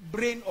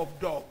brain of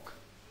dog.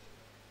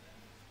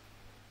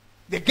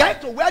 They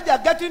get to where they are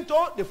getting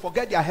to, they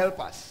forget their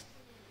helpers.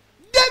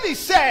 David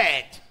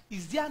said,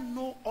 is there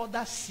no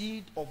other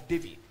seed of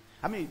David?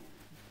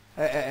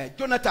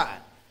 Jonathan,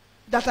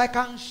 that I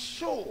can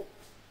show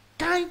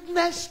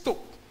kindness to.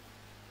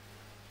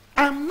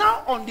 I'm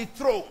now on the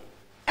throne.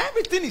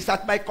 Everything is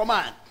at my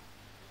command.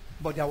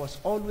 But there was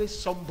always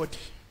somebody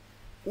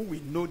who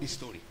will know the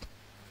story.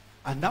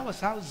 And that was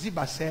how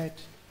Ziba said,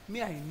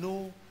 may I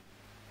know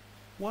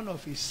one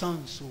of his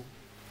sons. So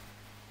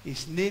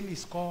his name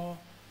is called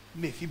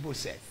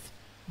Mephibosheth.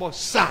 But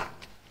sir,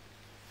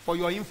 for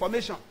your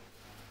information,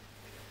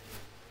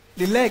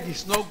 the leg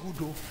is not good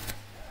though.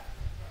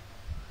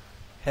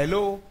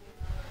 Hello?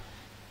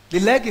 The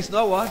leg is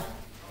not what?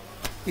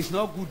 It's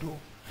not good though.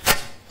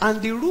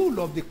 And the rule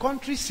of the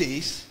country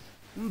says,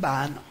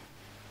 Mbano.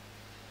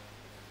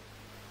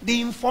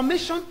 The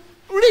information,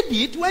 read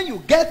it when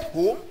you get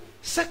home.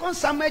 2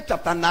 Samuel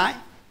chapter 9,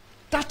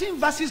 13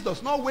 verses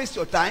does not waste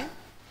your time.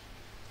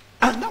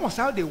 And that was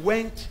how they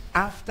went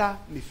after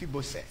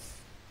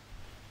Mephibosheth.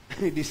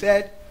 They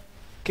said,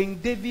 King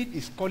David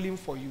is calling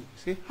for you.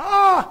 Say,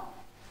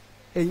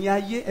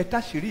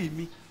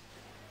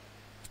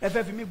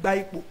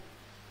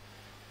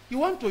 you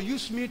want to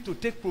use me to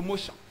take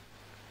promotion?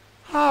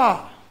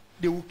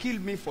 They will kill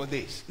me for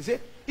this. He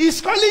said,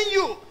 he's calling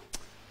you.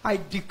 I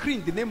decree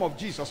in the name of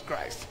Jesus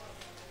Christ.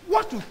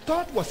 What you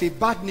thought was a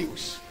bad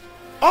news,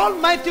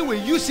 Almighty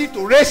will use it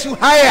to raise you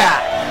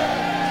higher.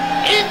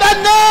 In the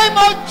name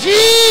of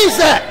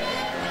Jesus.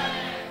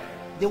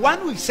 The one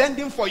who is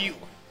sending for you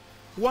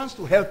wants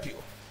to help you.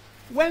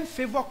 When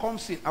favor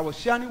comes in, I was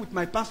sharing with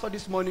my pastor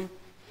this morning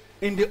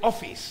in the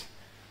office.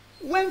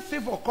 When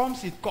favor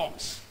comes, it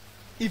comes.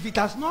 If it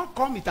has not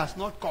come, it has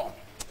not come.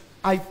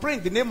 I pray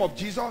in the name of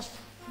Jesus,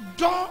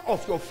 door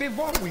of your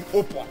favor will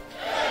open.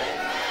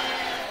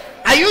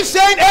 Are you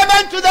saying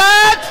amen to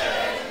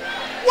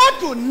that?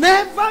 What you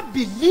never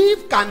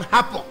believe can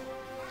happen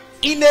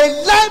in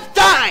a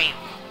lifetime,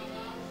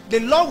 the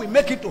Lord will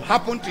make it to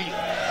happen to you.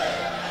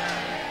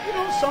 You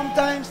know,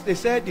 sometimes they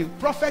say the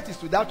prophet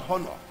is without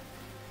honor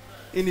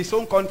in his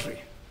own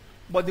country,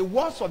 but the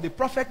words of the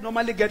prophet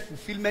normally get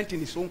fulfillment in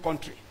his own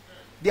country.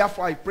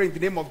 Therefore, I pray in the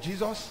name of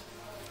Jesus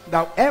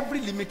that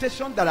every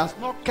limitation that has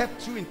not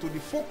kept you into the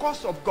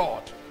focus of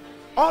God,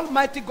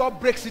 Almighty God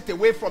breaks it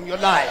away from your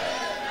life.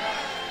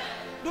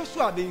 Those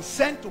who have been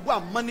sent to go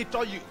and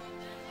monitor you,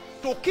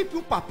 to keep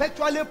you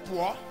perpetually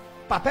poor,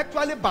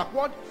 perpetually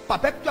backward,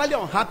 perpetually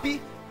unhappy,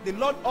 the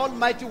Lord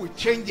Almighty will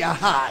change their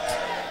heart.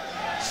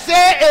 Say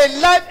a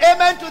loud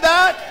amen to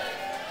that.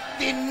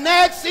 The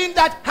next thing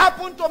that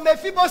happened to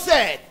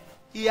Mephibosheth,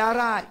 he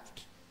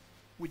arrived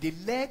with the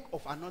leg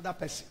of another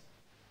person.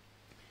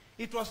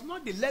 It was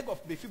not the leg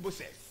of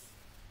Mephibosheth.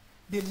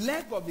 The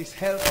leg of his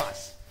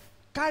helpers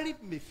carried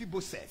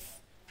Mephibosheth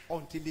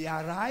until he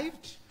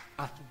arrived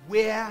at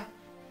where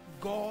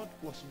God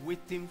was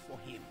waiting for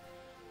him.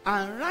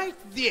 And right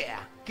there,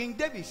 King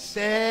David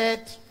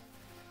said,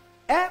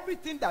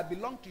 everything that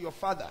belonged to your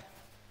father,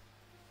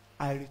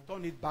 I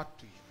return it back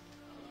to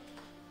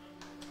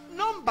you.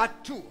 Number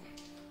 2,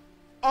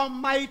 on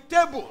my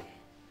table,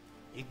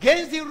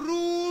 against the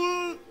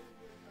rule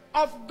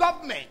of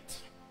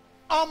government,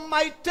 on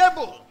my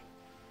table,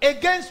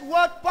 against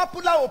what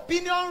popular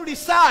opinion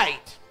reside,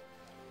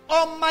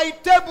 on my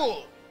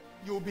table,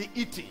 you'll be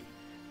eating.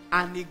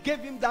 And he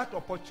gave him that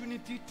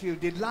opportunity till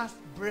the last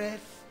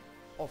breath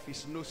of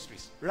his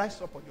nostrils.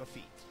 Rise up on your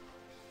feet.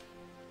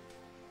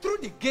 Through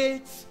the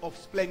gates of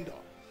splendor.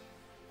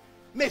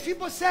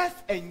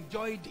 Mephibosheth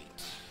enjoyed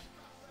it.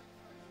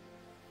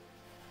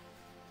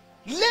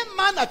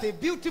 Layman at a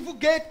beautiful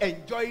gate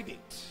enjoyed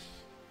it.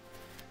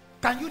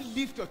 Can you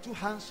lift your two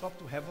hands up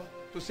to heaven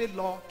to say,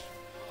 Lord,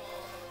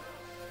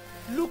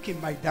 look in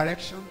my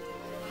direction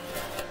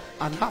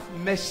and have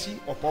mercy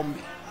upon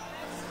me.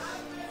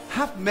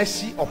 Have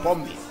mercy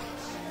upon me.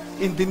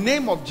 In the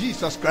name of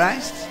Jesus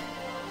Christ,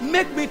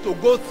 make me to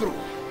go through.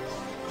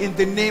 In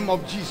the name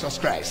of Jesus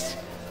Christ.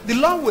 The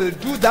Lord will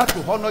do that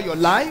to honor your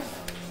life.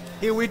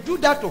 He will do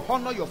that to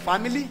honor your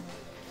family.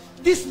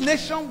 This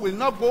nation will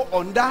not go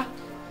under.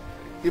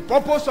 The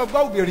purpose of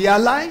God will be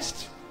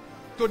realized.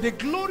 To the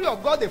glory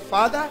of God the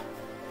Father,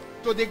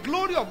 to the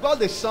glory of God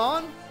the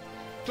Son,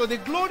 to the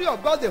glory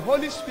of God the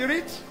Holy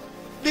Spirit.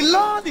 The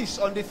Lord is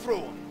on the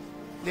throne.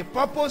 The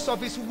purpose of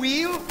his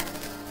will,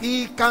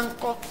 he can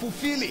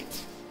fulfill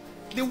it.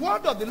 The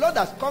word of the Lord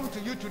has come to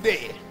you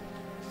today.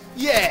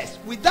 Yes,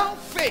 without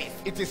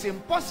faith, it is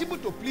impossible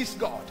to please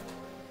God.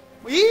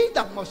 He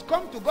that must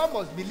come to God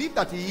must believe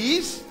that he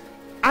is,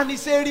 and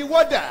is a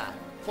rewarder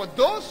for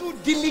those who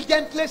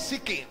diligently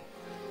seek him.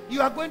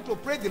 You are going to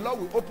pray, the Lord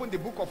will open the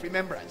book of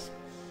remembrance.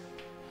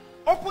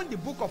 Open the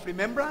book of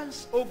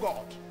remembrance, oh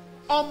God.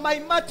 On my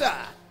matter,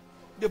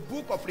 the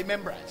book of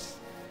remembrance.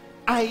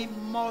 I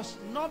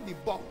must not be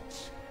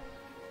burnt.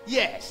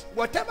 Yes,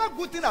 whatever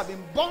good thing have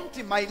been burnt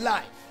in my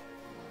life,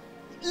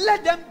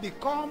 let them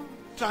become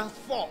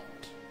transformed.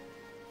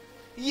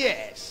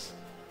 Yes.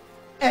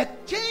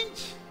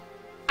 Exchange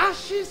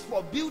ashes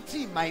for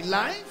beauty in my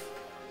life.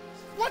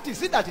 What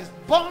is it that is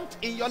burnt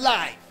in your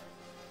life?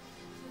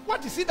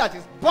 What is it that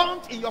is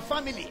burnt in your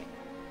family?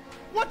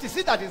 What is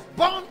it that is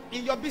burnt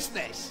in your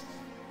business?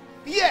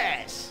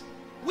 Yes,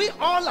 we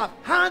all have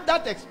had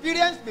that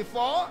experience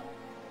before,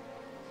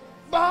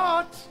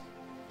 but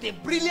the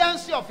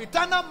brilliancy of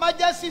eternal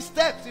majesty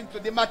steps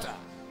into the matter.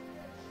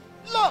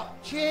 Lord,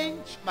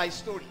 change my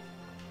story.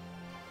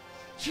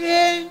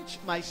 Change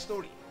my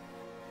story.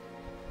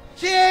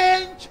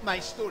 Change my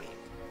story.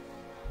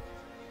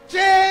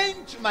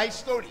 Change my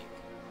story.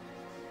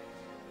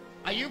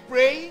 Are you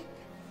praying?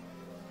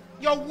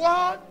 Your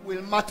word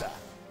will matter.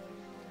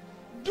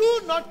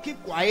 Do not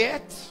keep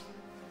quiet.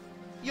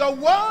 Your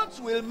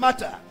words will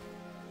matter.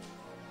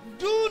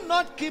 Do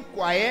not keep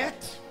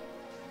quiet.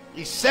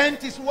 He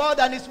sent his word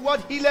and his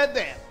word healed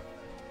them.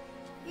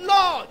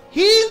 Lord,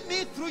 heal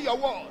me through your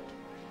word.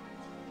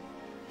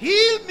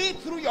 Heal me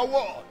through your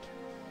word.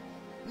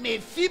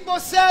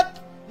 Mephibosheth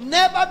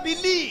never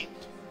believed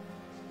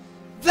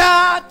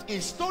that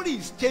his story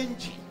is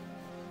changing.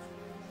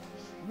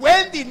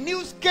 When the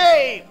news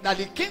came that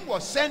the king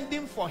was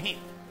sending for him,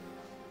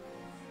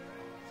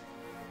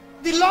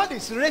 the Lord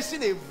is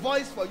raising a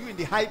voice for you in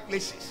the high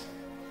places.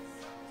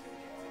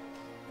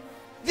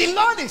 The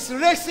Lord is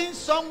raising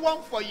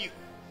someone for you.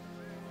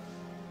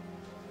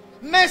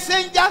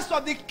 Messengers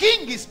of the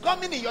king is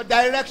coming in your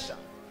direction.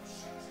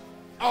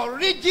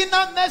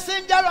 Original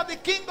messenger of the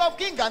King of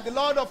Kings and the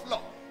Lord of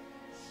Lords.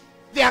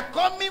 They are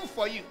coming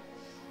for you.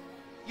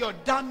 Your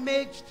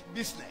damaged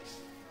business,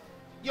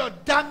 your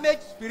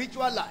damaged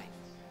spiritual life,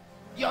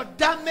 your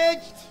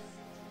damaged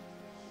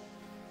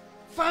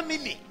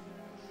family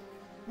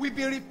will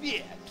be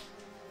repaired.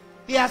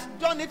 He has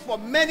done it for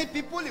many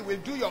people. He will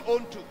do your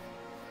own too.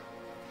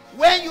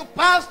 When you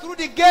pass through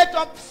the gate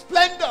of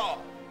splendor,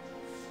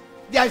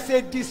 there is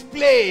a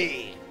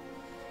display.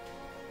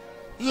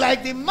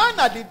 Like the man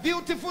at the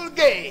beautiful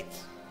gate,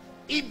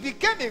 he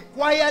became a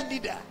choir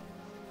leader.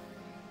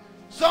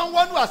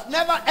 Someone who has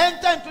never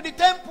entered into the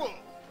temple,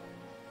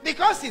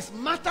 because his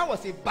matter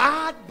was a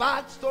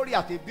bad story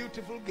at a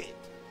beautiful gate.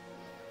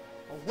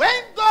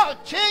 When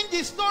God changed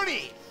his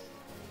story,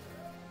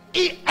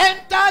 he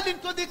entered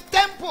into the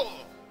temple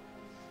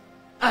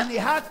and he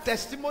had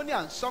testimony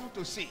and song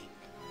to sing.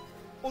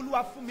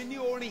 Oluwa fún mi ní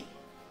orin.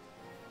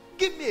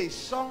 Give me a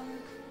song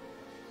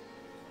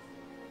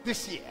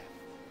this year.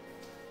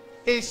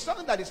 A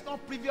song that is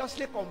not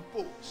previously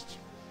composed.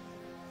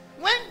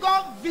 When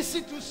God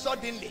visits you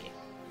suddenly,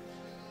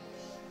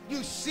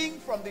 you sing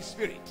from the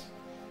Spirit.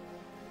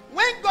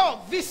 When God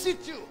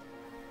visits you,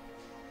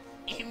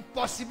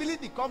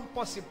 impossibility becomes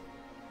possible.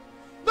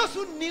 Those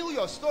who knew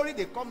your story,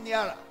 they come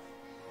nearer.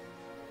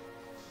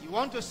 You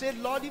want to say,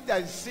 Lord, if there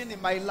is sin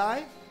in my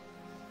life,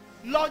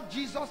 Lord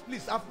Jesus,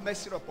 please have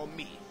mercy upon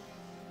me.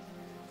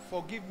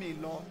 Forgive me,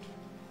 Lord,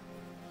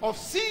 of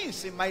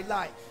sins in my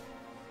life.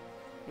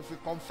 If we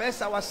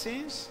confess our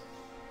sins,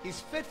 He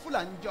is faithful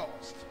and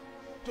just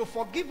to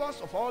forgive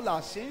us of all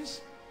our sins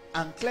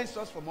and cleanse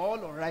us from all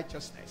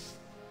unrighteousness.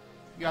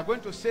 You are going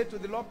to say to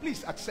the Lord,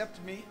 please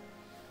accept me.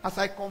 As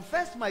I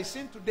confess my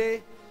sin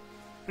today,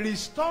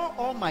 restore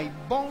all my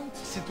burnt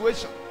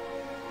situation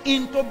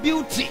into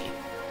beauty.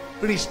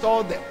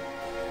 Restore them.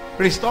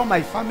 Restore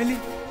my family.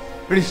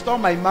 Restore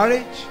my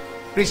marriage.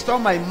 Restore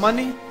my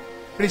money.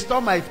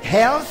 Restore my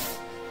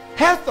health.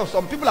 Health of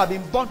some people have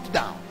been burnt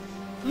down.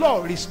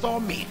 Lord,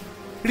 restore me.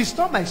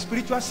 Restore my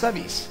spiritual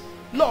service.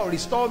 Lord,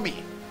 restore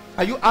me.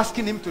 Are you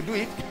asking him to do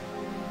it?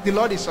 The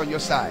Lord is on your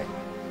side.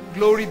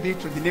 Glory be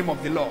to the name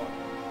of the Lord.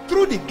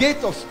 Through the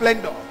gate of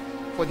splendor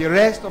for the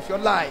rest of your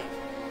life.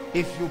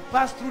 If you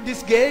pass through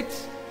this gate,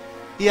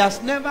 he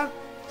has never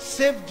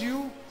saved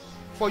you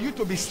for you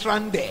to be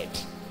stranded.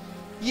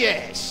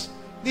 Yes.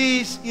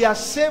 He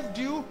has saved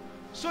you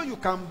so you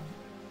can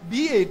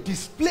be a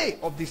display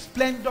of the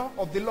splendor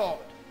of the Lord.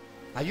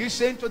 Are you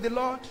saying to the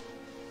Lord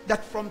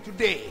that from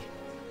today,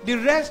 the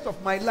rest of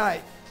my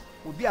life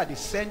will be at the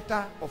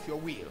center of your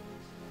will?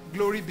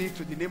 Glory be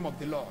to the name of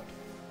the Lord.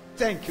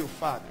 Thank you,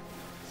 Father.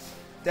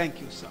 Thank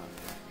you, Son.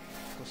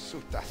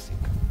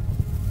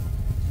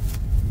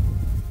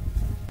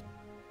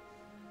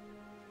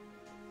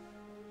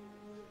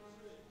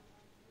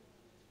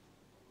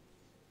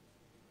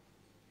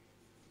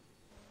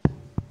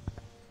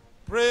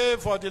 Pray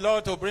for the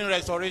Lord to bring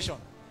restoration.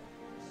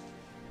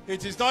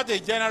 It is not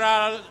a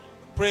general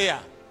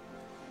prayer.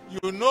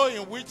 You know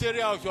in which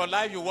area of your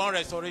life you want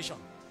restoration.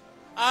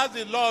 Ask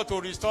the Lord to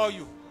restore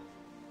you.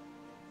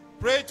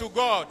 Pray to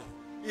God.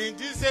 In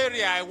this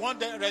area, I want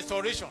the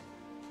restoration.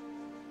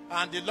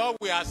 And the Lord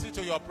will accede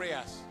to your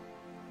prayers.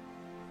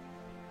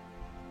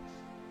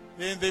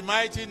 In the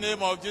mighty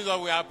name of Jesus,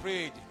 we are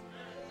prayed.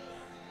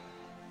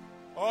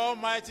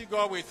 Almighty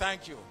God, we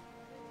thank you.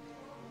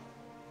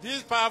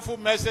 This powerful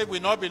message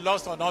will not be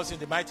lost on us in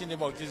the mighty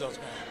name of Jesus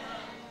Christ.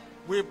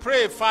 We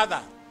pray,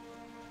 Father,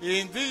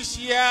 in this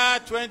year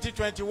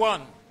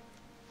 2021,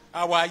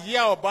 our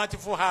year of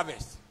bountiful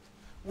harvest,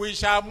 we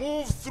shall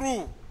move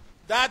through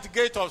that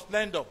gate of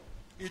splendor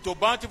into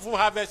bountiful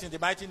harvest in the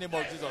mighty name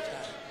of Jesus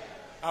Christ.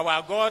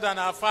 Our God and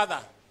our Father,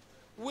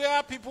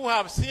 where people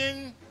have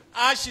seen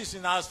ashes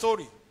in our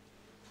story,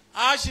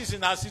 ashes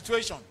in our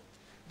situation,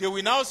 they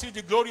will now see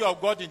the glory of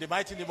God in the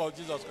mighty name of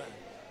Jesus Christ.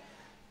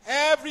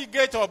 Every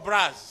gate of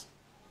brass,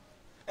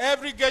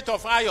 every gate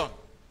of iron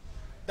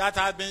that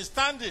has been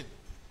standing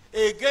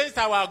against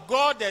our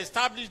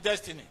God-established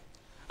destiny,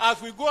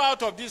 as we go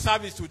out of this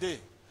service today,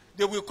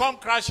 they will come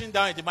crashing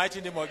down in the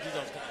mighty name of Jesus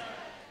Christ.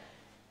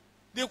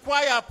 The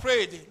choir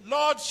prayed,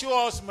 Lord,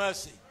 show us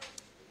mercy.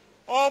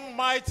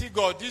 Almighty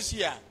God, this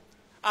year,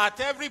 at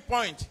every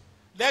point,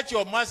 let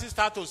your mercy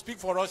start to speak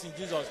for us in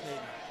Jesus' name.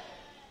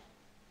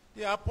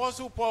 The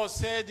Apostle Paul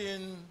said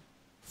in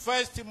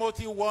 1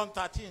 Timothy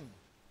 1:13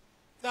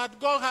 that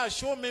God has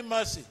shown me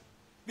mercy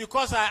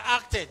because I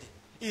acted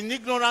in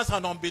ignorance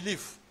and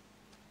unbelief.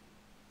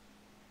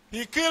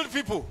 He killed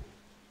people.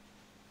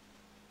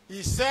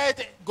 He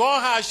said,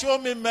 God has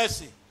shown me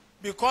mercy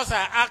because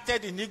I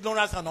acted in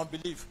ignorance and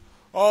unbelief.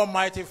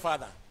 Almighty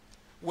Father,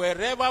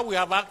 wherever we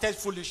have acted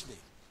foolishly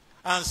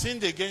and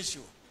sinned against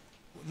you,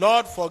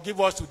 Lord,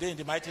 forgive us today in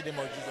the mighty name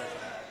of Jesus Christ.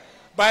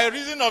 By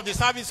reason of the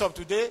service of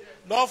today,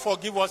 Lord,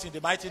 forgive us in the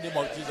mighty name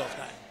of Jesus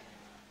Christ.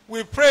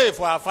 We pray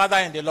for our Father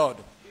in the Lord.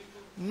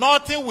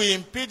 Nothing will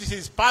impede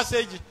his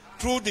passage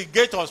through the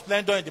gate of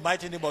splendor in the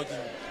mighty name of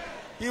Jesus.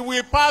 He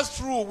will pass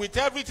through with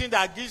everything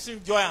that gives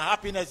him joy and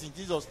happiness in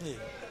Jesus' name.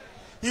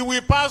 He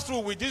will pass through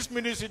with this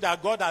ministry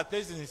that God has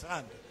placed in his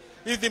hand.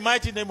 In the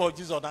mighty name of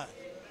Jesus.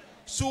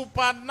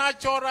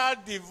 Supernatural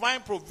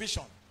divine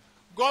provision.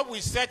 God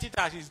will set it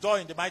at his door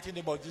in the mighty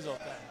name of Jesus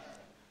Christ.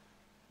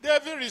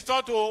 David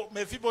restored to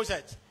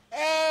Mephibosheth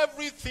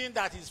everything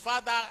that his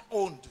father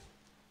owned.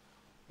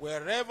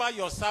 Wherever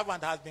your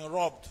servant has been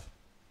robbed,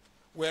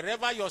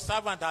 wherever your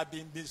servant has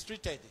been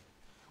mistreated,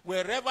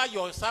 wherever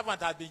your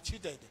servant has been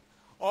cheated,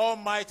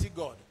 Almighty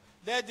God,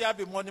 let there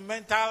be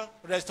monumental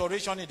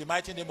restoration in the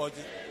mighty name of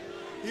Jesus.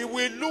 He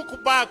will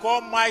look back,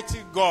 Almighty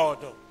God,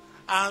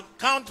 and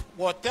count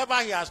whatever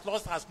he has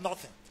lost as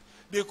nothing.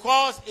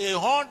 Because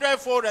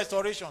 100-fold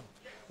restoration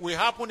will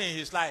happen in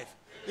his life.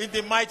 In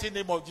the mighty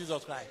name of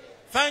Jesus Christ.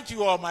 Thank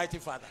you, Almighty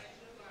Father.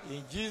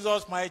 In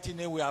Jesus' mighty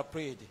name we have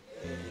prayed.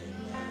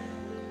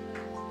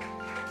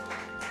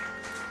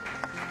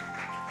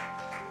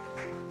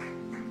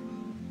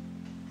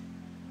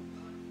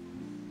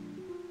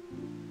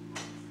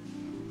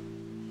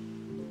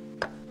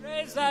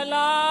 Praise the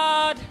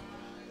Lord.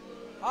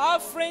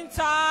 Offering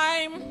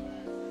time.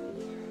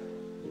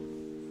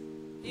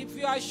 If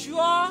you are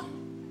sure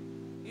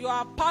you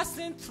are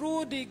passing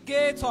through the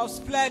gate of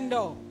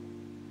splendor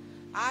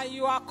and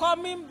you are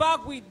coming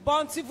back with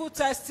bountiful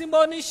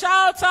testimony,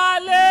 shout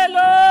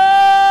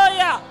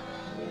hallelujah.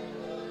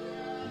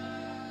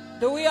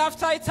 Do we have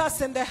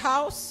tithers in the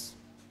house?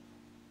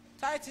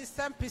 Tithe is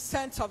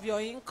 10% of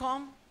your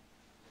income.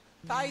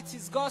 Tithe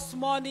is God's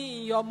money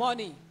in your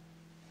money.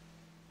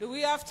 Do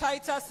we have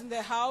tithers in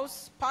the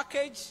house?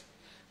 Package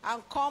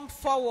and come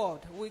forward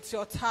with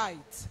your tithe.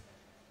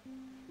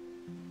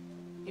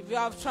 If you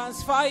have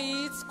transferred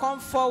it, come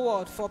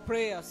forward for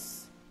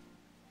prayers.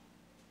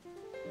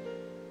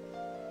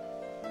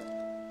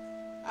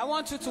 I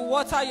want you to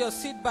water your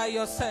seed by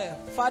yourself.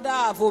 Father,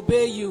 I've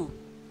obeyed you.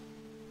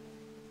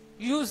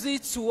 Use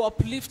it to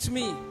uplift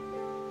me.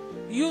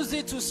 Use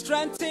it to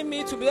strengthen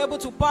me to be able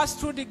to pass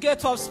through the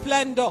gate of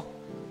splendor.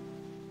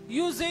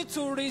 Use it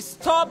to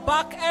restore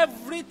back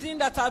everything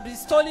that has been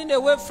stolen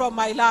away from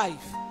my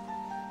life.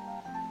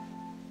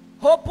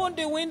 Open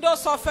the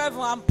windows of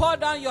heaven and pour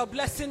down your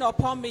blessing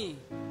upon me.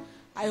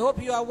 I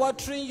hope you are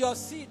watering your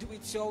seed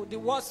with the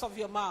words of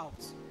your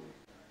mouth.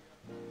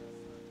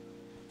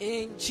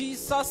 In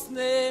Jesus'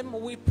 name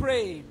we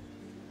pray.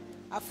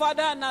 Our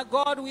Father and our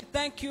God, we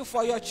thank you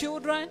for your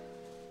children.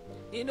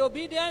 In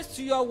obedience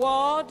to your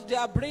word, they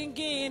are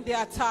bringing in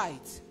their tithe.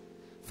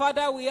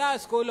 Father, we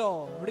ask, O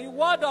Lord,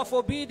 reward of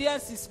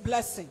obedience is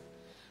blessing.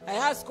 I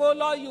ask, O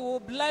Lord, you will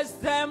bless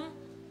them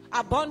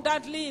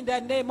abundantly in the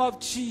name of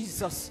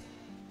Jesus.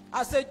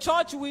 As a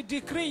church, we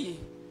decree,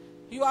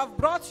 you have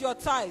brought your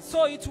tithe,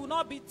 so it will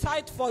not be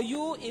tight for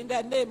you in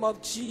the name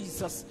of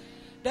Jesus.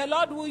 The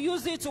Lord will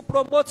use it to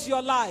promote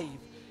your life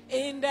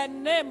in the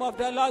name of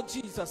the Lord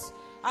Jesus.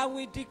 And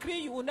we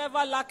decree you will never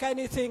lack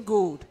anything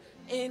good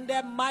in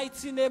the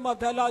mighty name of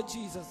the Lord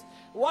Jesus.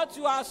 What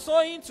you are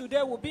sowing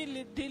today will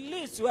be the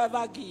least you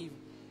ever give.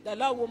 The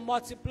Lord will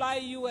multiply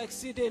you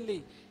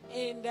exceedingly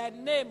in the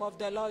name of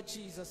the Lord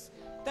Jesus.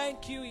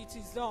 Thank you, it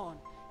is done.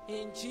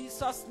 In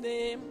Jesus'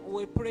 name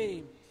we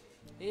pray.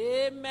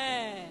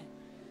 Amen.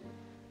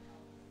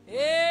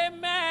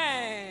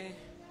 Amen.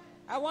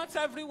 I want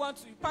everyone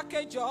to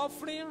package your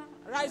offering.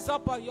 Rise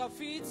up on your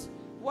feet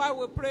while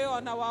we pray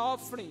on our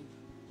offering.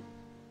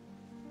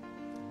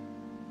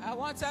 I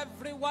want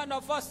every one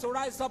of us to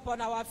rise up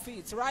on our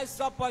feet. Rise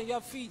up on your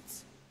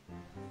feet.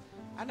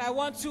 And I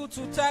want you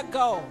to tell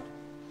God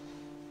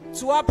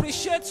to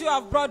appreciate you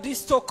have brought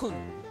this token.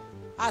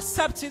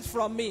 Accept it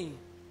from me.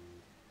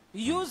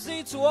 Use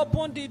it to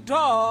open the door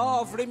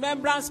of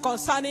remembrance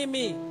concerning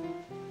me.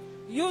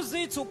 Use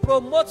it to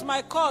promote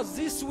my cause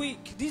this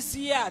week, this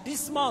year,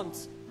 this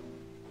month.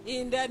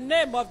 In the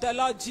name of the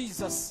Lord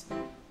Jesus.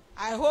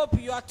 I hope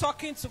you are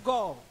talking to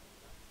God.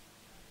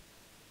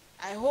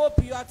 I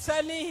hope you are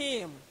telling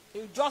him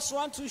you just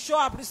want to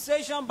show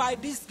appreciation by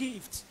this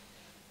gift,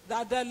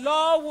 that the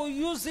Lord will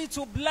use it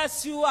to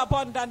bless you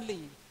abundantly.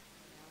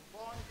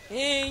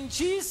 In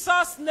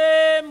Jesus'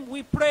 name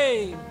we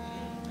pray.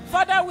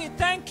 Father, we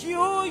thank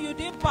you. You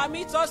didn't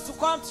permit us to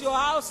come to your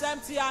house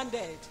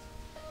empty-handed.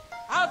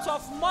 Out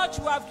of much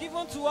you have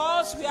given to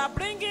us, we are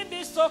bringing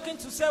this token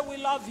to say we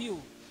love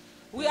you.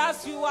 We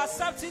ask you to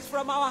accept it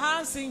from our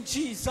hands in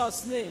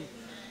Jesus' name.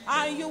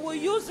 And you will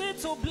use it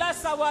to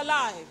bless our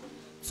life,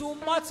 to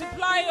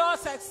multiply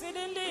us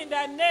exceedingly in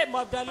the name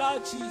of the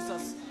Lord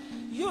Jesus.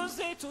 Use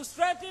it to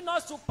strengthen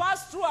us to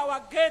pass through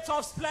our gate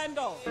of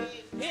splendor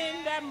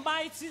in the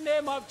mighty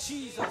name of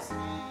Jesus.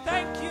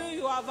 Thank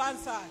you, you have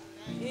answered.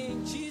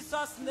 In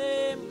Jesus'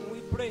 name we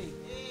pray.